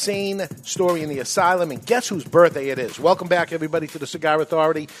have an insane story in the asylum. And guess whose birthday it is? Welcome back, everybody, to the Cigar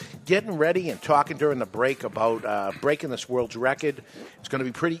Authority. Getting ready and talking during the break about breaking this world's record. It's going to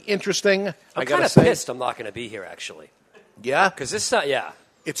be pretty interesting. I'm kind of pissed I'm not going to be here, actually. Yeah? Because this not, yeah.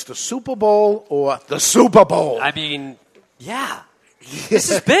 It's the Super Bowl or the Super Bowl. I mean, yeah. This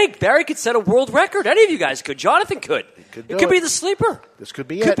is big. Barry could set a world record. Any of you guys could. Jonathan could. It could be the sleeper. This could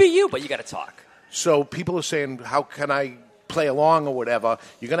be Could it. be you, but you got to talk. So people are saying, how can I play along or whatever?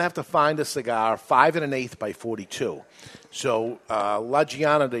 You're going to have to find a cigar 5 1/8 by 42. So La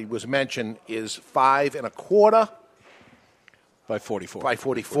Giana that was mentioned is 5 1/4 by 44. By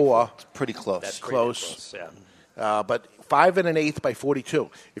 44. It's pretty close. That's close. Yeah. But 5 1/8 by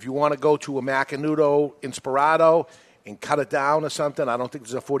 42. If you want to go to a Macanudo Inspirado and cut it down or something, I don't think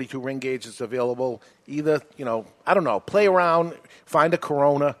there's a 42 ring gauge that's available either. You know, I don't know. Play around, find a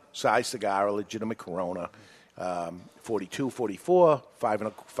Corona size cigar, a legitimate Corona, 42, 44, 5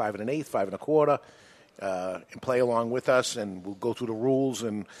 1/8, 5 1/4, and play along with us, and we'll go through the rules.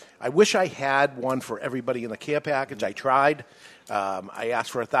 And I wish I had one for everybody in the care package. I tried. I asked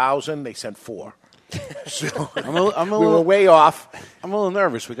for 1,000. They sent 4. So we were way off. I'm a little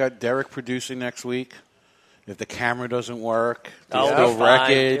nervous. We got Derek producing next week. If the camera doesn't work, there's It'll no be fine.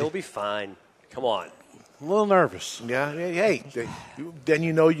 record. It'll be fine. Come on. I'm a little nervous. Yeah, hey, then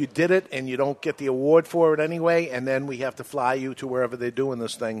you know you did it, and you don't get the award for it anyway, and then we have to fly you to wherever they're doing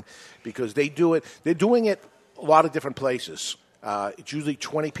this thing because they do it. They're doing it a lot of different places. It's usually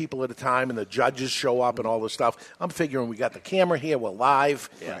 20 people at a time, and the judges show up and all this stuff. I'm figuring we got the camera here. We're live.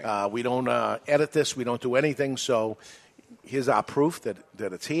 Yeah. We don't edit this. We don't do anything, so here's our proof that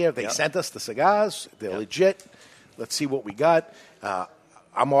it's here. They sent us the cigars. They're legit. Let's see what we got.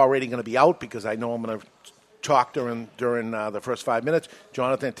 I'm already going to be out because I know I'm going to talk during the first 5 minutes.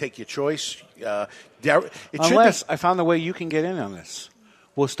 Jonathan, take your choice. Unless I found a way you can get in on this.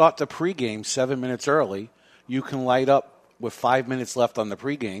 We'll start the pregame 7 minutes early. You can light up with 5 minutes left on the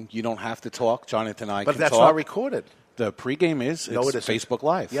pregame. You don't have to talk. Jonathan and I can talk. But that's not recorded. The pregame is. No, it's it isn't. Facebook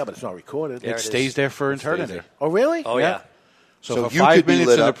Live. Yeah, but it's not recorded. It stays there for eternity. Oh, really? Oh, yeah. So for you 5 could be minutes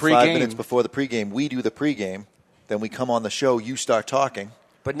lit in the up pregame- 5 minutes before the pregame. We do the pregame. Then we come on the show. You start talking.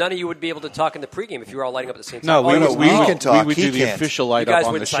 But none of you would be able to talk in the pregame if you were all lighting up at the same time. No, we can talk. We would He do the can't. official light You guys up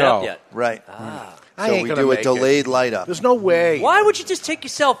on the wouldn't sign up show. yet. Right. I So ain't we gonna do a make delayed it. light up. There's no way. Why would you just take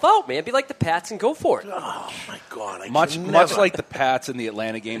yourself out, man? Be like the Pats and go for it. Oh, my God. Much like the Pats in the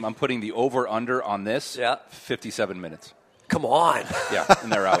Atlanta game, I'm putting the over-under on this 57 minutes. Come on. Yeah,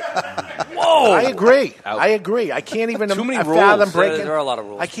 and they're out. Whoa. I agree. Out. I agree. I can't even Too many fathom rules. breaking. There are a lot of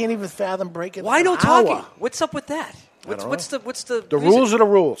rules. I can't even fathom breaking. Why no an talking? hour. What's up with that? What's the The reason? rules are the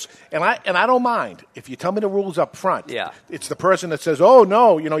rules, and I don't mind if you tell me the rules up front. Yeah. It's the person that says, "Oh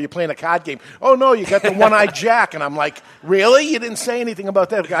no, you're playing a card game. Oh no, you got the one-eyed jack," and I'm like, "Really? You didn't say anything about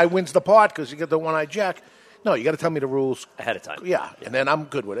that? The guy wins the pot because you get the one-eyed jack." No, you got to tell me the rules ahead of time. Yeah, and then I'm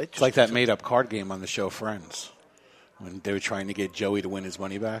good with it. It's like that made-up card game on the show Friends, when they were trying to get Joey to win his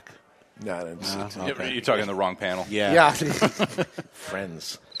money back. No, I didn't see it. Okay. You're talking the wrong panel. Yeah.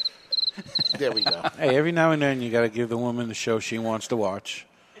 Friends. There we go. Hey, every now and then you got to give the woman the show she wants to watch,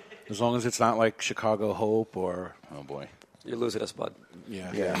 as long as it's not like Chicago Hope or. Oh boy, you're losing us, bud.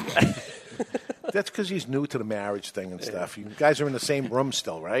 Yeah. That's because he's new to the marriage thing and stuff. You guys are in the same room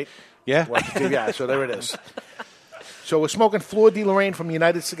still, right? Yeah. Yeah, so there it is. So we're smoking Fleur de Reine from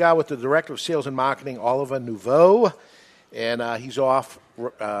United Cigar with the Director of Sales and Marketing, Oliver Nivaud. And he's off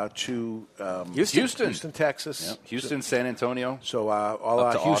to Houston, Texas. Yep. Houston, San Antonio. So all Up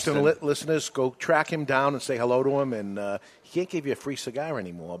our to Houston Austin. listeners, go track him down and say hello to him. And he can't give you a free cigar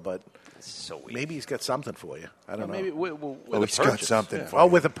anymore, but maybe he's got something for you. I don't know. Maybe with he's a got purchase. something for you.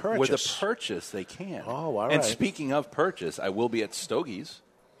 With a purchase. With a purchase, they can. Oh, all And right. speaking of purchase, I will be at Stogie's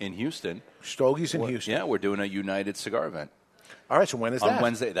in Houston. Stogie's in Houston. Yeah, we're doing a United Cigar event. All right, so when is On that?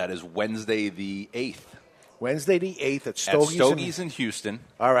 Wednesday. That is Wednesday the 8th. Wednesday the 8th at At Stogie's. Stogie's in Houston.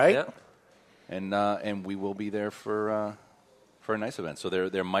 All right. And we will be there for a nice event. So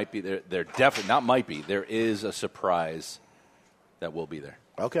there might be there definitely not might be there is a surprise that will be there.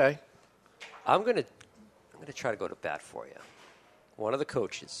 Okay. I'm gonna try to go to bat for you. One of the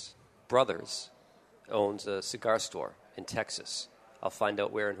coaches' brothers owns a cigar store in Texas. I'll find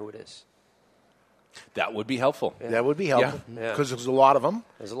out where and who it is. That would be helpful. Yeah. That would be helpful Yeah. because there's a lot of them.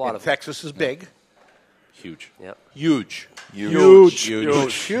 There's a lot and of them. Texas is big. Huge. Yep. Huge.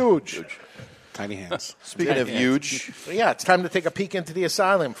 Huge. Tiny hands. Speaking of huge. Yeah, it's time to take a peek into the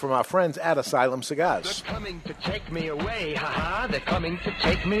asylum from our friends at Asylum Cigars. Coming to take me away, ha-ha. They're coming to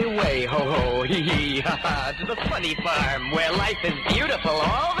take me away, ho-ho, hee-hee, ha-ha. To the funny farm where life is beautiful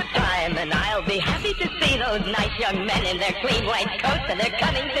all the time. And I'll be happy to see those nice young men in their clean white coats. And they're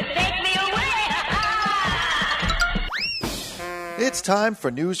coming to take me away, ha-ha. It's time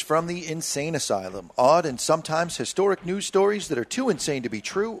for news from the Insane Asylum. Odd and sometimes historic news stories that are too insane to be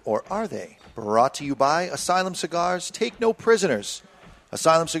true, or are they? Brought to you by Asylum Cigars. Take no prisoners.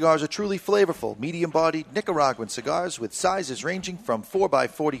 Asylum Cigars are truly flavorful, medium-bodied Nicaraguan cigars with sizes ranging from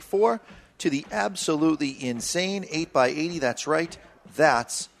 4x44 to the absolutely insane 8x80. That's right.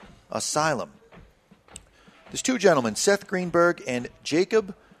 That's Asylum. There's two gentlemen, Seth Greenberg and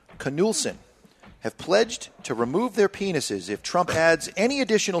Jacob Knulson, have pledged to remove their penises if Trump adds any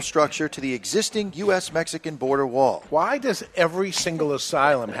additional structure to the existing U.S.-Mexican border wall. Why does every single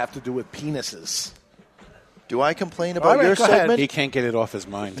asylum have to do with penises? Do I complain about your go ahead. segment? He can't get it off his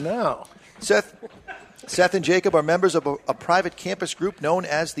mind. No. Seth and Jacob are members of a private campus group known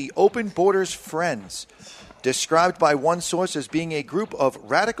as the Open Borders Friends, described by one source as being a group of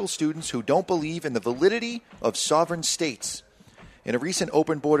radical students who don't believe in the validity of sovereign states. In a recent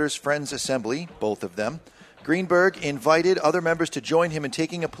Open Borders Friends assembly, both of them, Greenberg invited other members to join him in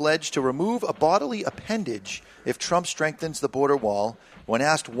taking a pledge to remove a bodily appendage if Trump strengthens the border wall. When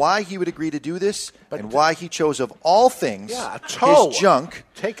asked why he would agree to do this and why he chose of all things Yeah, a toe. his junk,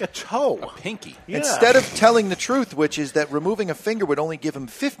 Take a toe. Pinky. Yeah. instead of telling the truth, which is that removing a finger would only give him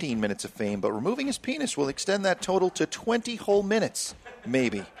 15 minutes of fame, but removing his penis will extend that total to 20 whole minutes,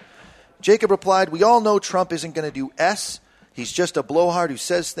 maybe. Jacob replied, "We all know Trump isn't going to do S. He's just a blowhard who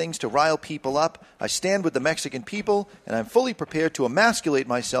says things to rile people up. I stand with the Mexican people, and I'm fully prepared to emasculate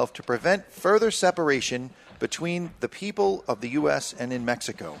myself to prevent further separation between the people of the U.S. and in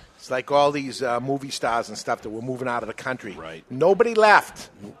Mexico." It's like all these movie stars and stuff that were moving out of the country. Right. Nobody left.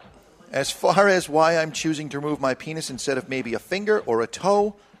 As far as why I'm choosing to remove my penis instead of maybe a finger or a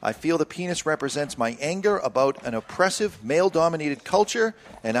toe, I feel the penis represents my anger about an oppressive, male-dominated culture,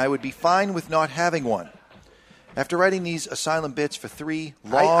 and I would be fine with not having one. After writing these asylum bits for 3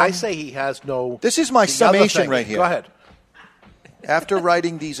 long... I say he has no... This is my the other summation thing. right here. Go ahead. After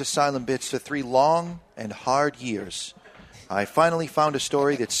writing these asylum bits for 3 long and hard years, I finally found a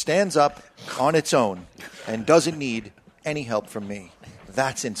story that stands up on its own and doesn't need any help from me.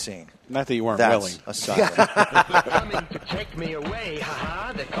 That's insane. Not that you weren't That's willing. a silent. They're coming to take me away,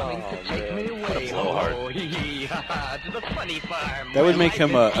 ha-ha. They're coming to take me away. Oh, hee-hee, ha-ha, to the funny farm. That would make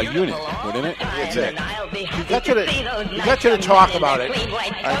him a unit, wouldn't it? That's it. He got you to talk about it.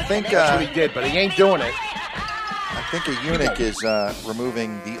 I think that's what he did, but he ain't doing it. I think a eunuch is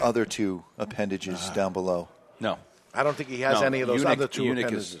removing the other two appendages down below. No. I don't think he has any of those other two eunuch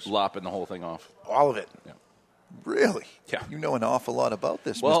appendages. is lopping the whole thing off. All of it. Yeah. Really? Yeah. You know an awful lot about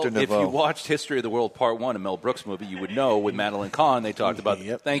this, Well, Mr. Nivaud. if you watched History of the World Part 1, a Mel Brooks movie, you would know with Madeline Kahn, they talked about,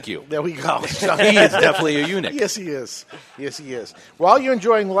 thank you. There we go. So he is definitely a eunuch. Yes, he is. Yes, he is. While you're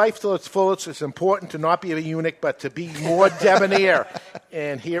enjoying life to its fullest, it's important to not be a eunuch, but to be more debonair.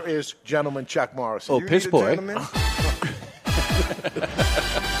 And here is gentleman Chuck Morrison. Oh, piss boy. Gentlemen.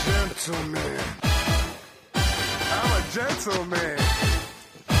 I'm a gentleman.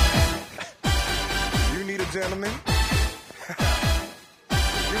 You need a gentleman?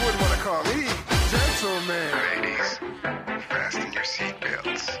 You wouldn't want to call me gentleman. Ladies, fasten your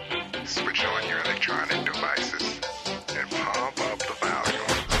seatbelts, switch on your electronic devices, and pump up the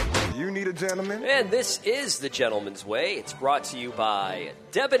volume. You need a gentleman? And this is The Gentleman's Way. It's brought to you by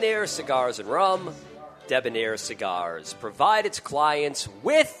Debonair Cigars and Rum. Debonair Cigars provide its clients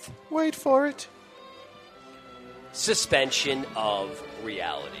with... Wait for it. Suspension of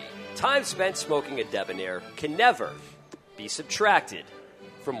reality. Time spent smoking a Debonair can never be subtracted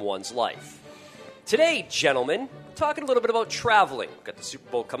from one's life. Today, gentlemen, we're talking a little bit about traveling. We've got the Super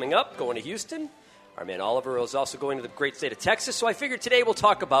Bowl coming up, going to Houston. Our man Oliver is also going to the great state of Texas. So I figured today we'll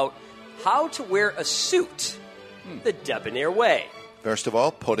talk about how to wear a suit the Debonair way. First of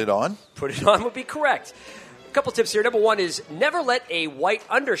all, put it on. Put it on would be correct. A couple tips here. Number one is never let a white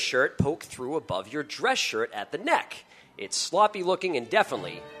undershirt poke through above your dress shirt at the neck. It's sloppy looking and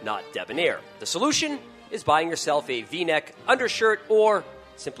definitely not debonair. The solution is buying yourself a V-neck undershirt or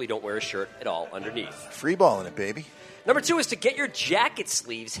simply don't wear a shirt at all underneath. Free balling it, baby. Number two is to get your jacket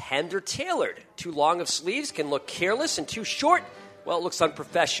sleeves hemmed or tailored. Too long of sleeves can look careless, and too short, well, it looks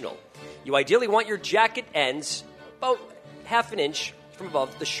unprofessional. You ideally want your jacket ends about half an inch from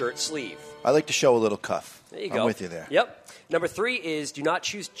above the shirt sleeve. I like to show a little cuff. There you go. I'm with you there. Yep. Number three is do not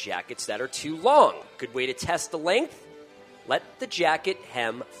choose jackets that are too long. Good way to test the length. Let the jacket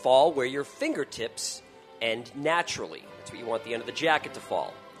hem fall where your fingertips end naturally. That's what you want the end of the jacket to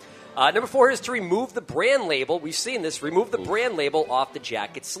fall. Number four is to remove the brand label. We've seen this. Remove the brand label off the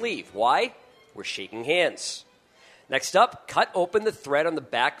jacket sleeve. Why? We're shaking hands. Next up, cut open the thread on the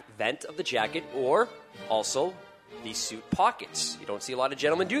back vent of the jacket or also the suit pockets. You don't see a lot of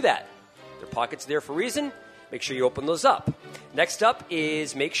gentlemen do that. There are pockets there for a reason. Make sure you open those up. Next up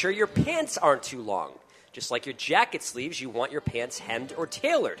is make sure your pants aren't too long. Just like your jacket sleeves, you want your pants hemmed or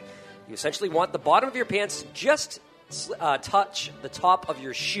tailored. You essentially want the bottom of your pants just touch the top of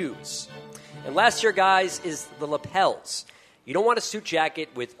your shoes. And last here, guys, is the lapels. You don't want a suit jacket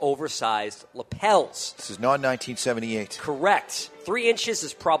with oversized lapels. This is not 1978. Correct. 3 inches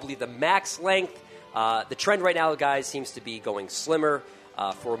is probably the max length. The trend right now, guys, seems to be going slimmer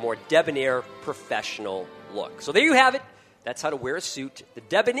for a more debonair, professional look. So there you have it. That's how to wear a suit the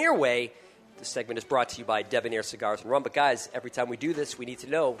debonair way. This segment is brought to you by Debonair Cigars and Rum. But, guys, every time we do this, we need to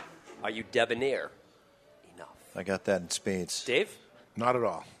know, are you debonair enough? I got that in spades. Dave? Not at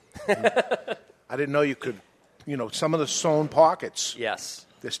all. I didn't know you could, some of the sewn pockets. Yes.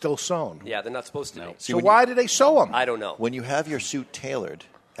 They're still sewn. Yeah, they're not supposed to be. So why do they sew them? I don't know. When you have your suit tailored,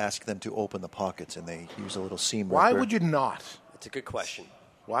 ask them to open the pockets, and they use a little seam Why ripper. would you not? That's a good question.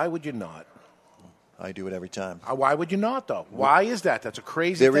 Why would you not? I do it every time. Why would you not, though? Why is that? That's a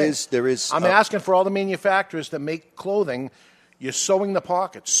crazy thing. There is. I'm asking for all the manufacturers that make clothing. You're sewing the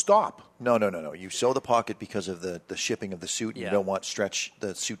pockets. Stop. No. You sew the pocket because of the shipping of the suit. Yeah. You don't want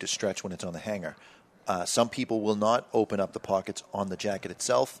the suit to stretch when it's on the hanger. Some people will not open up the pockets on the jacket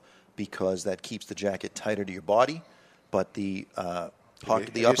itself because that keeps the jacket tighter to your body. But the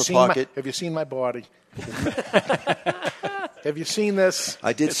pocket, the upper pocket. Have you seen my body? Have you seen this?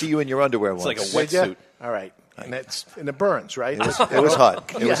 I did see you in your underwear once. It's like a wetsuit. All right. And it burns, right? It was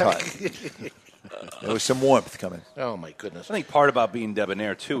hot. It was hot. There was some warmth coming. Oh, my goodness. I think part about being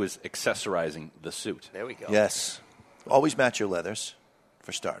debonair, too, is accessorizing the suit. There we go. Yes. Always match your leathers,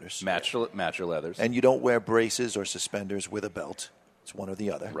 for starters. Match your leathers. And you don't wear braces or suspenders with a belt. It's one or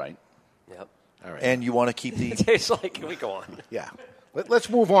the other. Right. Yep. All right. And you want to keep the... Dave's like, can we go on? Yeah. Let's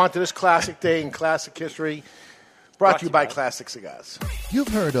move on to this classic day in classic history. Brought to you by Classic Cigars. You've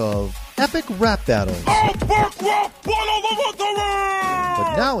heard of epic rap battles. I'll bark rap all over the world!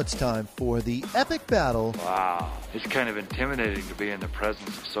 But now it's time for the epic battle Wow, it's kind of intimidating to be in the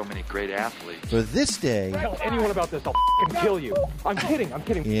presence of so many great athletes. for this day Tell anyone about this, I'll kill you. I'm kidding.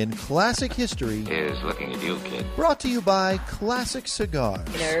 in classic history, Is looking at you, kid. brought to you by Classic Cigars.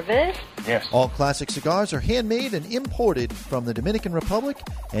 Nervous? Yes. All classic cigars are handmade and imported from the Dominican Republic,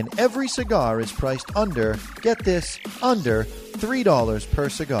 and every cigar is priced under, get this, under $3 per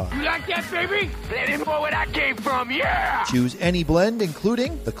cigar. You like that, baby? Let him know where that came from, yeah! Choose any blend,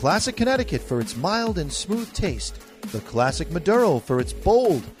 including the Classic Connecticut for its mild and smooth taste, the Classic Maduro for its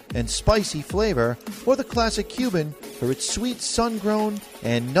bold and spicy flavor, or the Classic Cuban for its sweet sun-grown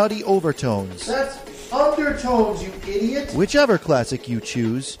and nutty overtones. That's undertones, you idiot! Whichever classic you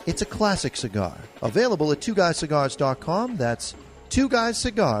choose, it's a classic cigar. Available at twoguyscigars.com. That's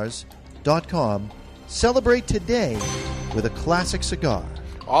twoguyscigars.com. Celebrate today with a classic cigar.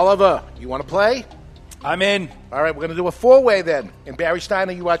 Oliver, you want to play? I'm in. All right, we're going to do a four-way then. And Barry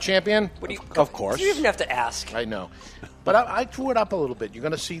Steiner, you are champion? Of course. You even have to ask. I know. But I threw it up a little bit. You're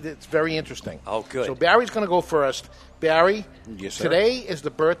going to see that it's very interesting. Oh, good. So Barry's going to go first. Barry, Yes, sir. today is the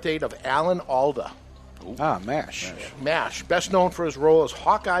birth date of Alan Alda. Ah, MASH. MASH, best known for his role as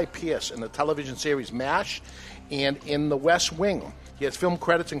Hawkeye Pierce in the television series MASH and in The West Wing. He has film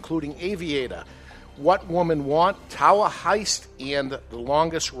credits including Aviator, What Women Want, Tower Heist, and The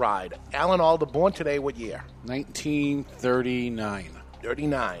Longest Ride. Alan Alda, born today, what year? 1939.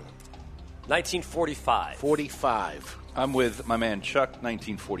 39. 1945. 45. I'm with my man Chuck,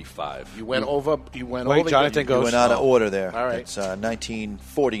 1945. You went over. You went Wait, over. Jonathan You goes. went out of order there. All right. It's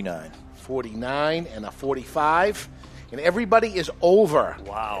 1949. 49 and a 45. And everybody is over.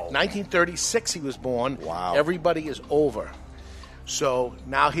 Wow. 1936 he was born. Wow. Everybody is over. So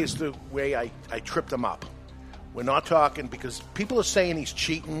now here's the way I tripped him up. We're not talking because people are saying he's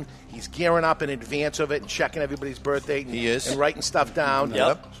cheating. He's gearing up in advance of it and checking everybody's birthday. And, He is. And writing stuff down.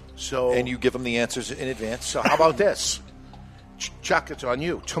 Yep. So And you give them the answers in advance. So how about this? Chuck, it's on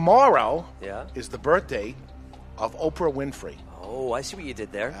you. Tomorrow Yeah. is the birthday of Oprah Winfrey. Oh, I see what you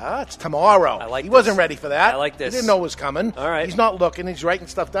did there. It's tomorrow. I like He this. wasn't ready for that. I like this. He didn't know it was coming. All right. He's not looking. He's writing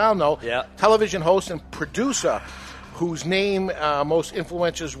stuff down, though. Yeah. Television host and producer whose name most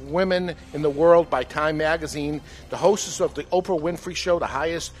influences women in the world by Time Magazine. The hostess of the Oprah Winfrey Show, the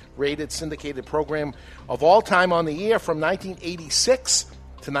highest-rated syndicated program of all time on the air from 1986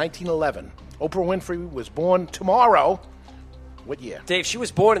 to 1911. Oprah Winfrey was born tomorrow. What year? Dave, she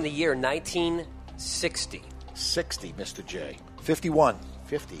was born in the year 1960. 60, Mr. J. 51.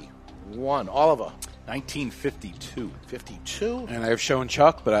 51. Oliver. 1952. 52. And I've shown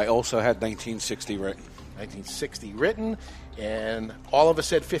Chuck, but I also had 1960 written. 1960 written. And Oliver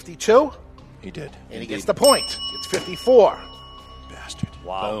said 52. He did. And he gets the point. It's 54. Bastard.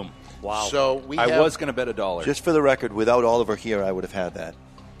 Wow. Boom. Wow. So we I have, was going to bet $1. Just for the record, without Oliver here, I would have had that.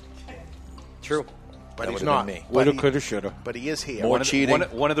 True. but that he's would not. have been me. Woulda, coulda, shoulda. But he is here. More One of, the, cheating.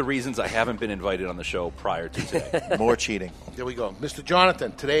 one of the reasons I haven't been invited on the show prior to today. More cheating. There we go. Mr.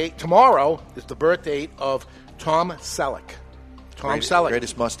 Jonathan, tomorrow is the birth date of Tom Selleck. Tom Selleck.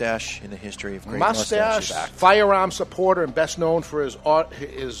 Greatest mustache in the history of great Mustache, mustaches. firearm supporter, and best known for his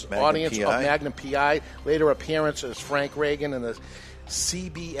Magnum audience PI. of Magnum PI. Later appearance as Frank Reagan in the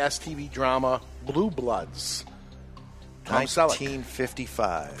CBS TV drama Blue Bloods. Tom Selleck.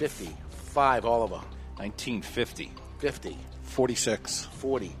 1955. 55, Oliver. 1950. 50. 46.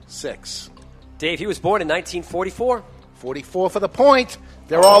 46. Dave, he was born in 1944. 44 for the point.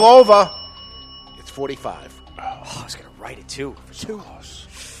 They're all over. It's 45. Oh, I was going to write it, too. For two.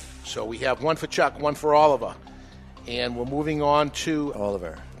 So we have one for Chuck, one for Oliver. And we're moving on to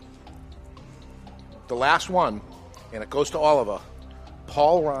Oliver. The last one, and it goes to Oliver.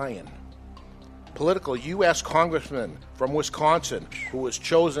 Paul Ryan, political U.S. congressman from Wisconsin, who was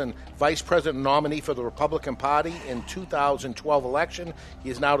chosen vice president nominee for the Republican Party in 2012 election. He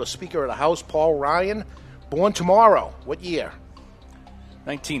is now the Speaker of the House. Paul Ryan, born tomorrow. What year?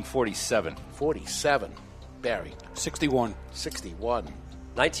 1947. 47. Barry. 61. 61.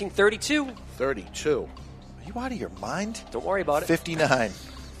 1932. 32. Are you out of your mind? Don't worry about it. 59.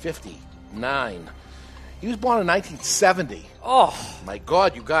 59. He was born in 1970. Oh. My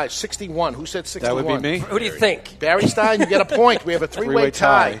God, you guys. 61. Who said 61? That would be me. Who do you think? Barry Stein, you get a point. We have a three-way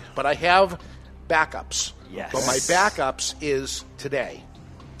tie. tie. But I have backups. Yes. But my backups is today.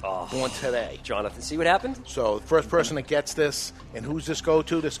 Oh. Born today. Jonathan, see what happened? So the first person that gets this, and who's this go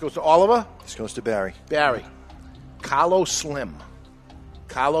to? This goes to Oliver? This goes to Barry. Barry. Carlos Slim.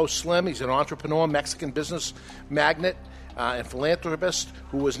 Carlos Slim, he's an entrepreneur, Mexican business magnate, and philanthropist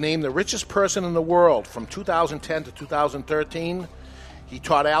who was named the richest person in the world from 2010 to 2013. He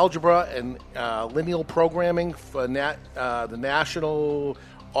taught algebra and lineal programming for the National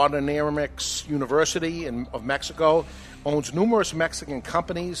Autonomics University of Mexico. Owns numerous Mexican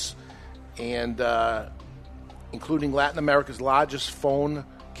companies, and including Latin America's largest phone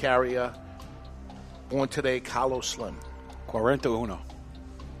carrier, born today, Carlos Slim. 41.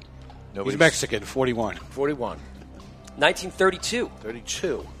 He's Mexican, 41. 41. 1932.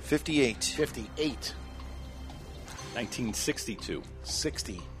 32. 58. 58. 1962.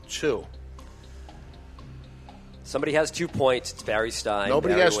 62. Somebody has 2 points. It's Barry Stein.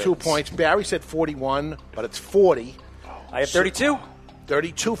 Nobody Barry has 2 wins. points. Barry said 41, but it's 40. I have 32.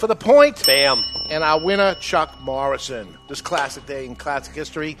 32 for the point. Bam. And our winner, Chuck Morrison. This classic day in classic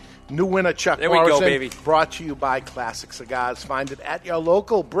history. New winner, Chuck There we Morrison. go, baby. Brought to you by Classic Cigars. Find it at your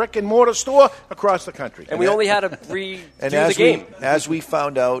local brick-and-mortar store across the country. And we only had to redo And the game. as we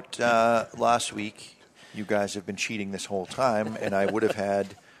found out last week, you guys have been cheating this whole time, and I would have had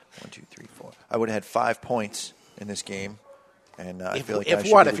 1, 2, 3, 4. I would have had 5 points in this game. And I feel like if I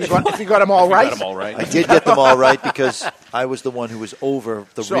should what? be If the you got them all right? Got 'em all right. I did get them all right because I was the one who was over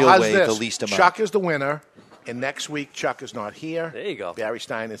the So real how's way this? the least amount. Chuck is the winner, and next week Chuck is not here. There you go. Barry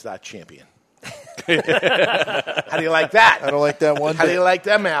Stein is our champion. How do you like that? I don't like that one How do bit. you like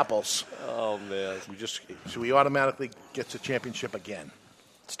them apples? Oh, man. So he automatically gets the championship again.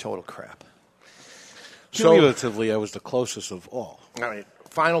 It's total crap. Cumulatively, I was the closest of all. All right.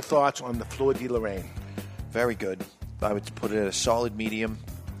 Final thoughts on the Fleur de Lorraine. Very good. I would put it at a solid medium.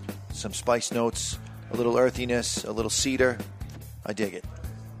 Some spice notes, a little earthiness, a little cedar. I dig it.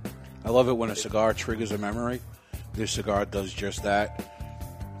 I love it when a cigar triggers a memory. This cigar does just that.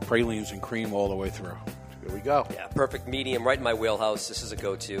 Pralines and cream all the way through. Here we go. Yeah, perfect medium, right in my wheelhouse. This is a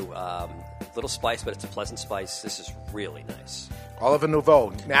go-to. Little spice, but it's a pleasant spice. This is really nice. Oliver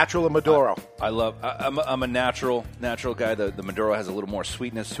Nouveau, natural and Maduro. I'm a natural guy. The Maduro has a little more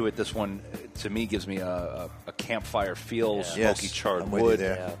sweetness to it. This one, to me, gives me a campfire feel, smoky charred I'm with you wood.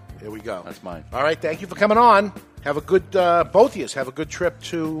 there. Yeah, here we go. That's mine. All right, thank you for coming on. Have a good, both of you, have a good trip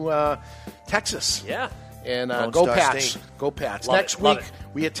to Texas. Yeah. And Lone go Star Pats. State. Go Pats. Love Next it, love week, it.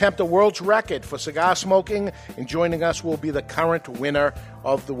 we attempt a world's record for cigar smoking, and joining us will be the current winner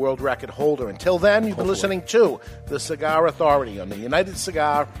of the world record holder. Until then, you've been listening to the Cigar Authority on the United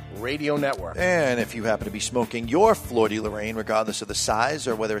Cigar Radio Network. And if you happen to be smoking your Fleur de Lorraine, regardless of the size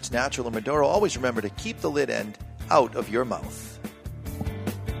or whether it's natural or Maduro, always remember to keep the lid end out of your mouth.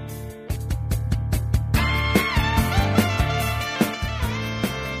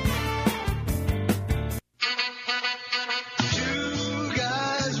 Two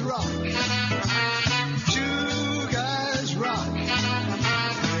guys rock. Two guys rock.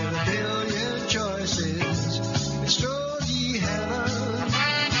 With a billion choices. It's Georgie Heaven.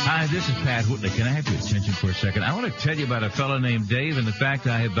 Hi, this is Pat Whitley. Can I have your attention for a second? I want to tell you about a fellow named Dave and the fact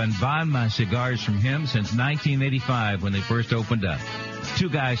I have been buying my cigars from him since 1985 when they first opened up. Two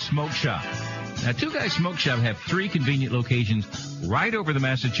Guys Smoke Shop. Now, Two Guys Smoke Shop have 3 convenient locations right over the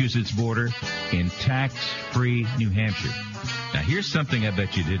Massachusetts border in tax-free New Hampshire. Now, here's something I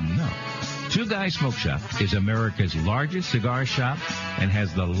bet you didn't know. Two Guys Smoke Shop is America's largest cigar shop and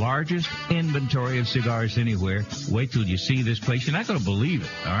has the largest inventory of cigars anywhere. Wait till you see this place. You're not going to believe it,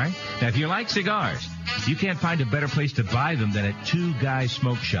 all right? Now, if you like cigars, you can't find a better place to buy them than at Two Guys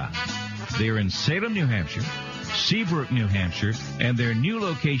Smoke Shop. They're in Salem, New Hampshire, Seabrook, New Hampshire, and their new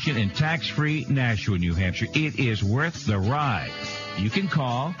location in tax-free Nashua, New Hampshire. It is worth the ride. You can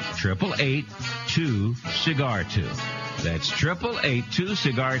call 888-2-CIGAR-2. That's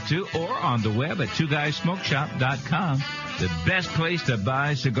 888-2-CIGAR-2 or on the web at twoguysmokeshop.com. The best place to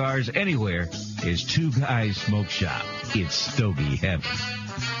buy cigars anywhere is Two Guys Smoke Shop. It's Stogie Heaven.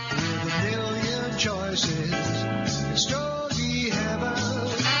 With a billion choices. It's Georgie